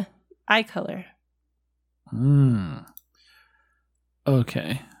 Eye color.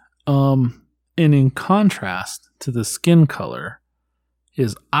 Okay. And in contrast to the skin color,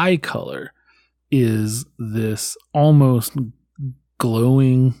 his eye color is this almost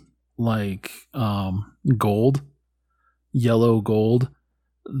glowing like gold, yellow gold,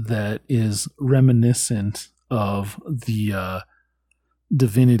 that is reminiscent of the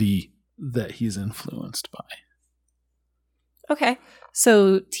divinity that he's influenced by. Okay.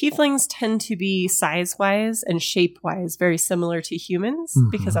 So tieflings tend to be size-wise and shape-wise very similar to humans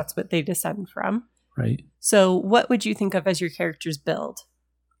because that's what they descend from. Right. So what would you think of as your character's build?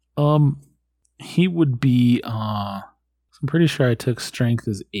 He would be I'm pretty sure I took strength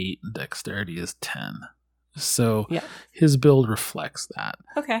as 8 and dexterity as 10. So Yeah. his build reflects that.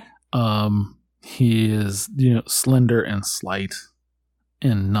 Okay. He is, slender and slight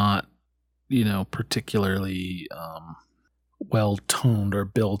and not, particularly well toned or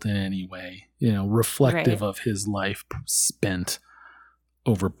built in any way, reflective Right. of his life spent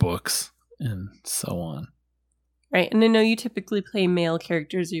over books and so on. Right. And I know you typically play male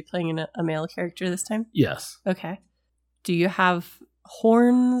characters. Are you playing a male character this time? Yes. Okay. Do you have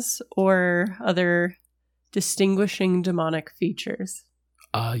horns or other distinguishing demonic features?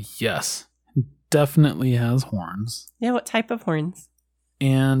 Yes. Definitely has horns. Yeah, what type of horns?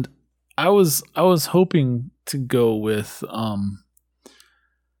 And I was hoping to go with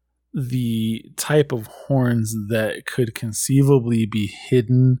the type of horns that could conceivably be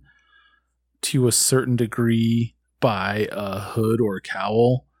hidden to a certain degree by a hood or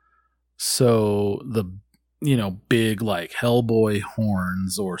cowl. So big like Hellboy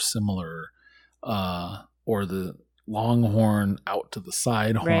horns or similar, or the longhorn out to the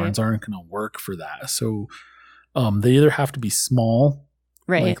side horns aren't going to work for that. So they either have to be small,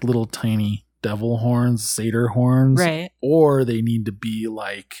 like little tiny devil horns, satyr horns, or they need to be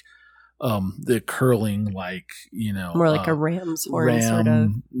like the curling, like, more like a ram's horn, sort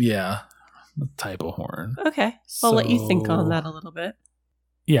of. Yeah, type of horn. Okay. I'll let you think on that a little bit.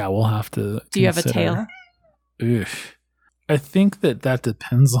 Yeah, we'll have to. Do you have a tail? Ugh. I think that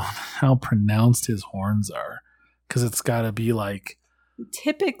depends on how pronounced his horns are, because it's got to be like.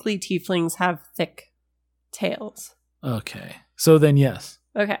 Typically, tieflings have thick tails. Okay, so then yes.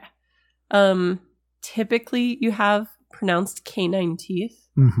 Okay. Typically, you have pronounced canine teeth.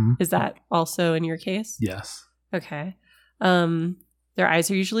 Mm-hmm. Is that also in your case? Yes. Okay. Their eyes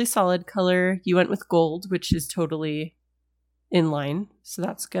are usually solid color. You went with gold, which is totally in line, so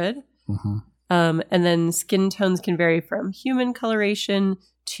that's good. Mm-hmm. And then skin tones can vary from human coloration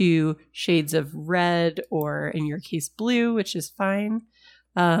to shades of red, or in your case, blue, which is fine.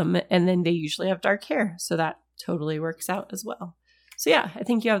 And then they usually have dark hair, so that totally works out as well. So yeah, I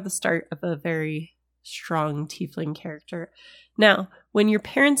think you have the start of a very strong tiefling character. Now, when your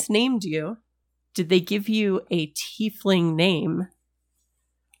parents named you, did they give you a tiefling name?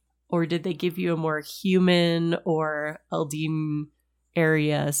 Or did they give you a more human or Eldim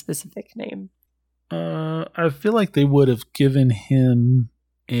area specific name? I feel like they would have given him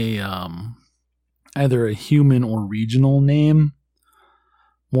a either a human or regional name.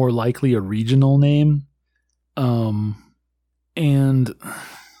 More likely a regional name. And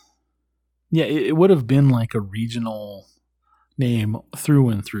yeah, it would have been like a regional name through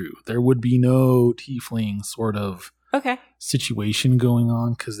and through. There would be no tiefling sort of situation going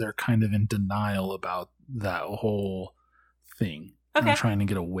on, because they're kind of in denial about that whole thing. They're trying to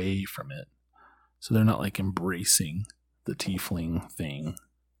get away from it. So they're not like embracing the tiefling thing.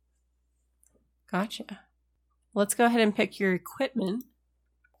 Gotcha. Let's go ahead and pick your equipment.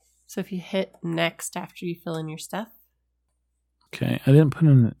 So if you hit next after you fill in your stuff. Okay. I didn't put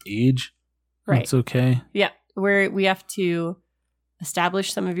in an age. Right. That's okay. Yeah. We have to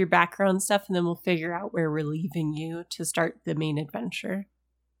establish some of your background stuff, and then we'll figure out where we're leaving you to start the main adventure.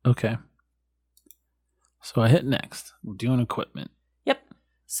 Okay. So I hit next. We're doing equipment. Yep.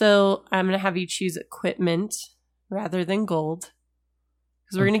 So I'm going to have you choose equipment rather than gold,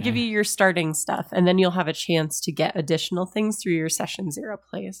 because we're going to give you your starting stuff, and then you'll have a chance to get additional things through your session 0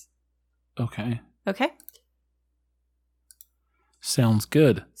 plays. Okay. Okay. Sounds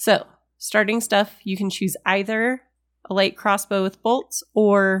good. So starting stuff, you can choose either a light crossbow with bolts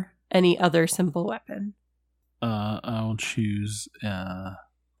or any other simple weapon. I'll choose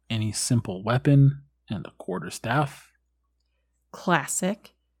any simple weapon and a quarterstaff.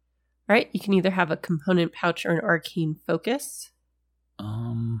 Classic. All right, you can either have a component pouch or an arcane focus.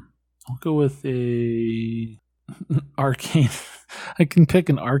 I'll go with a arcane. I can pick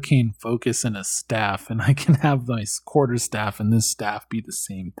an arcane focus and a staff, and I can have my quarterstaff and this staff be the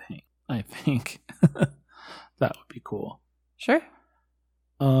same thing. I think that would be cool. Sure.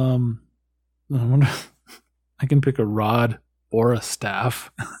 I wonder. I can pick a rod or a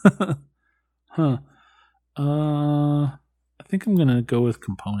staff. Huh. I think I'm gonna go with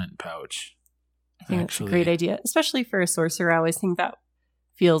component pouch. I think that's a great idea, especially for a sorcerer. I always think that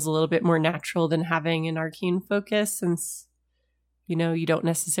feels a little bit more natural than having an arcane focus, since you don't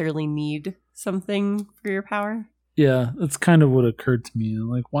necessarily need something for your power. Yeah, that's kind of what occurred to me.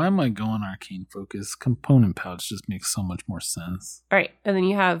 Like, why am I going arcane focus? Component pouch just makes so much more sense. All right, and then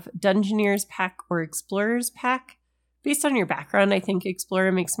you have Dungeoneer's pack or Explorer's pack. Based on your background, I think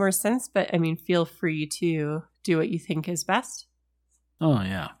Explorer makes more sense, but feel free to do what you think is best. Oh,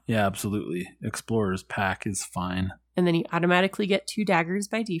 yeah. Yeah, absolutely. Explorer's pack is fine. And then you automatically get 2 daggers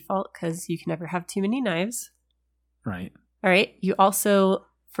by default, because you can never have too many knives. Right. All right. You also,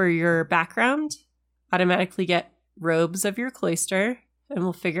 for your background, automatically get robes of your cloister, and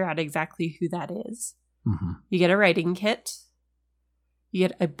we'll figure out exactly who that is. Mm-hmm. You get a writing kit. You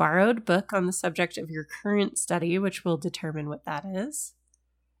get a borrowed book on the subject of your current study, which will determine what that is.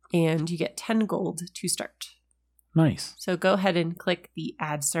 And you get 10 gold to start. Nice. So go ahead and click the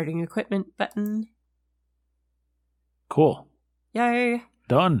Add Starting Equipment button. Cool. Yay.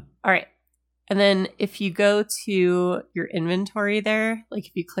 Done. All right. And then if you go to your inventory there, like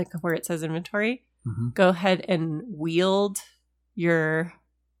if you click where it says inventory, go ahead and wield your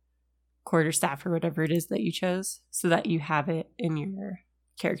quarterstaff or whatever it is that you chose, so that you have it in your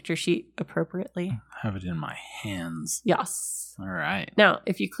character sheet appropriately. Have it in my hands. Yes. All right. Now,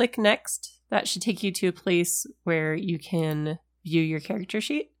 if you click next, that should take you to a place where you can view your character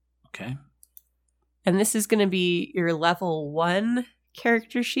sheet. Okay. And this is going to be your level 1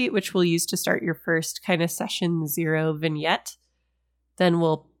 character sheet, which we'll use to start your first kind of session 0 vignette. Then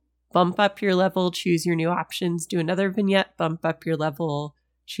we'll bump up your level, choose your new options, do another vignette, bump up your level,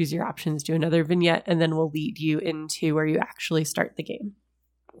 choose your options, do another vignette, and then we'll lead you into where you actually start the game.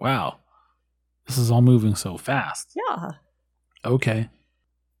 Wow. This is all moving so fast. Yeah. Okay.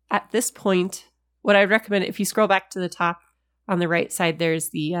 At this point, what I'd recommend, if you scroll back to the top on the right side, there's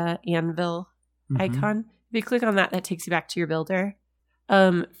the anvil icon. If you click on that, that takes you back to your builder.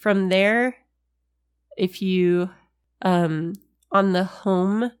 From there, if you, on the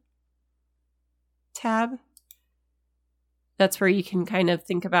home tab, that's where you can kind of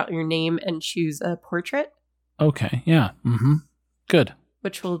think about your name and choose a portrait. Okay, yeah. Good.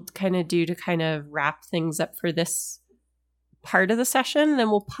 Which we'll kind of do to kind of wrap things up for this part of the session.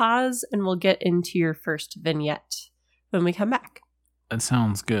 Then we'll pause and we'll get into your first vignette when we come back. That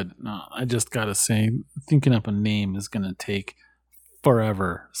sounds good. No, I just got to say, thinking up a name is going to take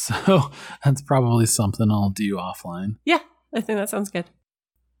forever. So that's probably something I'll do offline. Yeah, I think that sounds good.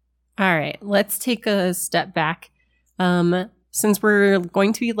 All right, let's take a step back. Since we're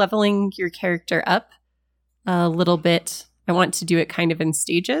going to be leveling your character up a little bit, I want to do it kind of in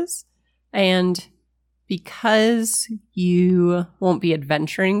stages. And because you won't be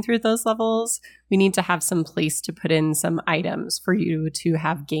adventuring through those levels, we need to have some place to put in some items for you to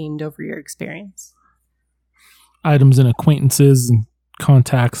have gained over your experience. Items and acquaintances and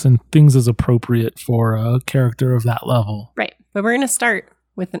contacts and things as appropriate for a character of that level. Right. But we're going to start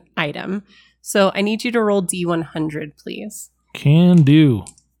with an item. So I need you to roll D100, please. Can do.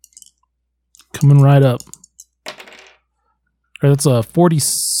 Coming right up. That's a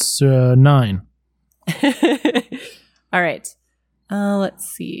 49. All right. Let's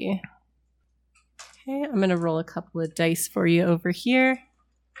see. Okay, I'm going to roll a couple of dice for you over here.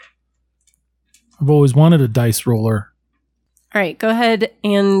 I've always wanted a dice roller. All right, go ahead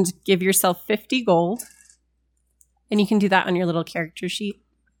and give yourself 50 gold. And you can do that on your little character sheet.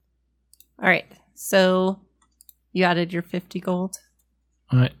 All right, so you added your 50 gold.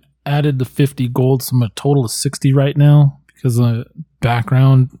 I added the 50 gold, so I'm at a total of 60 right now because the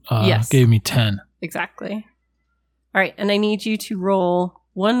background gave me 10. Exactly. All right, and I need you to roll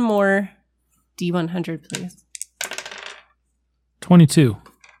one more D100, please. 22.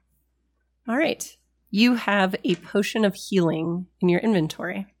 All right. You have a potion of healing in your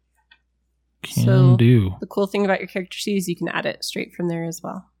inventory. Can do. The cool thing about your character sheet is you can add it straight from there as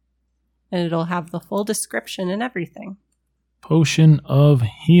well. And it'll have the full description and everything. Potion of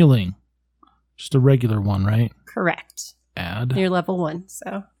healing. Just a regular one, right? Correct. Add. You're level 1,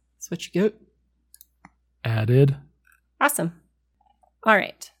 so that's what you get. Added. Awesome. All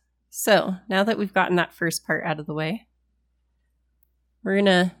right. So now that we've gotten that first part out of the way, we're going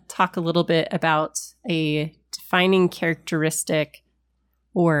to talk a little bit about a defining characteristic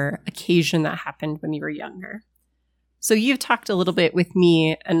or occasion that happened when you were younger. So you've talked a little bit with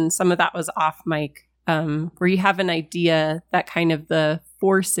me, and some of that was off mic, where you have an idea that kind of the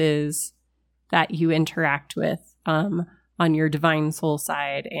forces that you interact with on your divine soul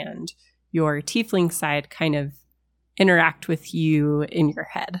side and your tiefling side kind of interact with you in your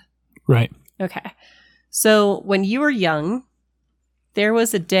head. Right. Okay. So when you were young, there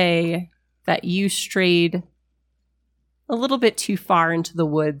was a day that you strayed a little bit too far into the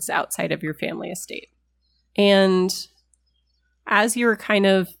woods outside of your family estate. And as you were kind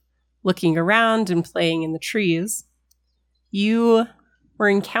of looking around and playing in the trees, you were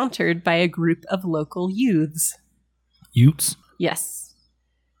encountered by a group of local youths. Utes? Yes.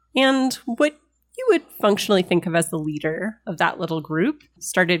 And what you would functionally think of as the leader of that little group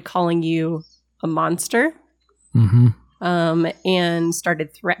started calling you a monster. And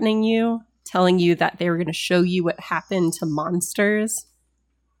started threatening you, telling you that they were going to show you what happened to monsters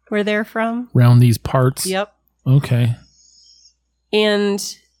where they're from. Around these parts? Yep. Okay.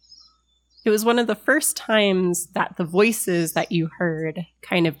 And it was one of the first times that the voices that you heard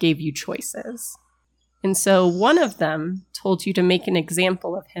kind of gave you choices. And so one of them told you to make an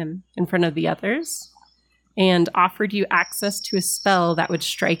example of him in front of the others and offered you access to a spell that would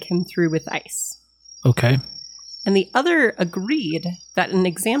strike him through with ice. Okay. And the other agreed that an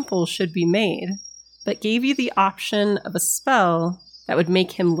example should be made, but gave you the option of a spell that would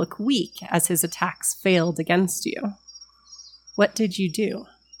make him look weak as his attacks failed against you. What did you do?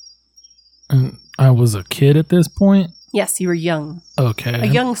 And I was a kid at this point? Yes, you were young. Okay. A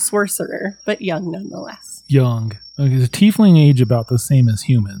young sorcerer, but young nonetheless. Young. Okay, the tiefling age about the same as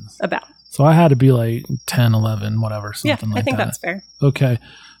humans. About. So I had to be like 10, 11, whatever, something like that. Yeah, I think that's fair. Okay.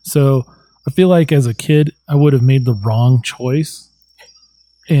 So I feel like as a kid, I would have made the wrong choice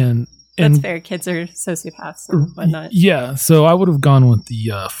and That's And fair. Kids are sociopaths and whatnot. yeah, so I would have gone with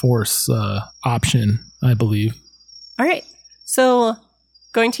the force option, I believe. All right. So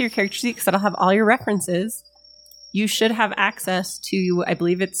going to your character sheet, because that'll have all your references, you should have access to, I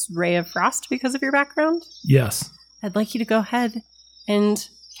believe it's Ray of Frost because of your background. Yes. I'd like you to go ahead and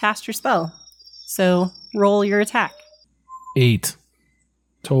cast your spell. So roll your attack. 8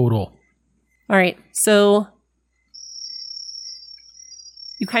 total. All right. So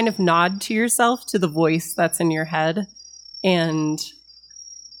you kind of nod to yourself, to the voice that's in your head, and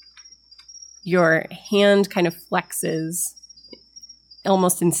your hand kind of flexes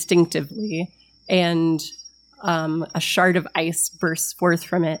almost instinctively, and a shard of ice bursts forth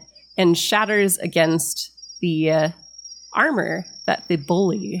from it and shatters against the armor that the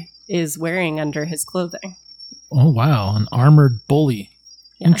bully is wearing under his clothing. Oh, wow. An armored bully.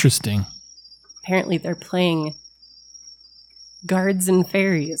 Yeah. Interesting. Apparently they're playing guards and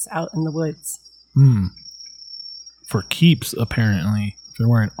fairies out in the woods. For keeps, apparently. If they're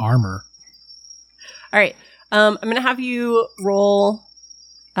wearing armor. All right. I'm going to have you roll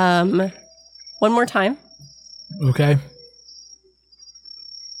one more time. Okay.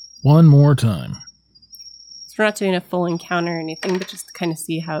 One more time. So we're not doing a full encounter or anything, but just to kind of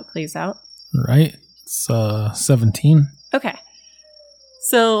see how it plays out. All right. It's 17. Okay.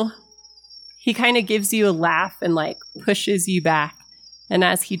 So he kind of gives you a laugh and like pushes you back. And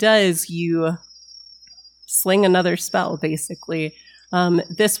as he does, you sling another spell, basically.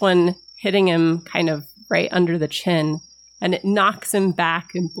 This one hitting him kind of right under the chin. And it knocks him back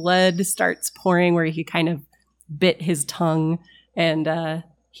and blood starts pouring where he kind of bit his tongue. And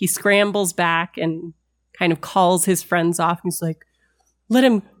he scrambles back and kind of calls his friends off. And he's like, let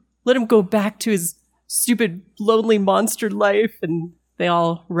him go back to his stupid, lonely monster life. And they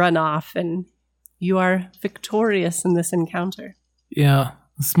all run off. And you are victorious in this encounter. Yeah.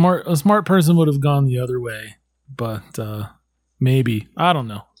 A smart person would have gone the other way. But maybe. I don't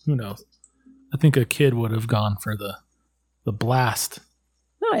know. Who knows? I think a kid would have gone for the blast.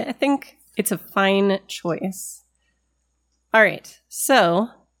 No, I think it's a fine choice. All right. So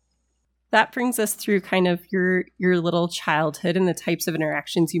that brings us through kind of your little childhood and the types of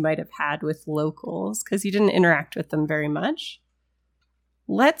interactions you might have had with locals, because you didn't interact with them very much.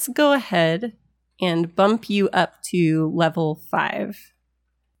 Let's go ahead and bump you up to level 5.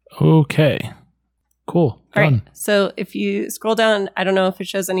 Okay. Cool. All Done. right. So if you scroll down, I don't know if it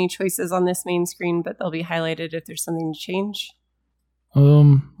shows any choices on this main screen, but they'll be highlighted if there's something to change.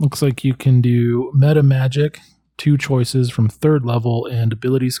 Looks like you can do meta magic, 2 choices from 3rd level, and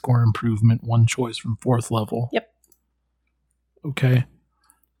ability score improvement, 1 choice from 4th level. Yep. Okay.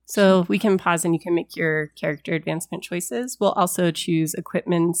 So we can pause and you can make your character advancement choices. We'll also choose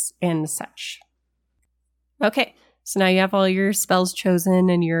equipments and such. Okay. So now you have all your spells chosen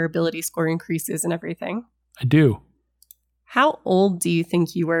and your ability score increases and everything. I do. How old do you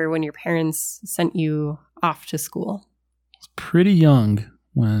think you were when your parents sent you off to school? I was pretty young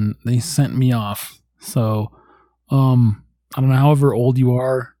when they sent me off. So, I don't know, however old you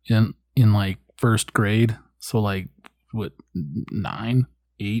are in like 1st grade. So like, what, 9,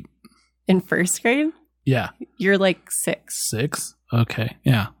 8? In 1st grade? Yeah. You're like 6. 6? Okay.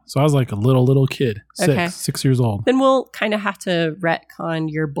 Yeah. So I was like a little kid. 6. Okay. 6 years old. Then we'll kind of have to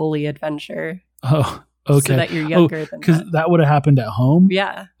retcon your bully adventure. Oh, okay. So that you're younger than because that. that would have happened at home?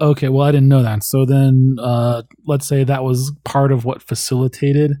 Yeah. Okay. Well, I didn't know that. So then let's say that was part of what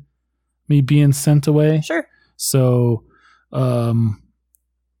facilitated me being sent away. Sure. So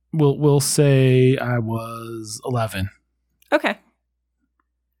we'll say I was 11. Okay.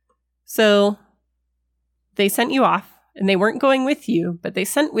 So they sent you off, and they weren't going with you, but they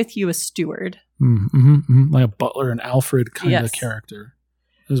sent with you a steward. Like a butler and Alfred kind of Yes. character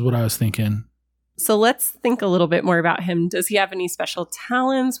is what I was thinking. So let's think a little bit more about him. Does he have any special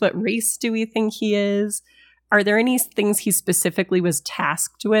talents? What race do we think he is? Are there any things he specifically was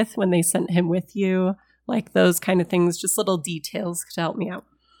tasked with when they sent him with you? Like those kind of things, just little details to help me out.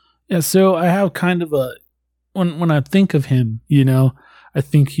 Yeah, so I have kind of a when I think of him, I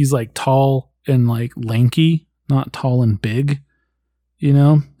think he's like tall and like lanky, not tall and big,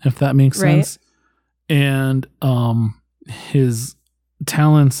 if that makes Right. sense. And his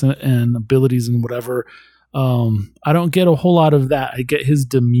talents and abilities and whatever, I don't get a whole lot of that. I get his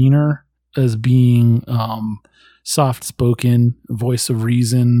demeanor as being soft spoken, voice of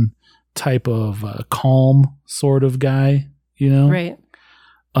reason type of calm sort of guy, Right.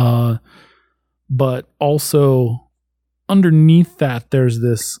 But also underneath that, there's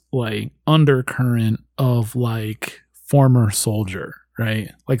this like undercurrent of like former soldier,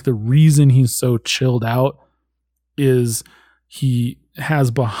 right? Like the reason he's so chilled out is he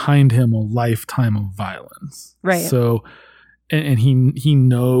has behind him a lifetime of violence. Right. So, and he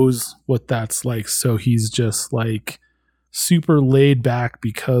knows what that's like. So he's just like super laid back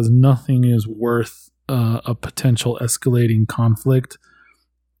because nothing is worth a potential escalating conflict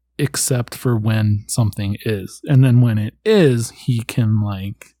except for when something is. And then when it is, he can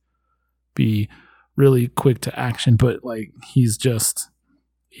like be really quick to action, but like he's just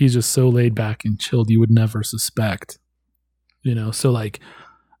so laid back and chilled you would never suspect. You know, so like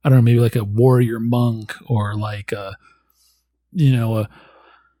I don't know, maybe like a warrior monk or like a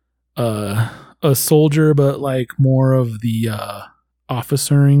soldier, but like more of the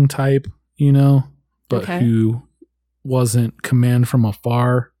officering type, you know, but who wasn't command from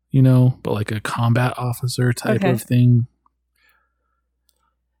afar, you know, but like a combat officer type of thing.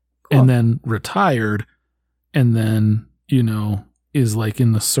 Cool. And then retired, and then, you know, is like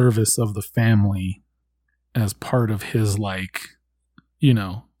in the service of the family as part of his like, you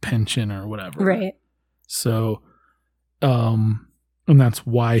know, pension or whatever. Right. So, and that's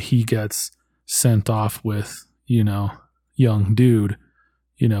why he gets sent off with, you know, young dude,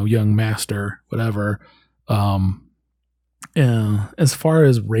 you know, young master, whatever. And as far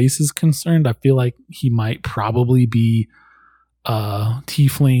as race is concerned, I feel like he might probably be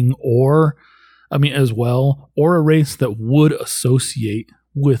tiefling as well, or a race that would associate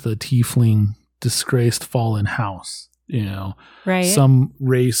with a tiefling disgraced fallen house, you know, right? Some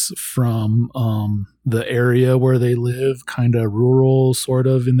race from the area where they live, kind of rural, sort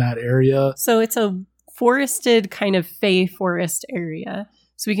of in that area. So it's a forested kind of fey forest area.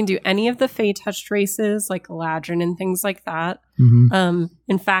 So we can do any of the fey touched races like Galadrin and things like that. Mm-hmm.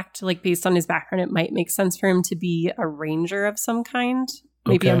 In fact, like based on his background, it might make sense for him to be a ranger of some kind.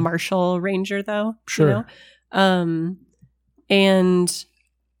 Maybe a martial ranger, though. Sure. You know?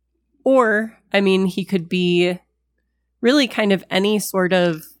 Or he could be really kind of any sort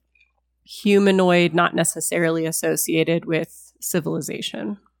of humanoid, not necessarily associated with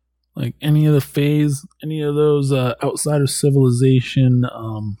civilization. Like any of the Fays, any of those outside of civilization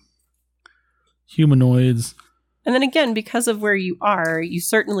humanoids. And then again, because of where you are, you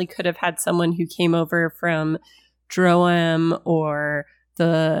certainly could have had someone who came over from Droam or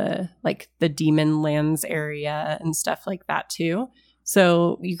the Demon Lands area and stuff like that too.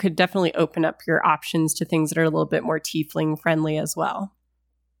 So you could definitely open up your options to things that are a little bit more tiefling friendly as well.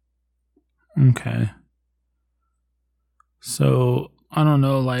 Okay. So I don't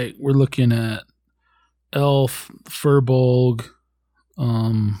know, like we're looking at elf, furbolg,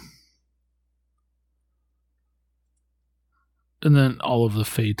 and then all of the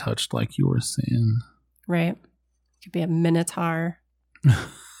Fey touched, like you were saying. Right. Could be a minotaur. No,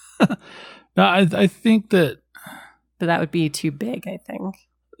 I think that... But that would be too big, I think,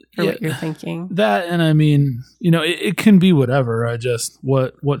 for what you're thinking. That, and it can be whatever. I just...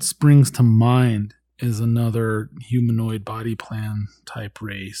 What springs to mind is another humanoid body plan type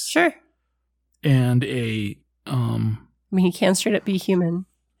race. Sure. And a... he can straight up be human.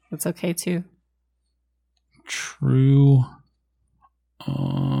 That's okay, too. True.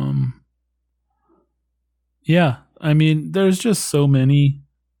 Yeah, there's just so many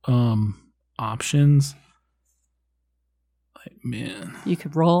options. Like, man, you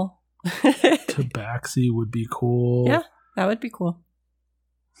could roll. Tabaxi would be cool. Yeah, that would be cool.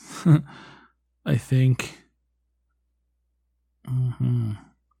 I think. Mm-hmm.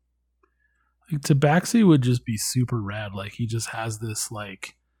 Like Tabaxi would just be super rad. Like he just has this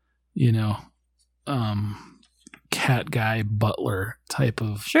like, cat guy butler type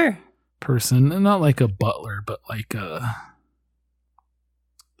of person, and not like a butler, but like a,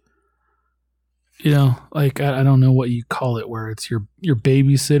 like I don't know what you call it, where it's your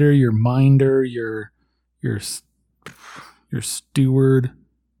babysitter, your minder, your steward.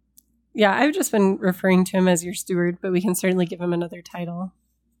 Yeah, I've just been referring to him as your steward, but we can certainly give him another title.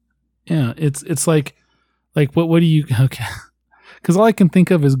 Yeah, it's like what do you okay? Because all I can think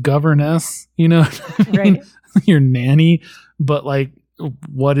of is governess, right? Your nanny, but like,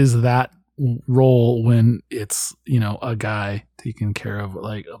 what is that role when it's a guy taking care of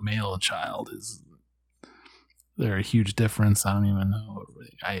like a male child? Is there a huge difference? I don't even know.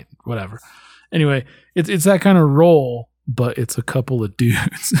 Whatever. Anyway, it's that kind of role, but it's a couple of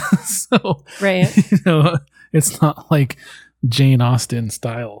dudes. So right, it's not like Jane Austen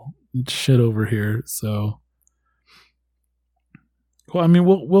style shit over here. So, well,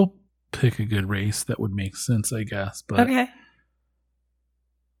 we'll pick a good race that would make sense, I guess. But okay.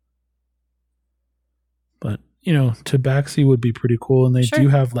 But Tabaxi would be pretty cool, and they do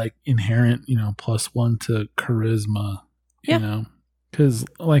have like inherent, +1 to charisma. Because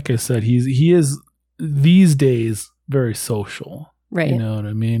like I said, he is these days very social. Right. You know what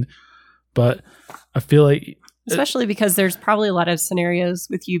I mean? But I feel like... Especially because there's probably a lot of scenarios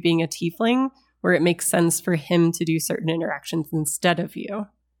with you being a tiefling where it makes sense for him to do certain interactions instead of you.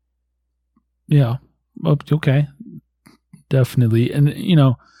 Yeah. Okay. Definitely. And, you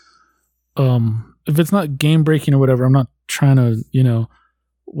know, if it's not game breaking or whatever, I'm not trying to, you know,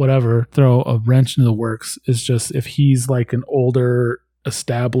 whatever, throw a wrench into the works. It's just if he's like an older,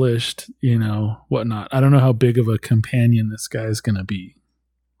 established, you know, whatnot. I don't know how big of a companion this guy's going to be.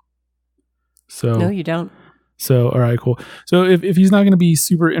 So no, you don't. So, all right, cool. So if he's not going to be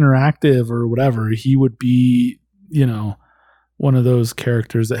super interactive or whatever, he would be, you know, one of those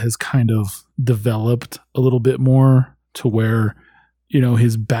characters that has kind of developed a little bit more to where, you know,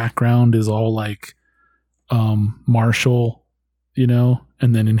 his background is all like martial, you know,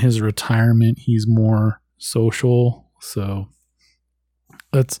 and then in his retirement, he's more social. So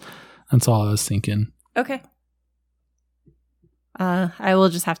that's all I was thinking. Okay. I will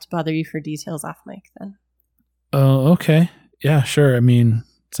just have to bother you for details off mic then. Oh, okay. Yeah, sure. I mean,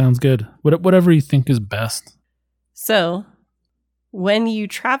 sounds good. Whatever you think is best. So, when you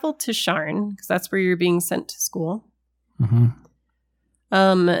traveled to Sharn, because that's where you're being sent to school,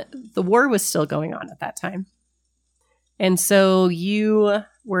 the war was still going on at that time. And so you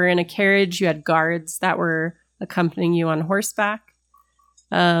were in a carriage, you had guards that were accompanying you on horseback.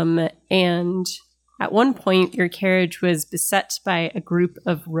 And at one point, your carriage was beset by a group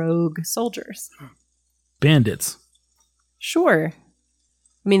of rogue soldiers. Bandits. Sure.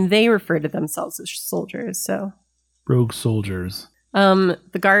 I mean, they refer to themselves as soldiers, so. Rogue soldiers.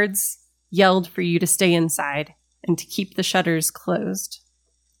 The guards yelled for you to stay inside and to keep the shutters closed.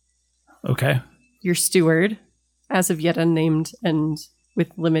 Okay. Your steward, as of yet unnamed and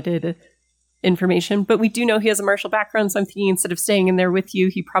with limited information, but we do know he has a martial background, so I'm thinking instead of staying in there with you,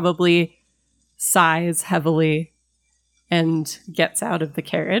 he probably sighs heavily and gets out of the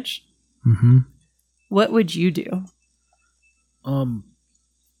carriage. Mm-hmm. What would you do?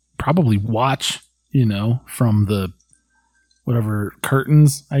 Probably watch, you know, from the whatever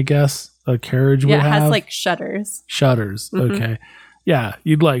curtains, I guess, a carriage would have. Yeah, it has like shutters. Shutters. Mm-hmm. Okay. Yeah,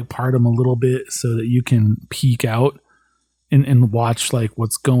 you'd like part them a little bit so that you can peek out and watch like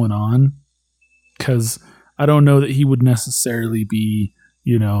what's going on. Because I don't know that he would necessarily be,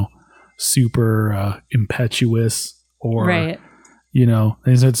 you know, super impetuous or, right. You know,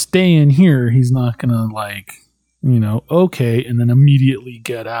 they said stay in here. He's not going to like, you know, okay, and then immediately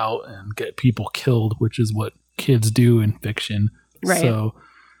get out and get people killed, which is what kids do in fiction. Right. So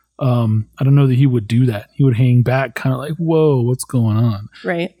I don't know that he would do that. He would hang back kind of like, whoa, what's going on?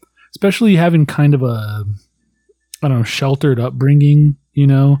 Right. Especially having kind of a, I don't know, sheltered upbringing, you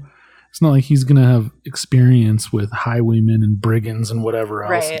know? It's not like he's going to have experience with highwaymen and brigands and whatever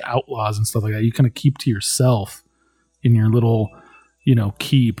else, right. and outlaws and stuff like that. You kind of keep to yourself in your little, you know,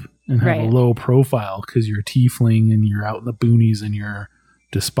 keep and have right. a low profile because you're a tiefling and you're out in the boonies and you're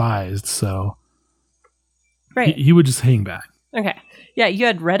despised. So right. he would just hang back. Okay. Yeah, you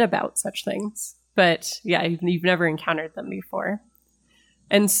had read about such things, but yeah, you've never encountered them before.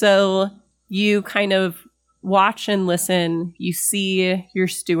 And so you kind of watch and listen. You see your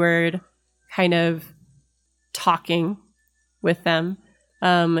steward kind of talking with them.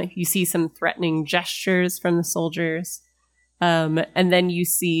 You see some threatening gestures from the soldiers. And then you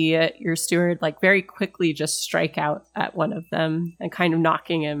see your steward like very quickly just strike out at one of them and kind of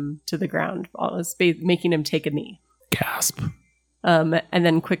knocking him to the ground, making him take a knee. Gasp. And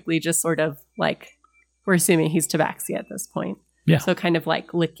then quickly just sort of like, we're assuming he's tabaxi at this point. Yeah. So kind of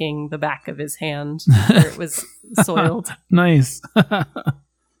like licking the back of his hand where it was soiled. Nice. All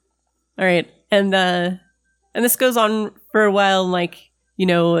right. And this goes on for a while. Like, you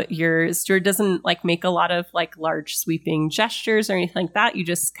know, your steward doesn't like make a lot of like large sweeping gestures or anything like that. You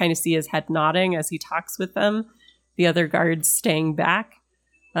just kind of see his head nodding as he talks with them. The other guards staying back.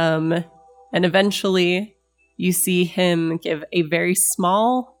 And eventually you see him give a very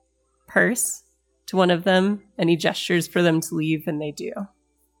small purse to one of them, and he gestures for them to leave, and they do.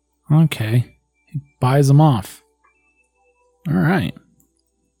 Okay. He buys them off. All right.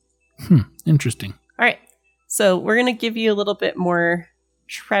 Interesting. All right. So we're going to give you a little bit more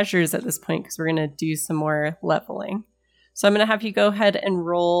treasures at this point because we're going to do some more leveling. So I'm going to have you go ahead and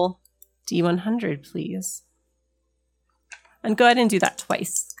roll D100, please. And go ahead and do that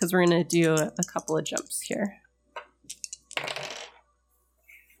twice because we're going to do a couple of jumps here.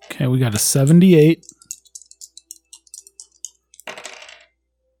 Okay, we got a 78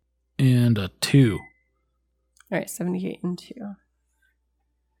 and a 2. All right, 78 and 2.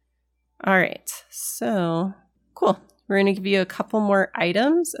 All right, so cool. We're going to give you a couple more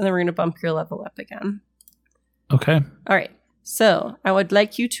items, and then we're going to bump your level up again. Okay. All right, So I would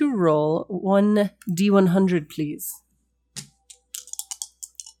like you to roll 1d100, please.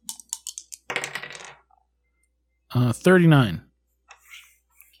 39.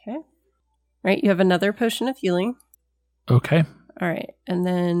 Okay. All right, you have another potion of healing. Okay. All right, and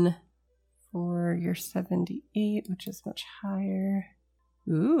then for your 78, which is much higher.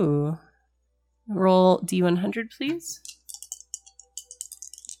 Ooh. Roll d100, please.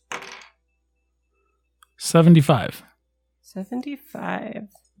 75. 75. All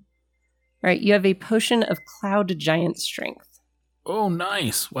right, you have a potion of cloud giant strength. Oh,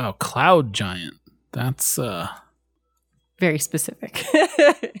 nice. Wow, cloud giant. That's Very specific.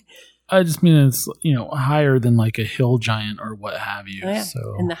 I just mean it's, higher than like a hill giant or what have you. Oh, yeah.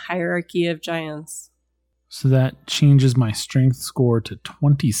 So In the hierarchy of giants. So that changes my strength score to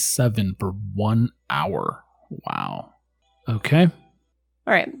 27 for 1 hour. Wow. Okay.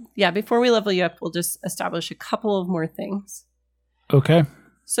 All right. Yeah, before we level you up, we'll just establish a couple of more things. Okay.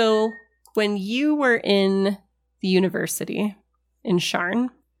 So when you were in the university in Sharn,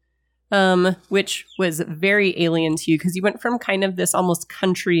 which was very alien to you because you went from kind of this almost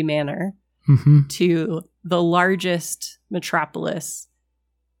country manor to the largest metropolis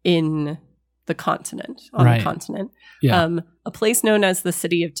in the continent, on the continent. Yeah. A place known as the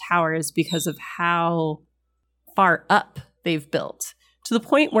City of Towers because of how far up they've built, to the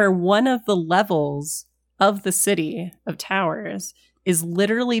point where one of the levels of the City of Towers is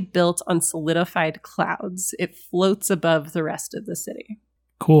literally built on solidified clouds. It floats above the rest of the city.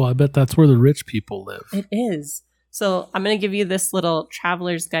 Cool. I bet that's where the rich people live. It is. So I'm going to give you this little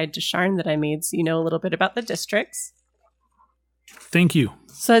traveler's guide to Sharn that I made so you know a little bit about the districts. Thank you.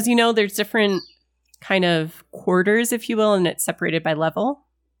 So as you know, there's different kind of quarters, if you will, and it's separated by level.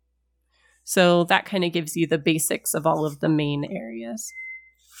 So that kind of gives you the basics of all of the main areas.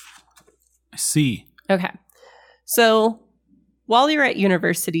 I see. Okay. So while you're at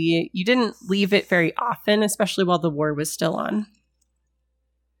university, you didn't leave it very often, especially while the war was still on.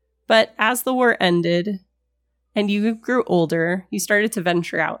 But as the war ended and you grew older, you started to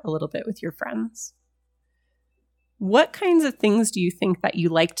venture out a little bit with your friends. What kinds of things do you think that you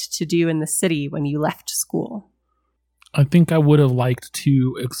liked to do in the city when you left school? I think I would have liked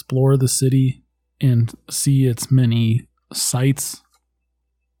to explore the city and see its many sights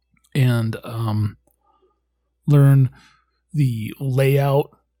and learn the layout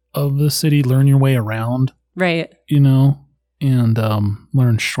of the city, learn your way around. Right. And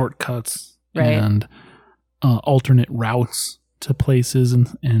learn shortcuts and alternate routes to places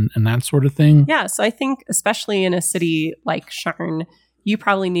and that sort of thing. Yeah, so I think especially in a city like Sharn, you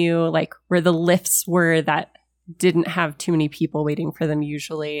probably knew like where the lifts were that didn't have too many people waiting for them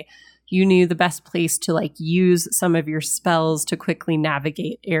usually. You knew the best place to like use some of your spells to quickly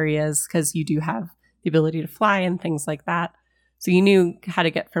navigate areas because you do have the ability to fly and things like that. So you knew how to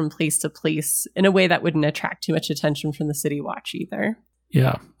get from place to place in a way that wouldn't attract too much attention from the city watch either.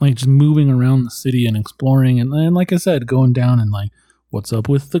 Yeah, like just moving around the city and exploring. And then, like I said, going down and like, what's up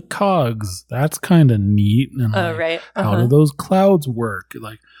with the cogs? That's kind of neat. And like, right. How do those clouds work?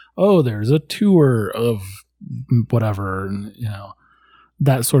 Like, oh, there's a tour of whatever, and,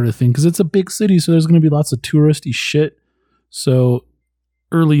 that sort of thing. Because it's a big city, so there's going to be lots of touristy shit. So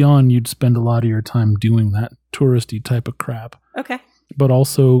early on, you'd spend a lot of your time doing that touristy type of crap. Okay. But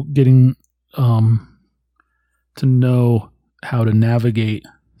also getting to know how to navigate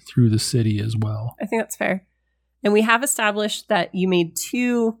through the city as well. I think that's fair. And we have established that you made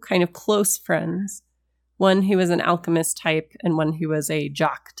two kind of close friends. One who was an alchemist type and one who was a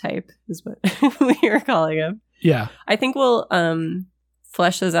jock type is what we were calling him. Yeah. I think we'll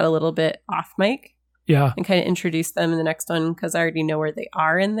flesh those out a little bit off mic. Yeah. And kind of introduce them in the next one because I already know where they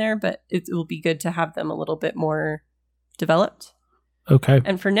are in there, but it will be good to have them a little bit more developed. Okay.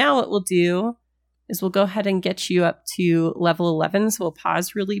 And for now, what we'll do is we'll go ahead and get you up to level 11. So we'll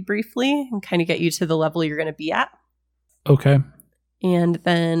pause really briefly and kind of get you to the level you're going to be at. Okay. And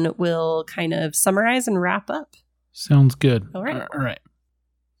then we'll kind of summarize and wrap up. Sounds good. All right. All right.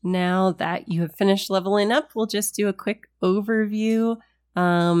 Now that you have finished leveling up, we'll just do a quick overview.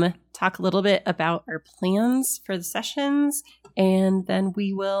 Talk a little bit about our plans for the sessions, and then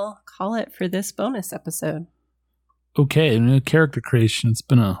we will call it for this bonus episode. Okay, and character creation. It's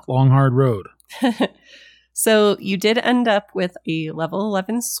been a long, hard road. So you did end up with a level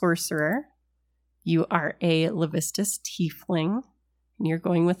 11 sorcerer. You are a Levistus tiefling, and you're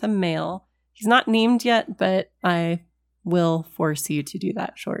going with a male. He's not named yet, but I will force you to do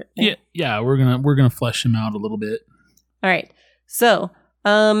that shortly. Yeah, we're gonna flesh him out a little bit. All right. So,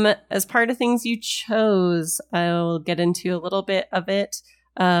 as part of things you chose, I'll get into a little bit of it.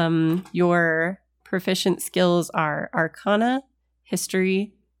 Your proficient skills are Arcana,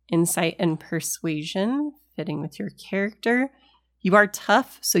 History, Insight, and Persuasion, fitting with your character. You are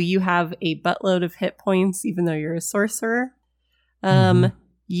tough, so you have a buttload of hit points, even though you're a sorcerer.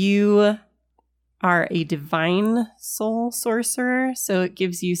 You are a divine soul sorcerer, so it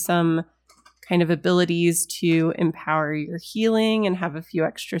gives you some kind of abilities to empower your healing and have a few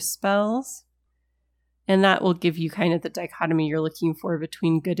extra spells. And that will give you kind of the dichotomy you're looking for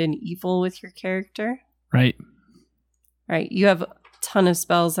between good and evil with your character. Right. Right. You have a ton of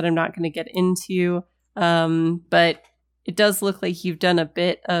spells that I'm not going to get into, but it does look like you've done a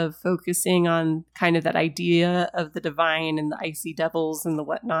bit of focusing on kind of that idea of the divine and the icy devils and the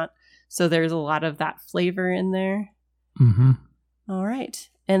whatnot. So there's a lot of that flavor in there. Mm-hmm. All right.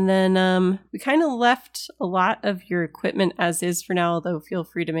 And then we kind of left a lot of your equipment as is for now, although feel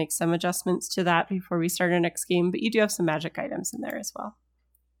free to make some adjustments to that before we start our next game. But you do have some magic items in there as well.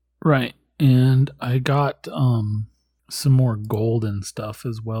 Right. And I got some more gold and stuff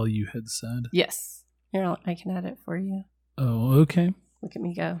as well, you had said. Yes. Here, I can add it for you. Oh, okay. Look at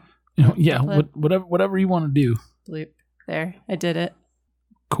me go. Yeah, whatever you want to do. Bloop. There. I did it.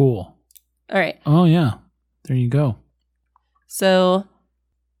 Cool. All right. Oh, yeah. There you go. So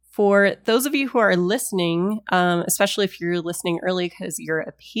for those of you who are listening, especially if you're listening early because you're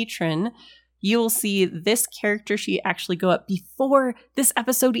a patron, you will see this character sheet actually go up before this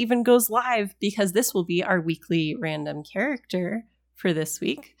episode even goes live, because this will be our weekly random character for this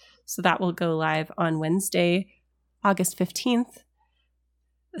week. So that will go live on Wednesday, August 15th.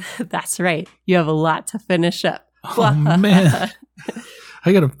 That's right. You have a lot to finish up. Oh, man.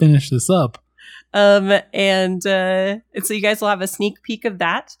 I got to finish this up. And so you guys will have a sneak peek of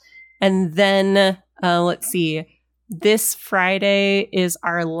that. And then, let's see, this Friday is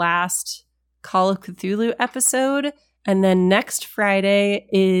our last Call of Cthulhu episode. And then next Friday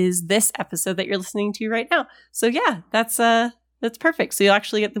is this episode that you're listening to right now. So yeah, that's perfect. So you'll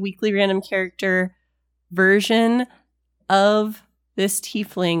actually get the weekly random character version of this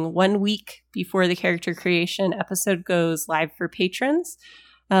tiefling 1 week before the character creation episode goes live for patrons.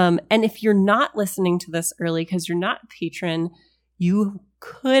 And if you're not listening to this early because you're not a patron, you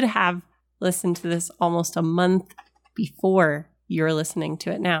could have listened to this almost a month before you're listening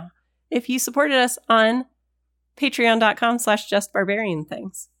to it now, if you supported us on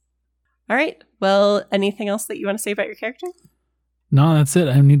patreon.com/justbarbarianthings. All right. Well, anything else that you want to say about your character? No, that's it.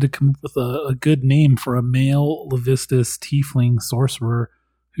 I need to come up with a good name for a male Levistus tiefling sorcerer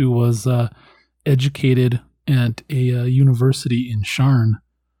who was educated at a university in Sharn.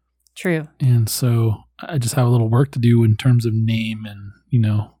 True. And so I just have a little work to do in terms of name and,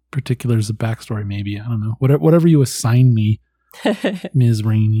 particulars of backstory, maybe. I don't know. Whatever you assign me, Ms.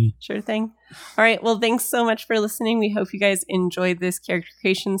 Rainey. Sure thing. All right. Well, thanks so much for listening. We hope you guys enjoyed this character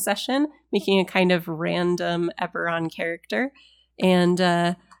creation session, making a kind of random Eberron character.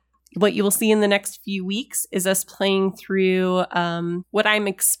 And what you will see in the next few weeks is us playing through what I'm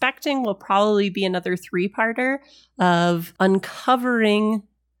expecting will probably be another 3-parter of uncovering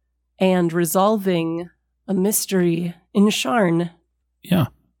and resolving a mystery in Sharn. Yeah.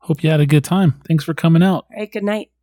 Hope you had a good time. Thanks for coming out. All right. Good night.